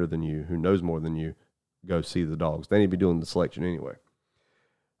someone better than you who knows more than you go see the dogs. They need to be doing the selection anyway.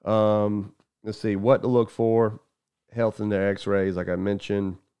 Let's see what to look for. Health in their x-rays, like I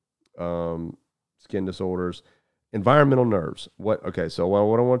mentioned, skin disorders, environmental nerves. So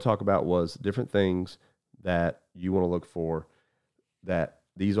what I want to talk about was different things that you want to look for, that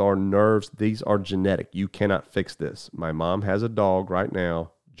these are nerves, these are genetic. You cannot fix this. My mom has a dog right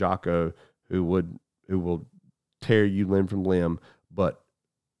now, Jocko, who will tear you limb from limb, but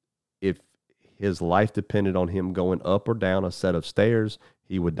if his life depended on him going up or down a set of stairs,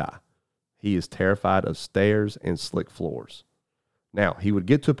 he would die. He is terrified of stairs and slick floors. Now, he would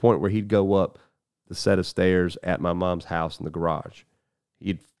get to a point where he'd go up the set of stairs at my mom's house in the garage.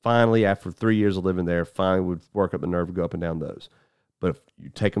 He'd finally, after 3 years of living there, finally would work up the nerve to go up and down those. But if you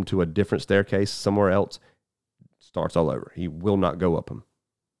take him to a different staircase somewhere else, starts all over. He will not go up them.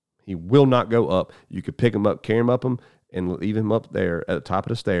 He will not go up. You could pick him up, carry him up them, and leave him up there at the top of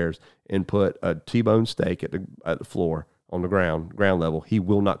the stairs and put a T-bone steak at the floor on the ground level. He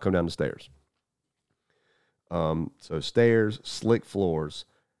will not come down the stairs. So stairs, slick floors,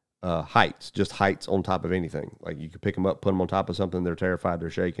 heights, just heights on top of anything. Like you could pick them up, put them on top of something. They're terrified. They're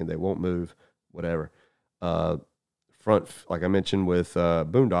shaking. They won't move, whatever. Front, like I mentioned with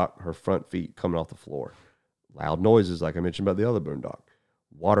Boondock, her front feet coming off the floor. Loud noises, like I mentioned about the other Boondock.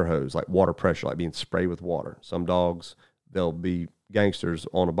 Water hose, like water pressure, like being sprayed with water. Some dogs, they'll be gangsters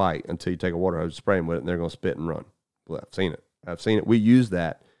on a bite until you take a water hose, spray them with it, and they're going to spit and run. Well, I've seen it. We use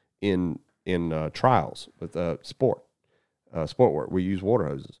that in trials with sport work. We use water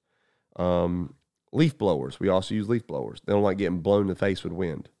hoses. Leaf blowers. We also use leaf blowers. They don't like getting blown in the face with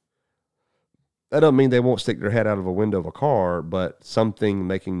wind. That doesn't mean they won't stick their head out of a window of a car, but something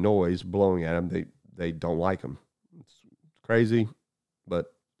making noise, blowing at them, they don't like them. It's crazy,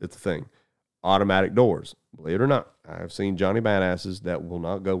 but it's a thing. Automatic doors. Believe it or not, I've seen Johnny Badasses that will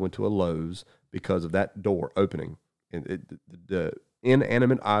not go into a Lowe's because of that door opening. And the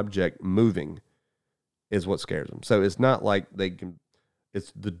inanimate object moving is what scares them. So it's not like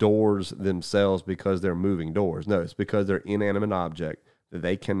it's the doors themselves because they're moving doors. No, it's because they're inanimate object that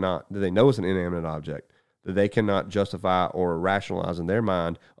they know it's an inanimate object, that they cannot justify or rationalize in their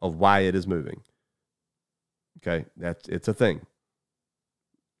mind of why it is moving. Okay, it's a thing.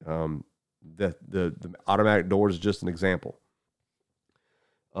 The automatic doors is just an example.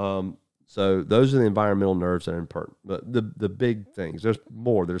 So those are the environmental nerves that are important. But the big things, there's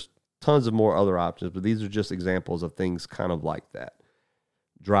more. There's tons of more other options, but these are just examples of things kind of like that.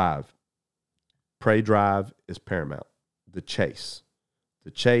 Drive. Prey drive is paramount. The chase.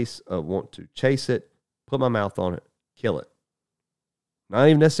 Want to chase it, put my mouth on it, kill it. Not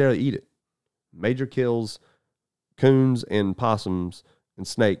even necessarily eat it. Major kills coons and possums and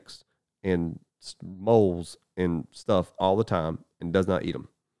snakes and moles and stuff all the time and does not eat them.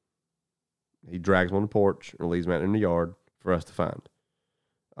 He drags them on the porch or leaves them out in the yard for us to find.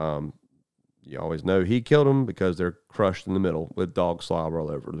 You always know he killed them because they're crushed in the middle with dog slobber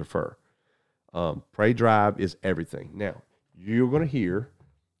all over their fur. Prey drive is everything. Now, you're going to hear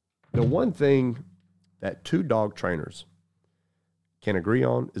the one thing that two dog trainers can agree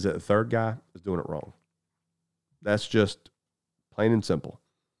on is that the third guy is doing it wrong. That's just plain and simple.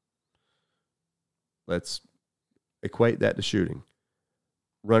 Let's equate that to shooting.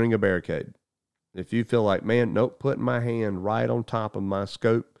 Running a barricade. If you feel like, man, nope, putting my hand right on top of my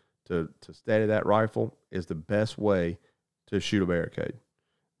scope to steady that rifle is the best way to shoot a barricade.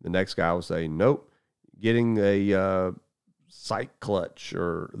 The next guy will say, nope, getting a sight clutch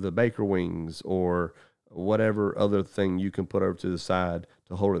or the Baker wings or whatever other thing you can put over to the side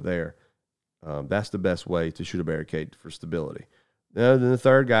to hold it there. That's the best way to shoot a barricade for stability. Then the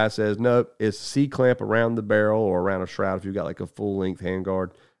third guy says, nope, it's C-clamp around the barrel or around a shroud if you've got like a full-length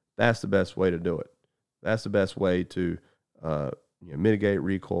handguard. That's the best way to do it. That's the best way to mitigate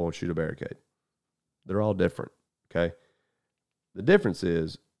recoil and shoot a barricade. They're all different, okay? The difference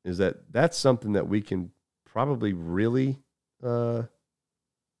is that that's something that we can probably really prove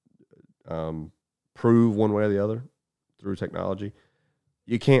one way or the other through technology.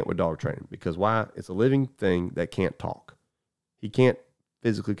 You can't with dog training because why? It's a living thing that can't talk. He can't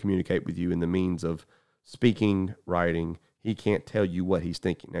physically communicate with you in the means of speaking, writing. He can't tell you what he's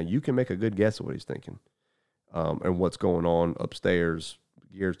thinking. Now, you can make a good guess of what he's thinking and what's going on upstairs,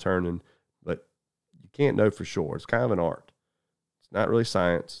 gears turning, but you can't know for sure. It's kind of an art. It's not really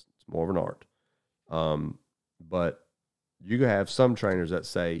science. It's more of an art. But you have some trainers that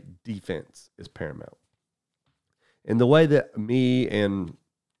say defense is paramount. And the way that me and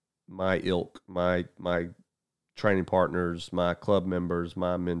my ilk, my training partners, my club members,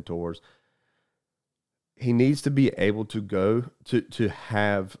 my mentors, he needs to be able to go to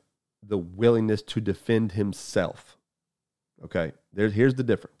have the willingness to defend himself. Okay, here's the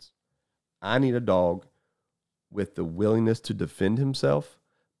difference. I need a dog with the willingness to defend himself,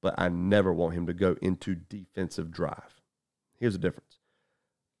 but I never want him to go into defensive drive. Here's the difference.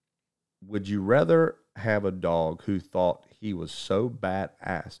 Would you rather have a dog who thought he was so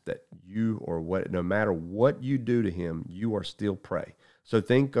badass that no matter what you do to him, you are still prey? So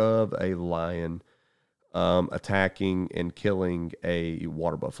think of a lion attacking and killing a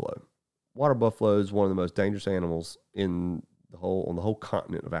water buffalo. Water buffalo is one of the most dangerous animals on the whole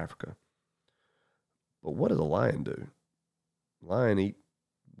continent of Africa. But what does a lion do? Lion eat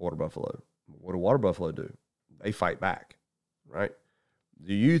water buffalo. What do water buffalo do? They fight back, right?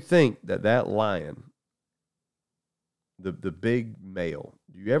 Do you think that lion, the big male,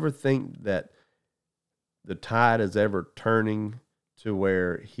 do you ever think that the tide is ever turning to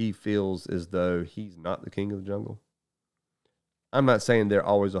where he feels as though he's not the king of the jungle? I'm not saying they're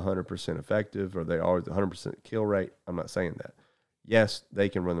always 100% effective or they're always 100% kill rate. I'm not saying that. Yes, they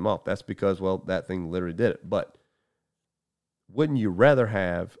can run them off. That's because, well, that thing literally did it. But wouldn't you rather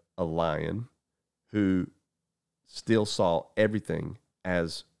have a lion who still saw everything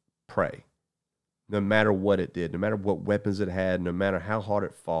as prey? No matter what it did, no matter what weapons it had, no matter how hard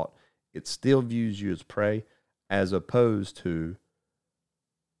it fought, it still views you as prey, as opposed to,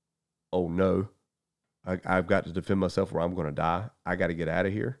 oh no, I've got to defend myself or I'm going to die. I got to get out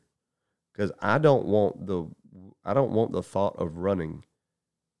of here. Because I don't want the thought of running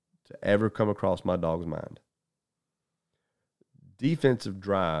to ever come across my dog's mind. Defensive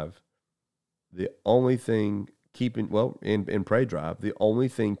drive, the only thing in prey drive, the only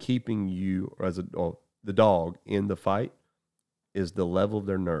thing keeping you or the dog in the fight is the level of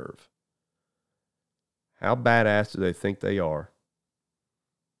their nerve. How badass do they think they are?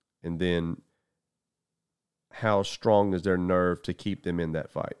 And then how strong is their nerve to keep them in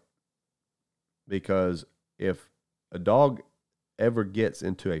that fight? Because if a dog ever gets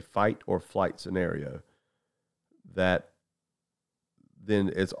into a fight or flight scenario, then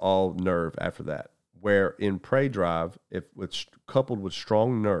it's all nerve after that. Where in prey drive, if it's coupled with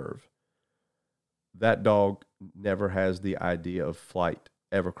strong nerve, that dog never has the idea of flight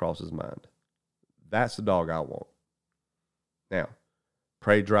ever cross his mind. That's the dog I want. Now,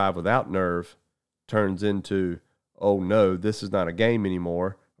 prey drive without nerve turns into, oh no, this is not a game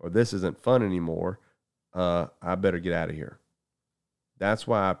anymore, or this isn't fun anymore. I better get out of here. That's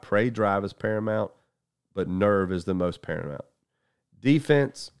why prey drive is paramount, but nerve is the most paramount.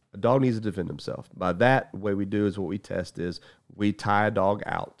 Defense, a dog needs to defend himself. By that, the way we do is what we test is we tie a dog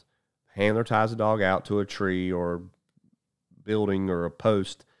out. Handler ties a dog out to a tree or building or a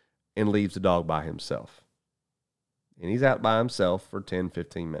post and leaves the dog by himself. And he's out by himself for 10,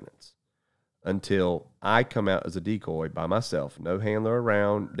 15 minutes until I come out as a decoy by myself. No handler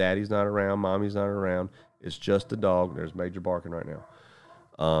around. Daddy's not around. Mommy's not around. It's just the dog. There's Major barking right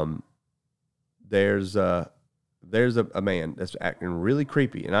now. There's a man that's acting really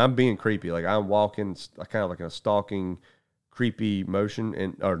creepy, and I'm being creepy. Like I'm walking kind of like in a stalking, creepy notion.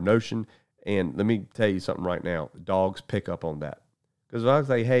 And let me tell you something right now. Dogs pick up on that. Because if I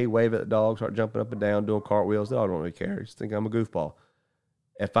say, hey, wave at the dog, start jumping up and down, doing cartwheels, the dog don't really care. They just think I'm a goofball.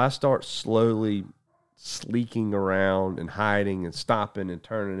 If I start slowly sleeking around and hiding and stopping and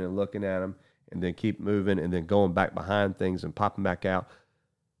turning and looking at them and then keep moving and then going back behind things and popping back out,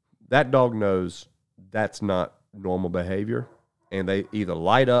 that dog knows that's not normal behavior. And they either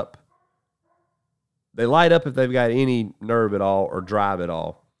light up. They light up if they've got any nerve at all or drive at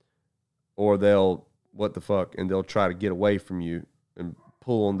all. Or they'll, what the fuck, and they'll try to get away from you and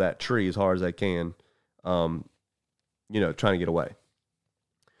pull on that tree as hard as they can, trying to get away.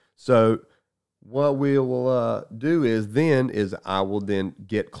 So what we will do is I will then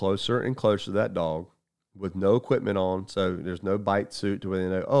get closer and closer to that dog with no equipment on. So there's no bite suit to where they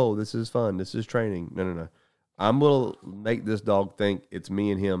know, oh, this is fun. This is training. No. I'm going to make this dog think it's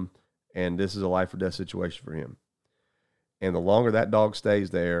me and him, and this is a life or death situation for him. And the longer that dog stays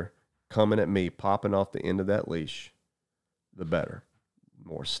there, coming at me, popping off the end of that leash, the better.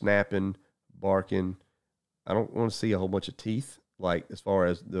 More snapping, barking. I don't want to see a whole bunch of teeth, like as far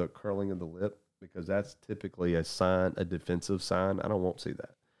as the curling of the lip, because that's typically a sign, a defensive sign. I don't want to see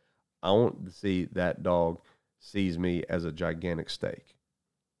that. I want to see that dog sees me as a gigantic steak.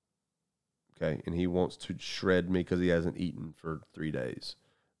 Okay, and he wants to shred me because he hasn't eaten for 3 days.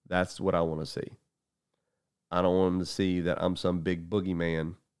 That's what I want to see. I don't want him to see that I'm some big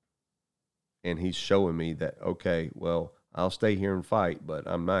boogeyman and he's showing me that, okay, well, I'll stay here and fight, but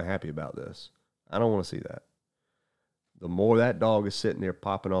I'm not happy about this. I don't want to see that. The more that dog is sitting there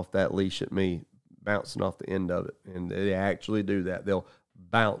popping off that leash at me, bouncing off the end of it, and they actually do that. They'll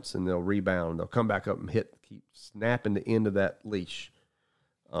bounce and they'll rebound. They'll come back up and keep snapping the end of that leash.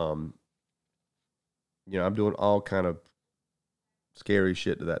 I'm doing all kind of scary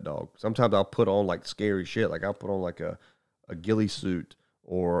shit to that dog. Sometimes I'll put on like scary shit. Like I'll put on like a ghillie suit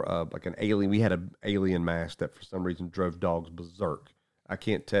or like an alien. We had an alien mask that for some reason drove dogs berserk. I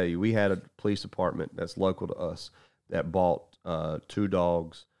can't tell you. We had a police department that's local to us that bought 2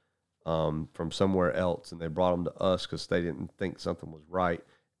 dogs from somewhere else, and they brought them to us because they didn't think something was right.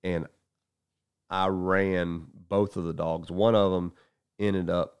 And I ran both of the dogs. One of them ended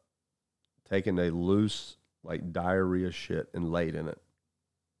up taking a loose, like diarrhea shit and laid in it.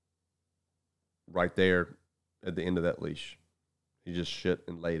 Right there at the end of that leash. He just shit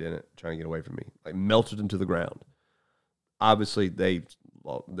and laid in it, trying to get away from me. Like melted into the ground. Obviously, they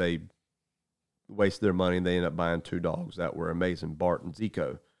wasted their money and they ended up buying 2 dogs that were amazing, Bart and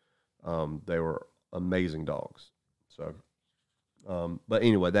Zico. They were amazing dogs. So, but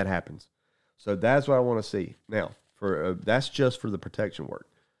anyway, that happens. So that's what I want to see. Now, that's just for the protection work.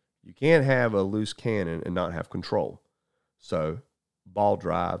 You can't have a loose cannon and not have control. So, ball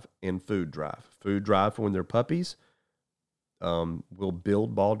drive and food drive. Food drive for when they're puppies. We'll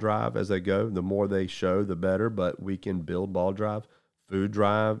build ball drive as they go. The more they show, the better, but we can build ball drive. Food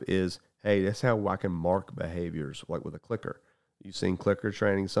drive is, hey, that's how I can mark behaviors, like with a clicker. You've seen clicker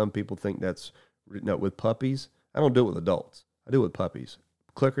training. Some people think that's with puppies. I don't do it with adults. I do it with puppies.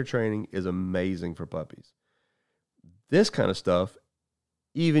 Clicker training is amazing for puppies. This kind of stuff,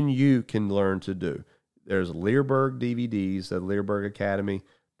 even you can learn to do. There's Learberg DVDs, the Learberg Academy.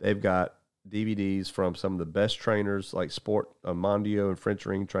 They've got DVDs from some of the best trainers like Sport, Mondio and French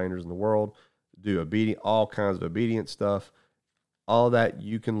ring trainers in the world. Do all kinds of obedience stuff. All that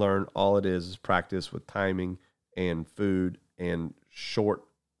you can learn. All it is practice with timing and food and short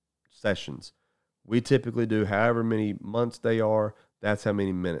sessions. We typically do however many months they are, that's how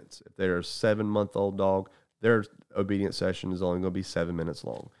many minutes. If they're a 7-month-old dog, their obedience session is only going to be 7 minutes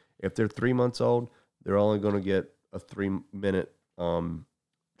long. If they're 3 months old, they're only going to get a 3-minute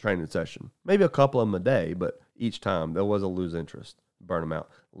training session. Maybe a couple of them a day, but each time they'll lose interest, burn them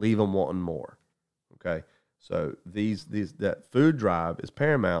out, leave them wanting more. Okay, so that food drive is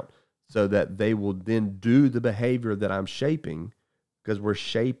paramount, so that they will then do the behavior that I'm shaping, because we're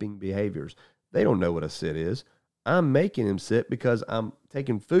shaping behaviors. They don't know what a sit is. I'm making him sit because I'm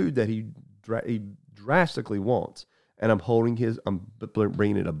taking food that he drastically wants, and I'm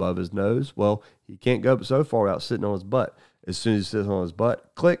bringing it above his nose. Well, he can't go so far without sitting on his butt. As soon as he sits on his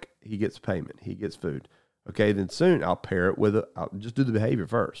butt, click, he gets payment. He gets food. Okay, then soon I'll pair it with I'll just do the behavior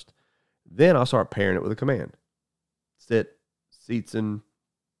first. Then I'll start pairing it with a command. Sit, seats in,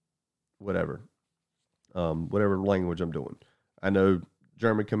 whatever language I'm doing. I know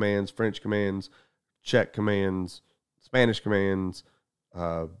German commands, French commands, Czech commands, Spanish commands,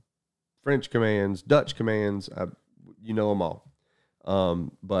 French commands, Dutch commands. You know them all.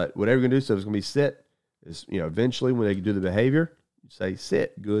 But whatever you're going to do, so it's going to be sit. Is, eventually when they do the behavior, you say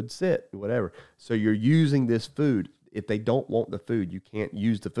sit, good, sit, whatever. So you're using this food. If they don't want the food, you can't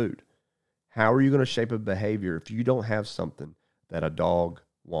use the food. How are you going to shape a behavior if you don't have something that a dog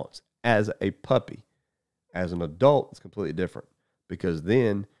wants? As a puppy, as an adult, it's completely different, because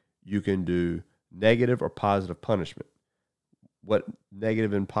then you can do negative or positive punishment. What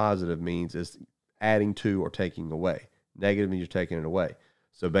negative and positive means is adding to or taking away. Negative means you're taking it away.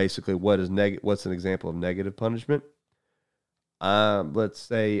 So basically, what's an example of negative punishment? Let's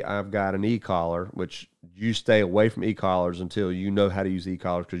say I've got an e-collar, which you stay away from e-collars until you know how to use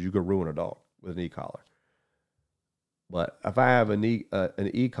e-collars, because you could ruin a dog with an e-collar. But if I have an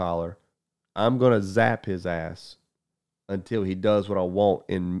e-collar, I'm going to zap his ass until he does what I want,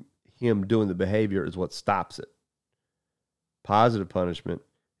 and him doing the behavior is what stops it. Positive punishment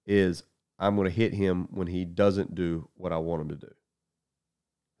is I'm going to hit him when he doesn't do what I want him to do.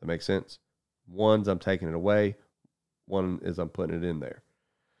 That makes sense? One's I'm taking it away. One is I'm putting it in there.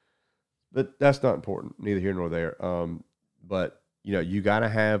 But that's not important, neither here nor there. But you gotta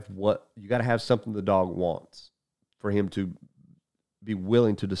have something the dog wants for him to be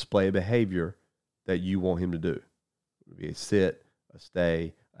willing to display a behavior that you want him to do. It would be a sit, a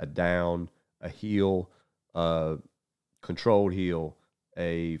stay, a down, a heel, a controlled heel,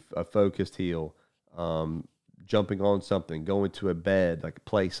 a focused heel, jumping on something, going to a bed, like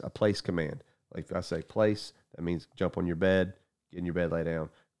a place command. Like if I say place, that means jump on your bed, get in your bed, lay down.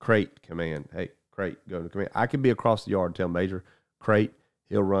 Crate command. Hey, Crate, go to command. I could be across the yard, tell Major, Crate.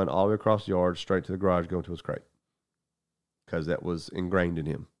 He'll run all the way across the yard, straight to the garage, go into his crate. Because that was ingrained in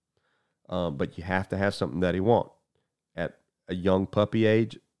him. But you have to have something that he wants. At a young puppy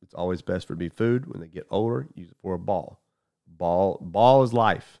age, it's always best for it to be food. When they get older, use it for a ball. Ball is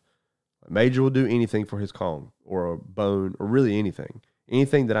life. Major will do anything for his Kong or a bone or really anything.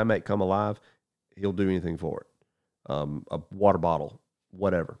 Anything that I make come alive, he'll do anything for it. A water bottle,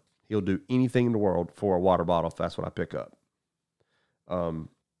 whatever. He'll do anything in the world for a water bottle if that's what I pick up.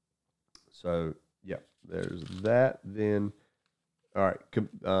 So, yeah, there's that. Then, all right,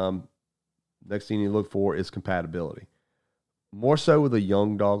 next thing you need to look for is compatibility. More so with a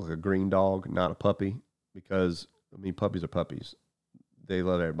young dog, like a green dog, not a puppy, because, puppies are puppies. They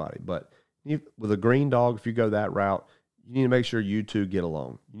love everybody. But with a green dog, if you go that route, you need to make sure you two get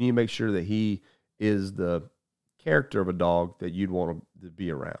along. You need to make sure that he is the character of a dog that you'd want to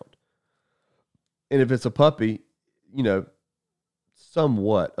be around. And if it's a puppy,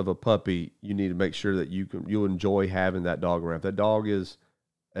 somewhat of a puppy, you need to make sure that you'll enjoy having that dog around. If that dog is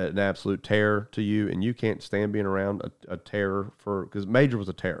an absolute terror to you and you can't stand being around a terror because Major was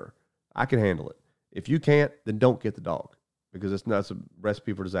a terror. I can handle it. If you can't, then don't get the dog because it's a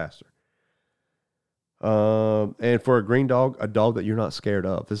recipe for disaster. And for a green dog, a dog that you're not scared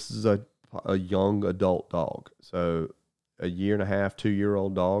of. This is a young adult dog. So a 1.5,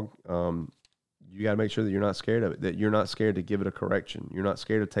 2-year-old dog, you got to make sure that you're not scared of it, that you're not scared to give it a correction. You're not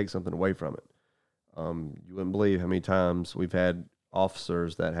scared to take something away from it. You wouldn't believe how many times we've had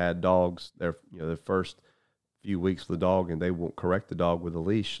officers that had dogs their first few weeks with the dog and they won't correct the dog with a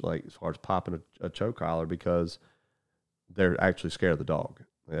leash, like as far as popping a choke collar because they're actually scared of the dog.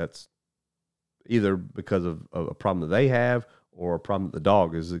 That's either because of a problem that they have or a problem that the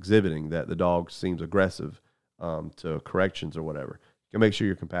dog is exhibiting, that the dog seems aggressive to corrections or whatever. You can make sure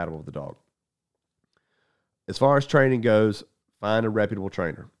you're compatible with the dog. As far as training goes, find a reputable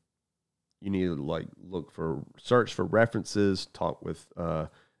trainer. You need to search for references, talk with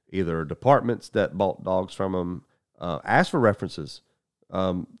either departments that bought dogs from them. Ask for references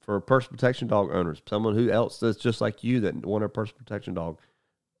for personal protection dog owners. Someone who else that's just like you that want a personal protection dog.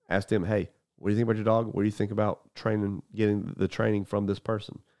 Ask them, hey, what do you think about your dog? What do you think about getting the training from this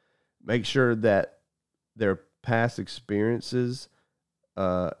person? Make sure that their past experiences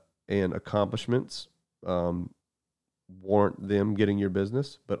and accomplishments warrant them getting your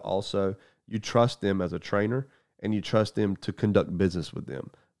business, but also you trust them as a trainer and you trust them to conduct business with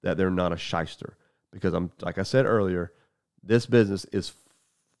them, that they're not a shyster. Because like I said earlier, this business is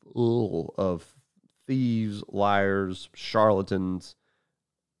full of thieves, liars, charlatans.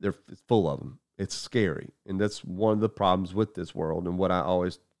 It's full of them. It's scary. And that's one of the problems with this world. And what I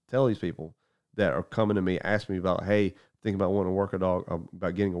always tell these people that are coming to me, asking me about, hey, thinking about wanting to work a dog,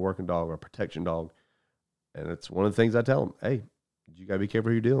 about getting a working dog or a protection dog. And it's one of the things I tell them, hey, you got to be careful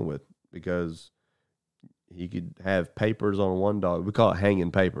who you're dealing with because he could have papers on one dog. We call it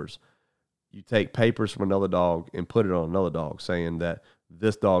hanging papers. You take papers from another dog and put it on another dog saying that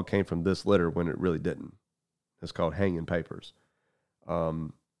this dog came from this litter when it really didn't. It's called hanging papers.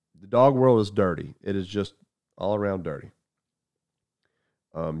 The dog world is dirty. It is just all around dirty.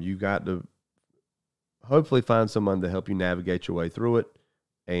 You got to hopefully find someone to help you navigate your way through it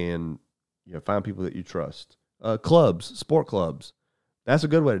and find people that you trust. Clubs, sport clubs. That's a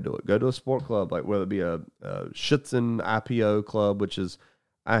good way to do it. Go to a sport club, like whether it be a Schutzhund IPO club, which is,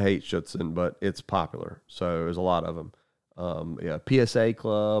 I hate Schutzhund, but it's popular. So there's a lot of them. PSA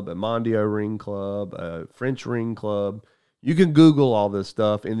club, a Mondio ring club, a French ring club. You can Google all this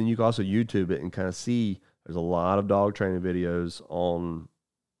stuff, and then you can also YouTube it and kind of see. There's a lot of dog training videos on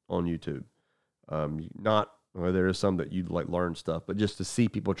YouTube. There is some that you'd learn stuff, but just to see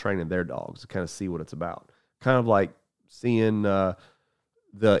people training their dogs, to kind of see what it's about. Kind of like seeing the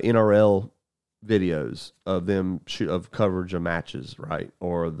NRL videos of them of coverage of matches, right?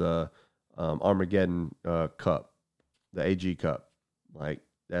 Or the Armageddon Cup, the AG Cup.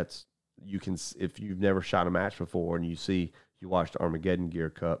 You can, if you've never shot a match before and you watch the Armageddon Gear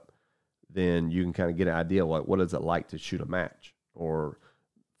Cup, then you can kind of get an idea what is it like to shoot a match or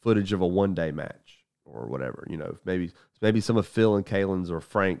footage of a one-day match or whatever. Maybe some of Phil and Kaylin's or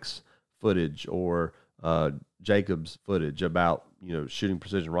Frank's footage or Jacob's footage about shooting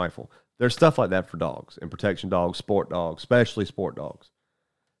precision rifle. There's stuff like that for dogs and protection dogs, sport dogs, especially sport dogs.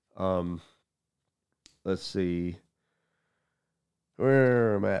 Let's see.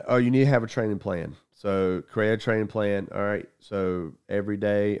 Where am I at? Oh, you need to have a training plan. So create a training plan. All right. So every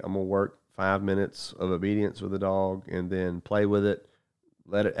day I'm going to work 5 minutes of obedience with the dog and then play with it.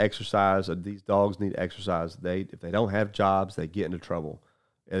 Let it exercise. These dogs need exercise. If they don't have jobs, they get into trouble.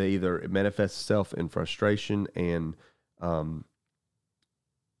 And either it manifests itself in frustration and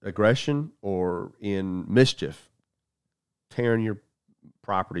aggression, or in mischief, tearing your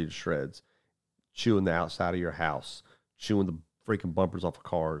property to shreds, chewing the outside of your house, chewing the freaking bumpers off of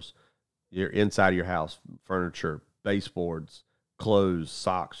cars, your inside of your house, furniture, baseboards, clothes,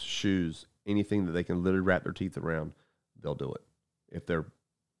 socks, shoes, anything that they can literally wrap their teeth around, they'll do it. If they're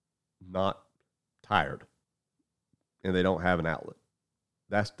not tired and they don't have an outlet.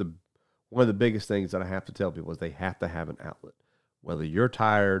 That's one of the biggest things that I have to tell people is they have to have an outlet. Whether you're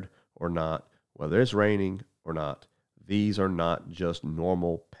tired or not, whether it's raining or not, these are not just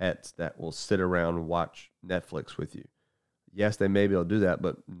normal pets that will sit around and watch Netflix with you. Yes, they may be able to do that,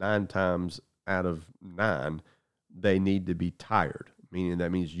 but 9 times out of 9, they need to be tired, meaning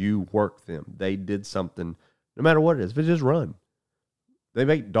that means you work them. They did something, no matter what it is. If it's just run. They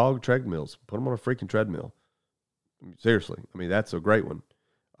make dog treadmills. Put them on a freaking treadmill. Seriously. I mean, that's a great one.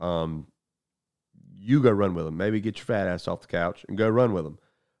 You go run with them. Maybe get your fat ass off the couch and go run with them.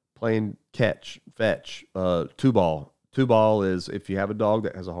 Playing catch, fetch, 2-ball. 2-ball is if you have a dog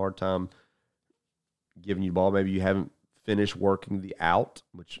that has a hard time giving you the ball, maybe you haven't finished working the out,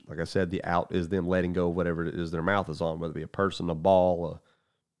 which, like I said, the out is them letting go of whatever it is their mouth is on, whether it be a person, a ball,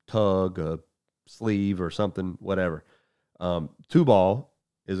 a tug, a sleeve, or something, whatever. 2-ball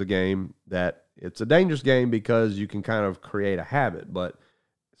is a game that it's a dangerous game because you can kind of create a habit, but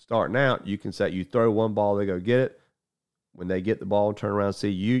starting out, you can say you throw one ball, they go get it. When they get the ball and turn around and see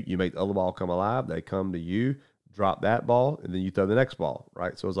you, you make the other ball come alive. They come to you, drop that ball, and then you throw the next ball,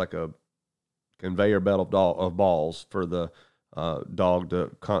 right? So it's like a conveyor belt of balls for the dog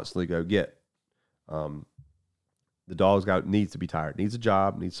to constantly go get. The dog's needs to be tired, needs a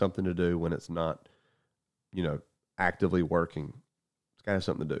job, needs something to do when it's not, actively working. It's got to have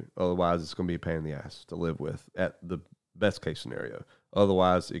something to do. Otherwise, it's going to be a pain in the ass to live with at the best case scenario.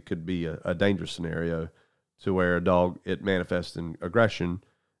 Otherwise, it could be a dangerous scenario to where a dog, it manifests in aggression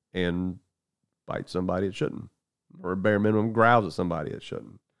and bites somebody it shouldn't, or bare minimum growls at somebody it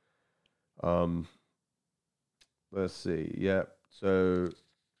shouldn't. Let's see. Yeah. So,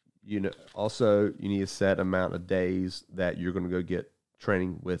 also you need a set amount of days that you're going to go get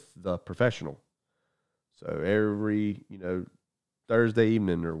training with the professional. So every, Thursday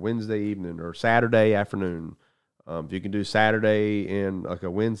evening or Wednesday evening or Saturday afternoon. If you can do Saturday and like a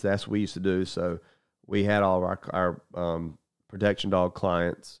Wednesday, that's what we used to do. So we had all of our protection dog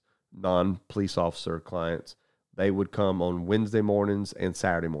clients, non-police officer clients. They would come on Wednesday mornings and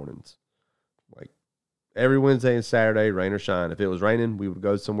Saturday mornings. Like every Wednesday and Saturday, rain or shine. If it was raining, we would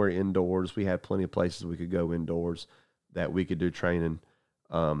go somewhere indoors. We had plenty of places we could go indoors that we could do training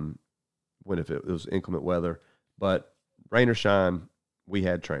if it was inclement weather. But rain or shine, we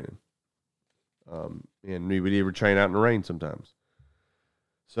had training. And we would even train out in the rain sometimes.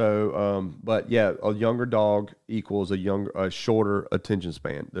 So, but yeah, a younger dog equals a shorter attention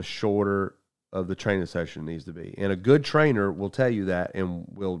span. The shorter of the training session needs to be. And a good trainer will tell you that, and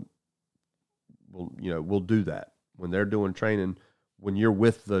will do that. When they're doing training, when you're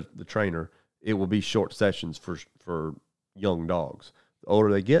with the trainer, it will be short sessions for young dogs. The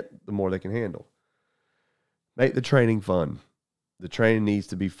older they get, the more they can handle. Make the training fun. The training needs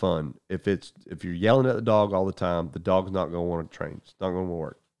to be fun. If you're yelling at the dog all the time, the dog's not going to want to train. It's not going to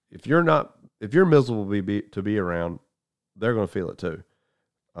work. If you're miserable to be around, they're going to feel it too.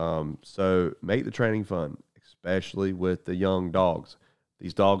 So make the training fun, especially with the young dogs.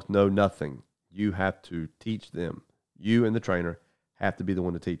 These dogs know nothing. You have to teach them. You and the trainer have to be the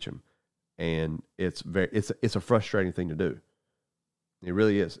one to teach them. And it's a frustrating thing to do. It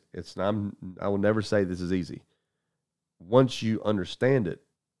really is. I will never say this is easy. Once you understand it,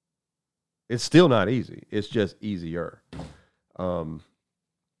 it's still not easy. It's just easier.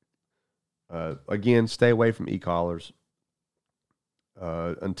 Again, stay away from e-collars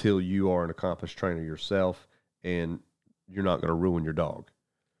until you are an accomplished trainer yourself and you're not going to ruin your dog.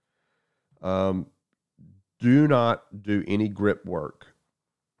 Do not do any grip work,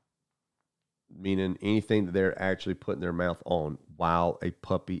 meaning anything that they're actually putting their mouth on while a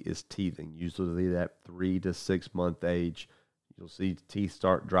puppy is teething. Usually that 3 to 6 month age, you'll see teeth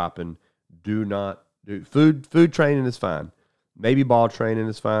start dropping. Do not do food training is fine. Maybe ball training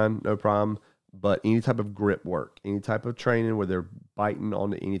is fine, no problem. But any type of grip work, any type of training where they're biting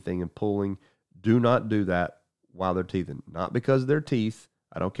onto anything and pulling, do not do that while they're teething. Not because of their teeth.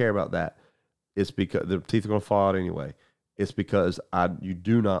 I don't care about that. It's because their teeth are going to fall out anyway. It's because you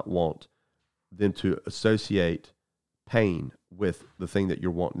do not want them to associate pain with the thing that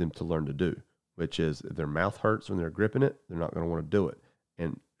you're wanting them to learn to do, which is if their mouth hurts when they're gripping it, they're not going to want to do it.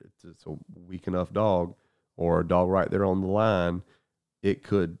 and it's a weak enough dog or a dog right there on the line, it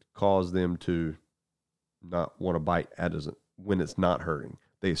could cause them to not want to bite when it's not hurting.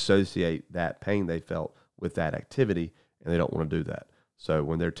 They associate that pain they felt with that activity, and they don't want to do that. So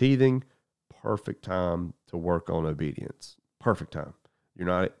when they're teething, perfect time to work on obedience. Perfect time. You're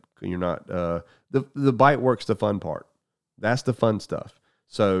not the bite work's the fun part. That's the fun stuff.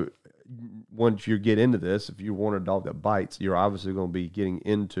 So once you get into this, if you want a dog that bites, you're obviously going to be getting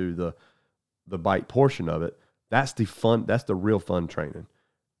into the bite portion of it. That's the fun. That's the real fun training.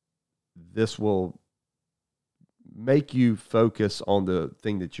 This will make you focus on the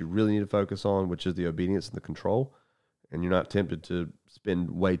thing that you really need to focus on, which is the obedience and the control. And you're not tempted to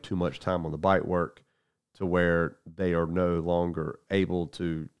spend way too much time on the bite work to where they are no longer able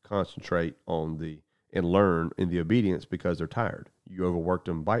to concentrate on and learn in the obedience because they're tired. You overworked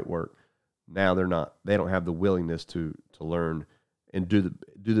them bite work. Now they don't have the willingness to learn and do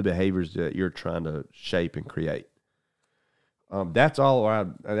the behaviors that you're trying to shape and create. That's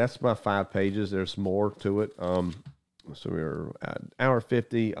all. That's my 5 pages. There's more to it. So we're at hour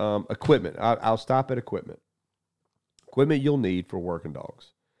 50. Equipment. I'll stop at equipment. Equipment you'll need for working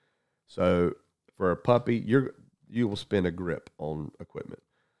dogs. So for a puppy, you will spend a grip on equipment.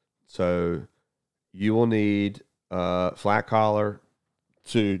 So you will need a flat collar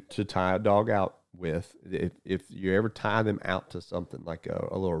to tie a dog out with. If you ever tie them out to something like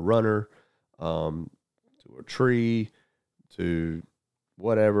a little runner, to a tree, to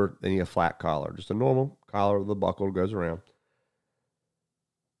whatever, they need a flat collar. Just a normal collar with a buckle that goes around.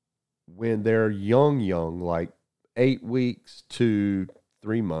 When they're young, like 8 weeks to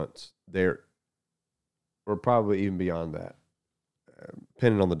 3 months, or probably even beyond that,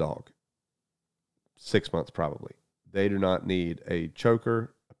 depending on the dog, 6 months probably. They do not need a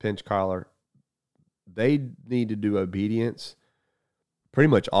choker, a pinch collar. They need to do obedience pretty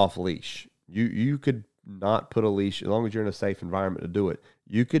much off leash. You could not put a leash, as long as you're in a safe environment to do it.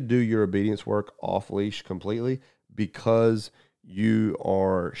 You could do your obedience work off leash completely because you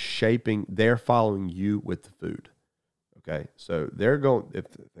are they're following you with the food. Okay, so they're going,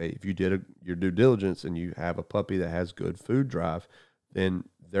 if you did your due diligence and you have a puppy that has good food drive, then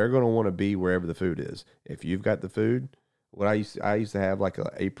they're going to want to be wherever the food is. If you've got the food, what I used to have like an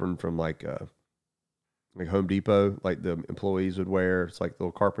apron from like Home Depot, like the employees would wear. It's like the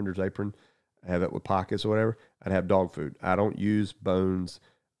little carpenter's apron. I have it with pockets or whatever. I'd have dog food. I don't use bones.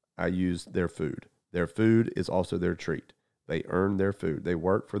 I use their food. Their food is also their treat. They earn their food. They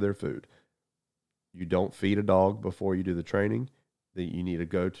work for their food. You don't feed a dog before you do the training. Then you need to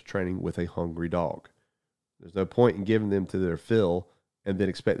go to training with a hungry dog. There's no point in giving them to their fill and then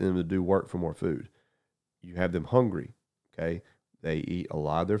expecting them to do work for more food. You have them hungry, okay? They eat a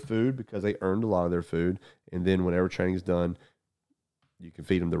lot of their food because they earned a lot of their food, and then whenever training is done, you can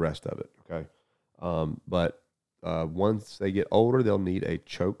feed them the rest of it, okay? But once they get older, they'll need a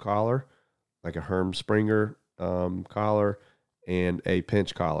choke collar, like a Herm Springer collar, and a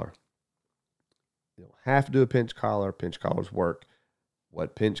pinch collar. You don't have to do a pinch collar. Pinch collars work.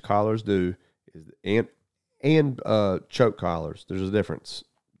 What pinch collars do is, and choke collars, there's a difference.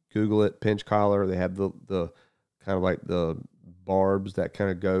 Google it, pinch collar. They have the kind of like the barbs that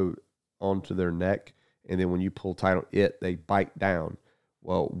kind of go onto their neck, and then when you pull tight on it, they bite down.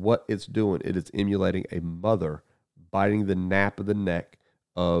 Well, what it's doing, it is emulating a mother biting the nape of the neck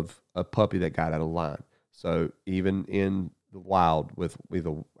of a puppy that got out of line. So even in the wild, with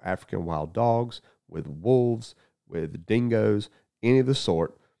the African wild dogs, with wolves, with dingoes, any of the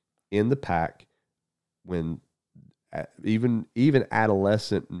sort, in the pack, when even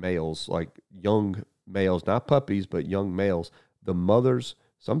adolescent males, like young males, not puppies, but young males, the mothers,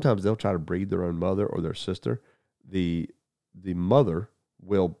 sometimes they'll try to breed their own mother or their sister. The mother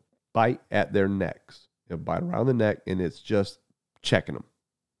will bite at their necks. They'll bite around the neck, and it's just checking them,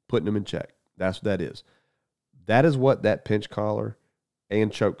 putting them in check. That's what that is. That is what that pinch collar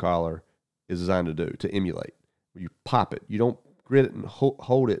and choke collar is designed to do, to emulate. You pop it. You don't grit it and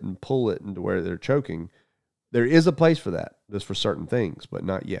hold it and pull it into where they're choking. There is a place for that, just for certain things, but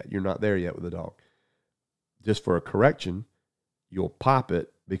not yet. You're not there yet with the dog. Just for a correction, you'll pop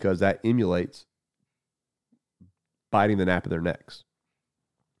it because that emulates biting the nape of their necks.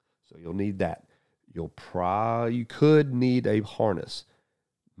 So you'll need that. You could need a harness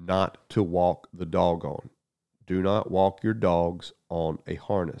not to walk the dog on. Do not walk your dogs on a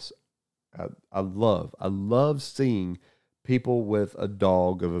harness. I love seeing people with a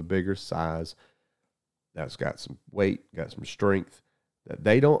dog of a bigger size that's got some weight, got some strength, that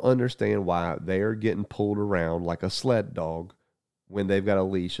they don't understand why they're getting pulled around like a sled dog when they've got a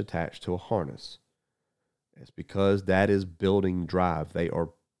leash attached to a harness. It's because that is building drive. They are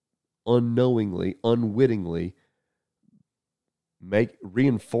unknowingly, unwittingly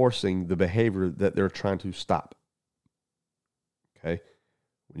reinforcing the behavior that they're trying to stop. Okay?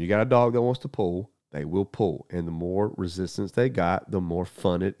 When you got a dog that wants to pull, they will pull. And the more resistance they got, the more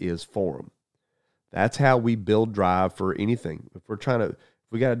fun it is for them. That's how we build drive for anything. If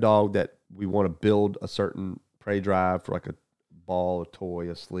we got a dog that we want to build a certain prey drive for, like a ball, a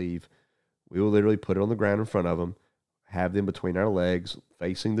toy, a sleeve, we will literally put it on the ground in front of them, have them between our legs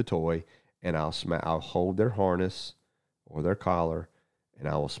facing the toy, and I'll hold their harness or their collar, and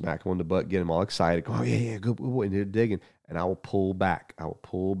I will smack them on the butt, get them all excited. Go, oh, yeah, good boy, and they're digging. And I will pull back. I will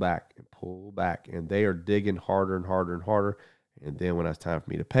pull back and pull back. And they are digging harder and harder and harder. And then when it's time for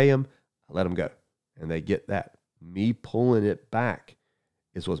me to pay them, I let them go. And they get that. Me pulling it back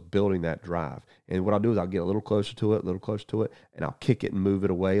is what's building that drive. And what I'll do is I'll get a little closer to it, and I'll kick it and move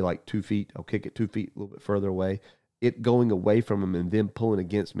it away like 2 feet. I'll kick it 2 feet a little bit further away. It going away from them and then pulling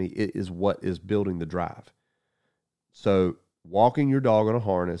against me, it is what is building the drive. So walking your dog on a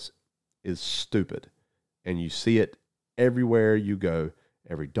harness is stupid. And you see it everywhere you go,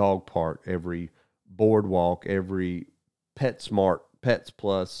 every dog park, every boardwalk, every PetSmart, Pets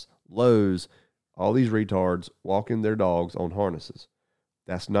Plus, Lowe's, all these retards walking their dogs on harnesses.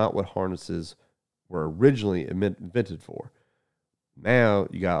 That's not what harnesses were originally invented for. Now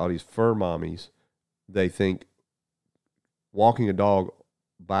you got all these fur mommies. They think walking a dog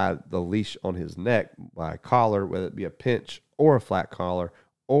by the leash on his neck, by a collar, whether it be a pinch or a flat collar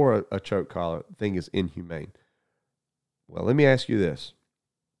or a choke collar, thing is inhumane. Well, let me ask you this.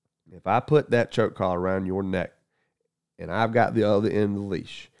 If I put that choke collar around your neck and I've got the other end of the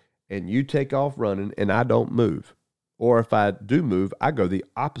leash and you take off running and I don't move, or if I do move, I go the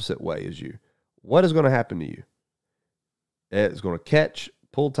opposite way as you, what is going to happen to you? It's going to catch,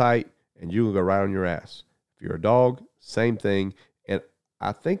 pull tight, and you're going to go right on your ass. If you're a dog, same thing. And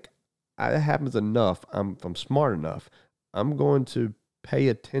I think it happens enough. If I'm smart enough, I'm going to pay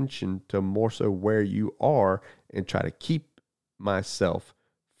attention to more so where you are and try to keep myself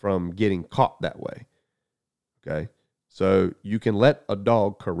from getting caught that way. Okay? So you can let a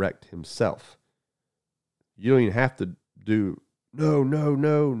dog correct himself. You don't even have to do, no.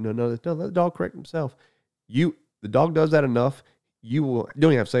 Let the dog correct himself. The dog does that enough, you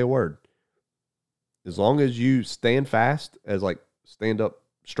don't even have to say a word. As long as you stand fast, stand up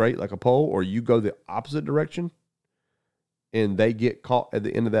straight like a pole, or you go the opposite direction, and they get caught at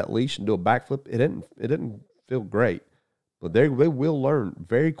the end of that leash and do a backflip, it didn't feel great. But they will learn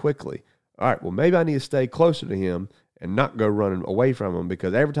very quickly. All right, well, maybe I need to stay closer to him and not go running away from him,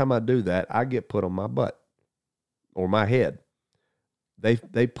 because every time I do that, I get put on my butt or my head.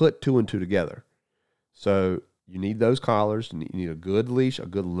 They put 2 and 2 together. So you need those collars. You need a good leash, a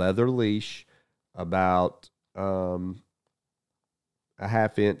good leather leash, about a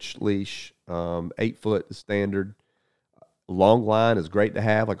 1/2-inch leash, 8 foot standard. Long line is great to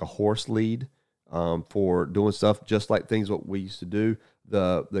have, like a horse lead, for doing stuff just like things what we used to do.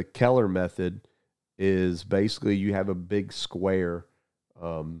 The Keller method is basically you have a big square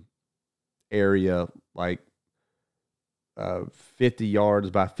area, like 50 yards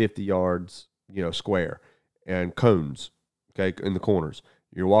by 50 yards, square, and cones, okay, in the corners.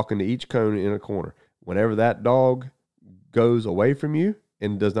 You're walking to each cone in a corner. Whenever that dog goes away from you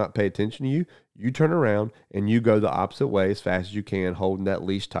and does not pay attention to you, you turn around and you go the opposite way as fast as you can, holding that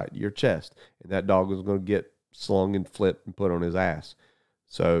leash tight to your chest. And that dog is going to get slung and flipped and put on his ass.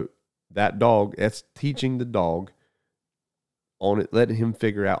 So that dog, that's teaching the dog on it, letting him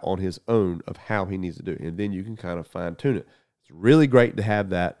figure out on his own of how he needs to do it. And then you can kind of fine tune it. It's really great to have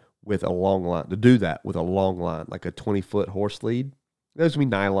that with a long line, to do that with a long line, like a 20-foot horse lead. Those can be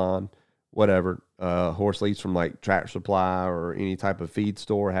nylon, whatever. Horse leads from like Tractor Supply or any type of feed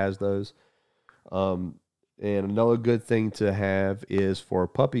store has those. And another good thing to have is for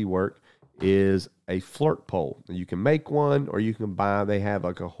puppy work is a flirt pole. You can make one, or you can buy, they have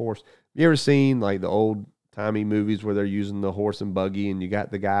like a horse. You ever seen like the old timey movies where they're using the horse and buggy and you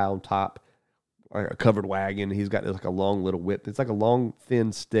got the guy on top, like a covered wagon. He's got like a long little whip. It's like a long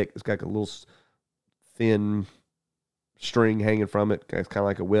thin stick. It's got like a little thin string hanging from it. It's kind of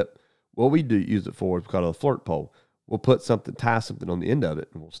like a whip. What we do use it for is called a flirt pole. We'll tie something on the end of it,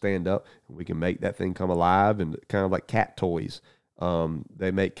 and we'll stand up, and we can make that thing come alive, and kind of like cat toys.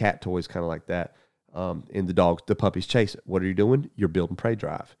 They make cat toys kind of like that. And the puppies chase it. What are you doing? You're building prey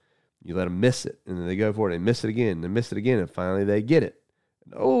drive. You let them miss it, and then they go for it, and miss it again, and miss it again, and finally they get it.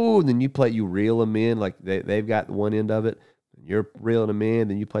 And then you reel them in, like they've got one end of it, and you're reeling them in,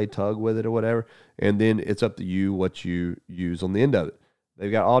 then you play tug with it or whatever, and then it's up to you what you use on the end of it.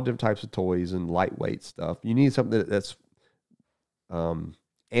 They've got all different types of toys and lightweight stuff. You need something that's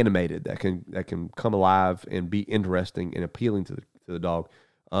animated, that can come alive and be interesting and appealing to the dog.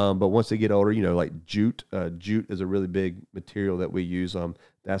 But once they get older, like jute. Jute is a really big material that we use.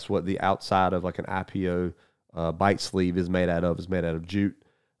 That's what the outside of like an IPO bite sleeve is made out of. Is made out of jute.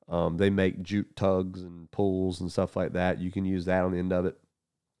 They make jute tugs and pulls and stuff like that. You can use that on the end of it.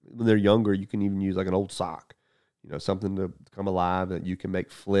 When they're younger, you can even use like an old sock, something to come alive that you can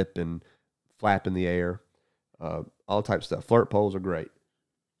make flip and flap in the air. All types of stuff. Flirt poles are great.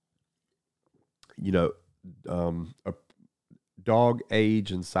 A dog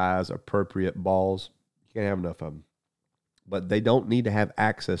age and size appropriate balls, you can't have enough of them. But they don't need to have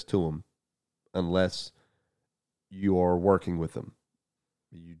access to them unless you are working with them.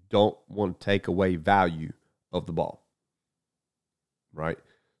 You don't want to take away value of the ball, right?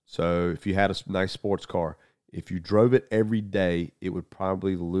 So if you had a nice sports car, if you drove it every day, it would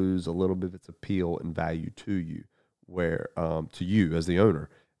probably lose a little bit of its appeal and value to you, to you as the owner,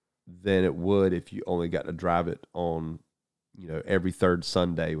 than it would if you only got to drive it on, every third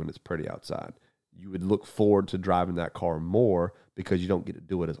Sunday when it's pretty outside. You would look forward to driving that car more because you don't get to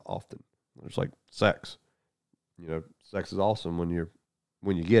do it as often. It's like sex. Sex is awesome when you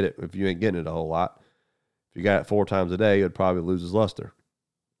get it. If you ain't getting it a whole lot, if you got it 4 times a day, it'd probably lose its luster.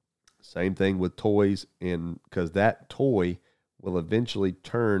 Same thing with toys, because that toy will eventually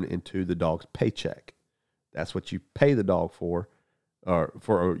turn into the dog's paycheck. That's what you pay the dog for,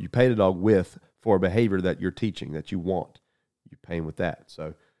 or you pay the dog with for a behavior that you're teaching that you want. You pay him with that,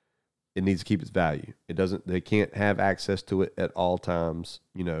 so it needs to keep its value. They can't have access to it at all times,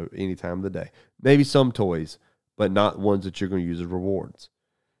 any time of the day. Maybe some toys, but not ones that you're going to use as rewards.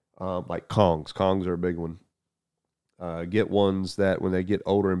 Like Kongs. Kongs are a big one. Get ones that when they get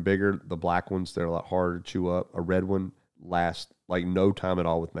older and bigger, the black ones, they're a lot harder to chew up. A red one lasts like no time at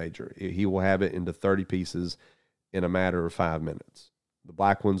all with Major. He will have it into 30 pieces in a matter of 5 minutes. The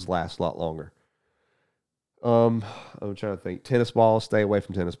black ones last a lot longer. I'm trying to think. Tennis balls, stay away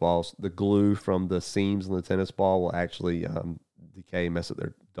from tennis balls. The glue from the seams in the tennis ball will actually decay, mess up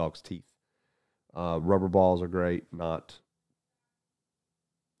their dog's teeth. Rubber balls are great, not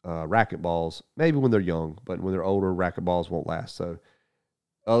racket balls. Maybe when they're young, but when they're older, racket balls won't last. So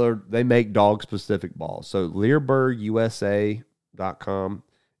they make dog specific balls. So LearburgUSA.com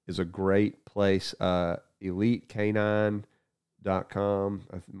is a great place. EliteCanine.com.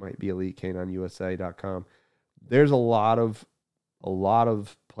 It might be EliteCanineUSA.com. There's a lot of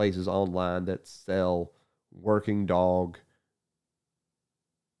places online that sell working dog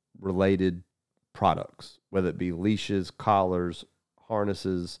related products, whether it be leashes, collars,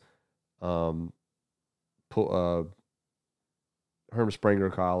 harnesses, Herm Sprenger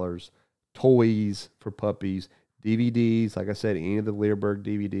collars, toys for puppies, DVDs. Like I said, any of the Learburg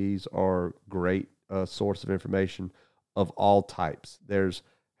DVDs are great source of information of all types. There's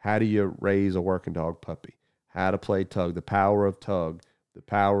how do you raise a working dog puppy, how to play tug, the power of tug, the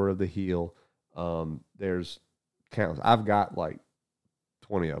power of the heel. There's countless. I've got like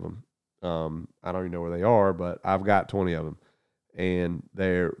 20 of them. I don't even know where they are, but I've got 20 of them. And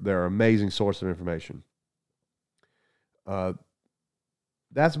they're an amazing source of information.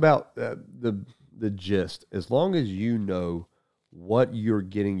 That's about the gist. As long as you know what you're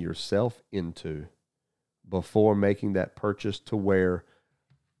getting yourself into before making that purchase, to where,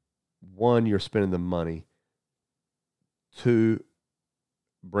 1, you're spending the money, 2,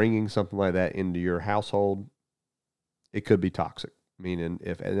 bringing something like that into your household, it could be toxic. Meaning,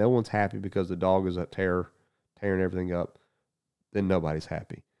 if no one's happy because the dog is tearing everything up, then nobody's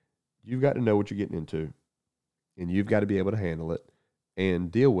happy. You've got to know what you're getting into, and you've got to be able to handle it and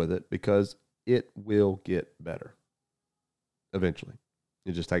deal with it, because it will get better eventually.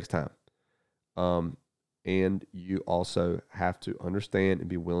 It just takes time. And you also have to understand and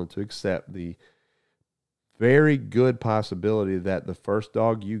be willing to accept the very good possibility that the first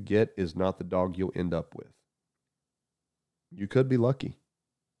dog you get is not the dog you'll end up with. You could be lucky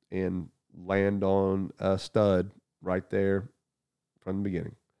and land on a stud right there from the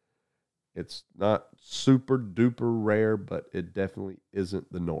beginning. It's not super duper rare, but it definitely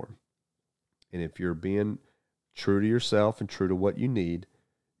isn't the norm. And if you're being true to yourself and true to what you need,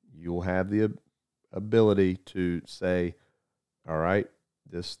 you'll have the ability to say, all right,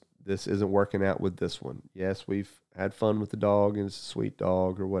 this isn't working out with this one. Yes, we've had fun with the dog and it's a sweet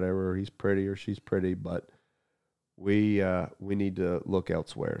dog or whatever. He's pretty or she's pretty, but we need to look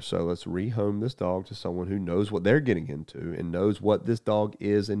elsewhere. So let's rehome this dog to someone who knows what they're getting into and knows what this dog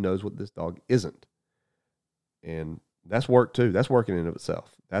is and knows what this dog isn't. And that's work too. That's work in and of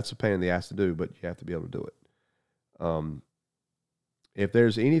itself. That's a pain in the ass to do, but you have to be able to do it. If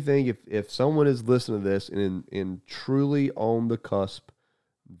there's anything, if someone is listening to this and in truly on the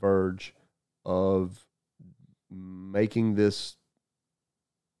verge of making this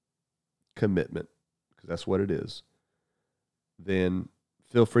commitment, because that's what it is, then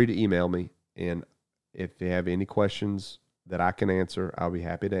feel free to email me. And if you have any questions that I can answer, I'll be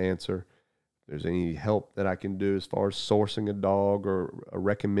happy to answer. If there's any help that I can do as far as sourcing a dog or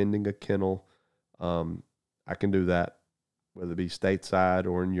recommending a kennel, I can do that, whether it be stateside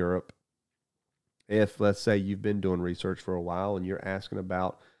or in Europe. If, let's say, you've been doing research for a while and you're asking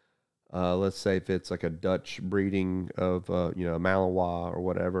about, let's say if it's like a Dutch breeding of, a Malinois or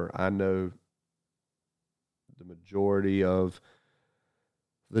whatever, I know the majority of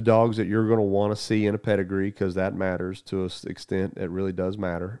the dogs that you're going to want to see in a pedigree, because that matters to an extent. It really does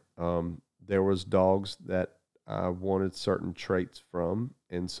matter. There was dogs that I wanted certain traits from,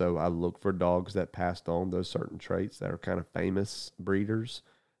 and so I looked for dogs that passed on those certain traits that are kind of famous breeders,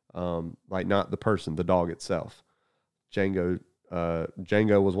 like not the person, the dog itself. Django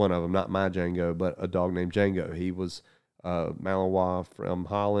was one of them, not my Django, but a dog named Django. He was Malinois from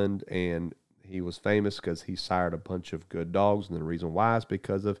Holland, and he was famous because he sired a bunch of good dogs, and the reason why is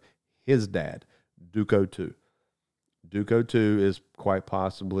because of his dad, Duco 2. Duco 2 is quite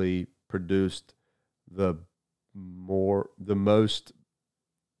possibly produced the most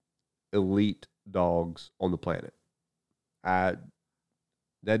elite dogs on the planet. That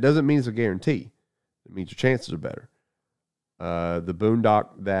doesn't mean it's a guarantee. It means your chances are better. The Boondock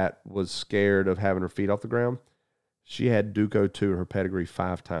that was scared of having her feet off the ground, she had Duco 2 in her pedigree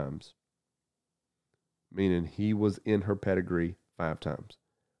 5 times. Meaning he was in her pedigree 5 times.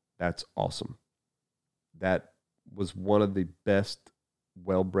 That's awesome. That was one of the best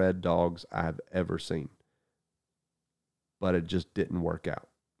well-bred dogs I've ever seen. But it just didn't work out.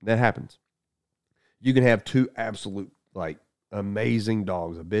 That happens. You can have 2 absolute, amazing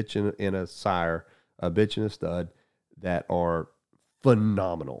dogs, a bitch and a sire, a bitch and a stud, that are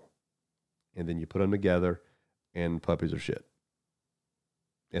phenomenal. And then you put them together and puppies are shit.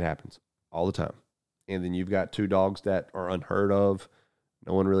 It happens all the time. And then you've got 2 dogs that are unheard of,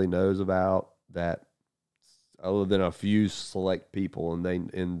 no one really knows about, that other than a few select people, and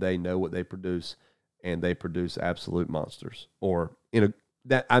they know what they produce, and they produce absolute monsters. Or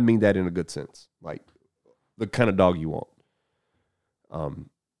I mean that in a good sense, like the kind of dog you want.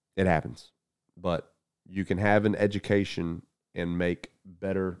 It happens, but you can have an education and make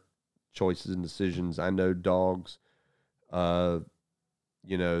better choices and decisions. I know dogs, that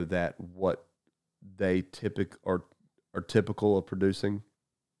what they are typical of producing.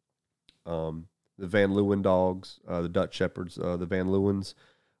 The Van Leeuwen dogs, the Dutch Shepherds, the Van Leeuwens,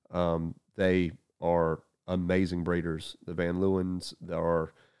 they are amazing breeders. The Van Leeuwens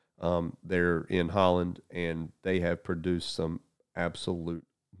are they're in Holland, and they have produced some absolute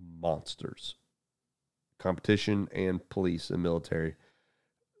monsters. Competition and police and military,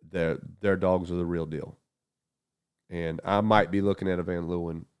 their dogs are the real deal. And I might be looking at a Van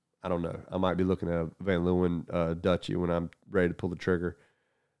Leeuwen. I don't know. I might be looking at a Van Leeuwen Dutchie when I'm ready to pull the trigger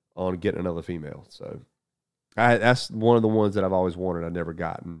on getting another female. So that's one of the ones that I've always wanted. I've never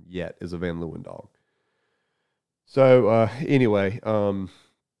gotten yet is a Van Leeuwen dog. So anyway,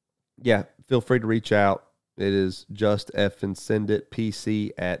 feel free to reach out. It is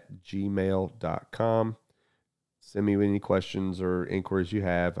justfnsenditpc@gmail.com. Send me any questions or inquiries you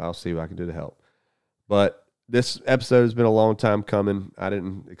have. I'll see what I can do to help. But this episode has been a long time coming. I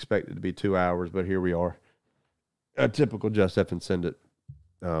didn't expect it to be 2 hours, but here we are. A typical Just F and Send It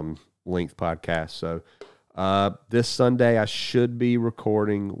length podcast. So this Sunday I should be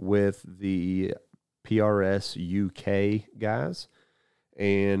recording with the PRS UK guys.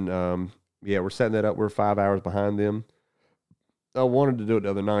 And we're setting that up. We're 5 hours behind them. I wanted to do it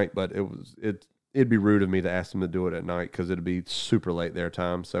the other night, but it'd be rude of me to ask them to do it at night because it'd be super late their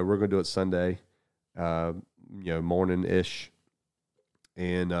time. So we're going to do it Sunday. Morning-ish,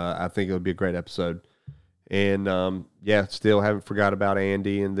 and I think it'll be a great episode. And still haven't forgot about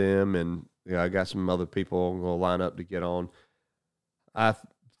Andy and them, and I got some other people I'm going to line up to get on. I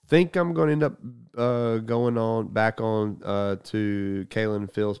think I'm going to end up going back on to Kaylin and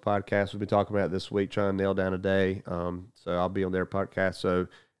Phil's podcast. We've been talking about it this week, trying to nail down a day. So I'll be on their podcast. So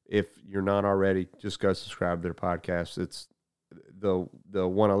if you're not already, just go subscribe to their podcast. It's the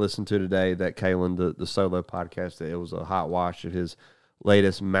one I listened to today, that Kaylin, the solo podcast, it was a hot wash of his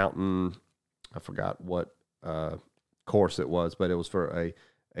latest mountain. I forgot what course it was, but it was for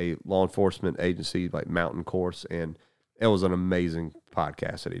a law enforcement agency, like mountain course, and it was an amazing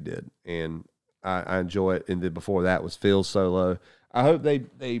podcast that he did. And I enjoy it. And then before that was Phil's solo. I hope they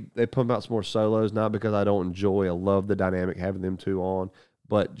put out some more solos, not because I don't enjoy or love the dynamic having them two on,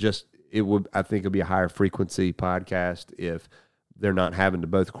 but just I think it'd be a higher frequency podcast if they're not having to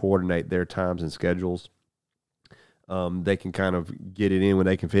both coordinate their times and schedules. They can kind of get it in when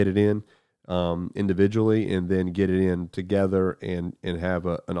they can fit it in individually, and then get it in together and have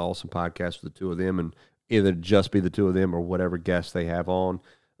an awesome podcast with the two of them, and either just be the two of them or whatever guests they have on.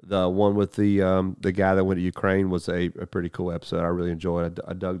 The one with the guy that went to Ukraine was a pretty cool episode. I really enjoyed it.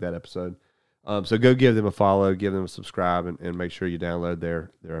 I dug that episode. So go give them a follow, give them a subscribe, and make sure you download their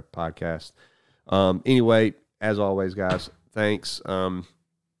podcast. Anyway, as always, guys, thanks.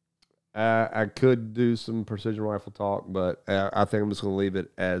 I could do some precision rifle talk, but I think I'm just going to leave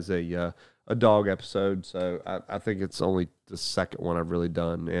it as a dog episode. So I think it's only the second one I've really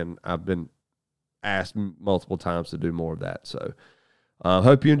done, and I've been asked multiple times to do more of that. So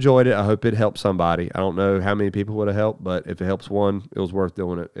hope you enjoyed it. I hope it helped somebody. I don't know how many people would have helped, but if it helps one, it was worth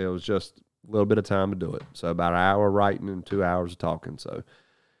doing it. It was just a little bit of time to do it. So about an hour writing and 2 hours of talking. So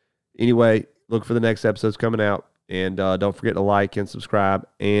anyway, look for the next episodes coming out. And don't forget to like and subscribe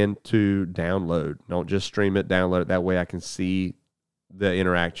and to download. Don't just stream it, download it. That way I can see the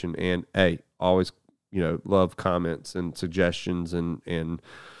interaction. And, hey, always, love comments and suggestions and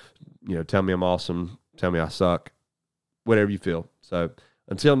tell me I'm awesome. Tell me I suck. Whatever you feel. So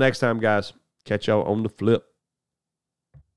until next time, guys, catch y'all on the flip.